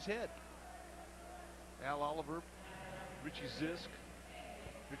somebody's head. Al Oliver, Richie Zisk,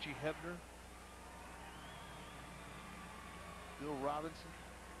 Richie Hebner, Bill Robinson.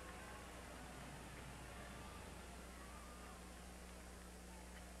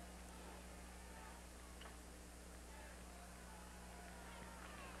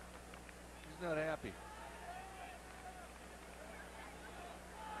 He's not happy.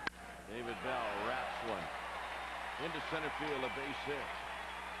 David Bell wraps one into center field, a base hit.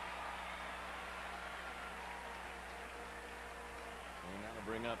 And that'll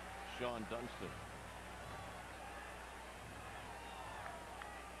bring up Sean Dunston.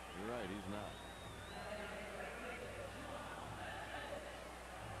 You're right, he's not.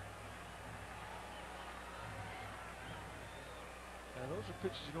 And those are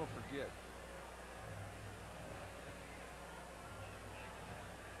pitches you don't forget.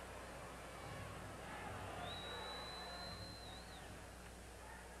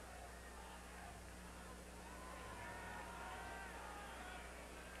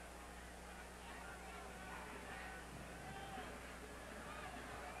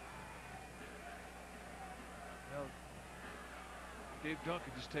 Dave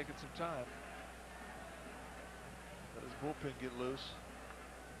Duncan just taking some time. Let his bullpen get loose.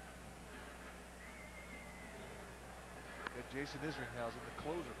 Jason Isringhausen, the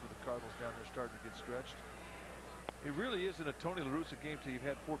closer for the Cardinals down there, starting to get stretched. It really isn't a Tony La Russa game till you've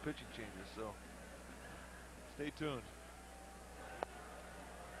had 4 pitching changes, so stay tuned.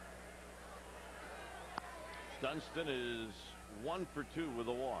 Dunston is 1 for 2 with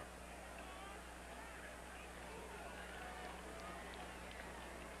a walk.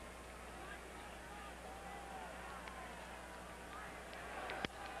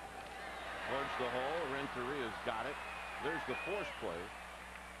 Towards the hole, Renteria's got it. There's the force play.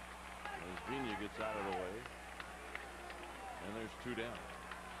 As Vina gets out of the way. And there's 2 down.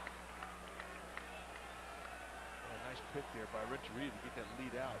 A nice pick there by Renteria to get that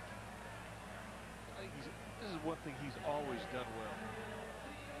lead out. I think this is one thing he's always done well.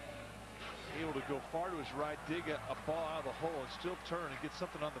 Able to go far to his right, dig a ball out of the hole, and still turn and get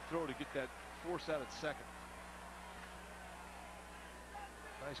something on the throw to get that force out at second.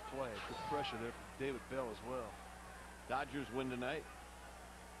 Nice play. Good pressure there from David Bell as well. Dodgers win tonight.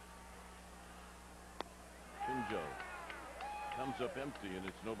 Shinjo comes up empty, and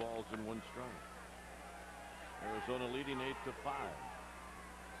it's no balls and 1 strike. Arizona leading 8-5.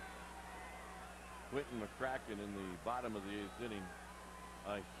 Quentin McCracken in the bottom of the 8th inning,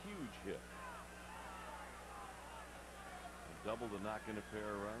 a huge hit. A double to knock in a pair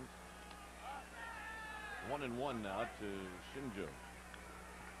of runs. 1-1 now to Shinjo.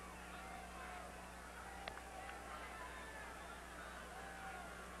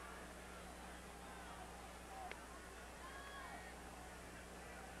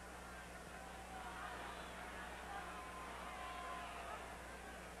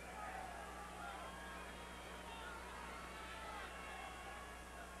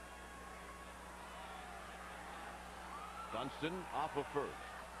 Dunston off of first.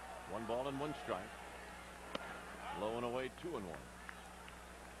 1 ball and 1 strike. Low and away, 2-1. On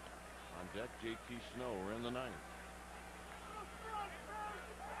deck, J.T. Snow. We're in the 9th.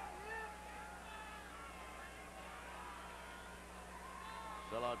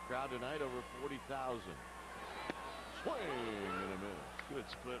 Sellout crowd tonight, over 40,000. Swing and a miss. Good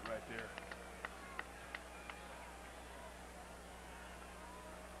split right there.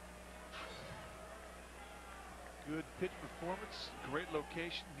 Good pitch performance. Great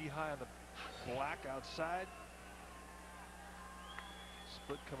location. Knee high on the black outside.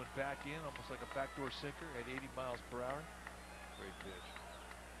 Split coming back in, almost like a backdoor sinker at 80 miles per hour. Great pitch.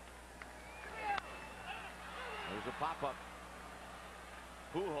 There's a pop-up.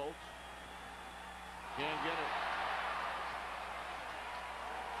 Pujols can't get it.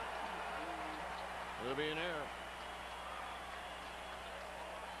 There'll be an error.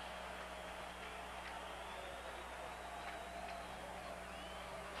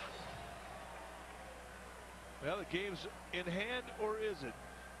 Well, the game's in hand, or is it?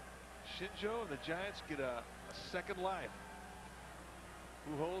 Shinjo and the Giants get a second life.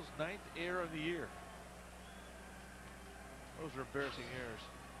 Pujols' 9th error of the year. Those are embarrassing errors.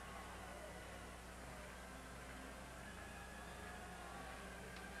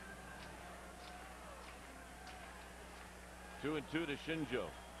 Two and 2 to Shinjo.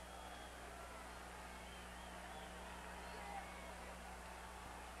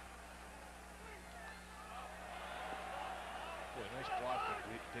 Boy, nice block from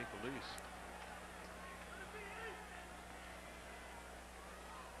Dave Felice.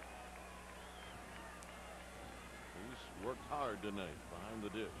 He's worked hard tonight behind the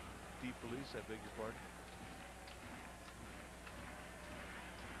dish. Deep Felice, I beg your pardon.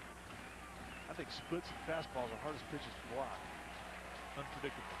 I think splits and fastballs are hardest pitches to block.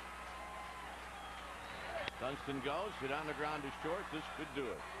 Unpredictable. Dunston goes, hit on the ground to short. This could do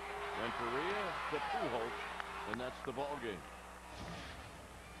it. Renteria to Pujols, and that's the ball game.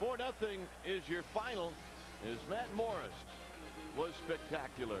 4-0 is your final. As Matt Morris was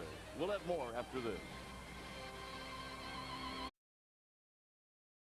spectacular. We'll have more after this.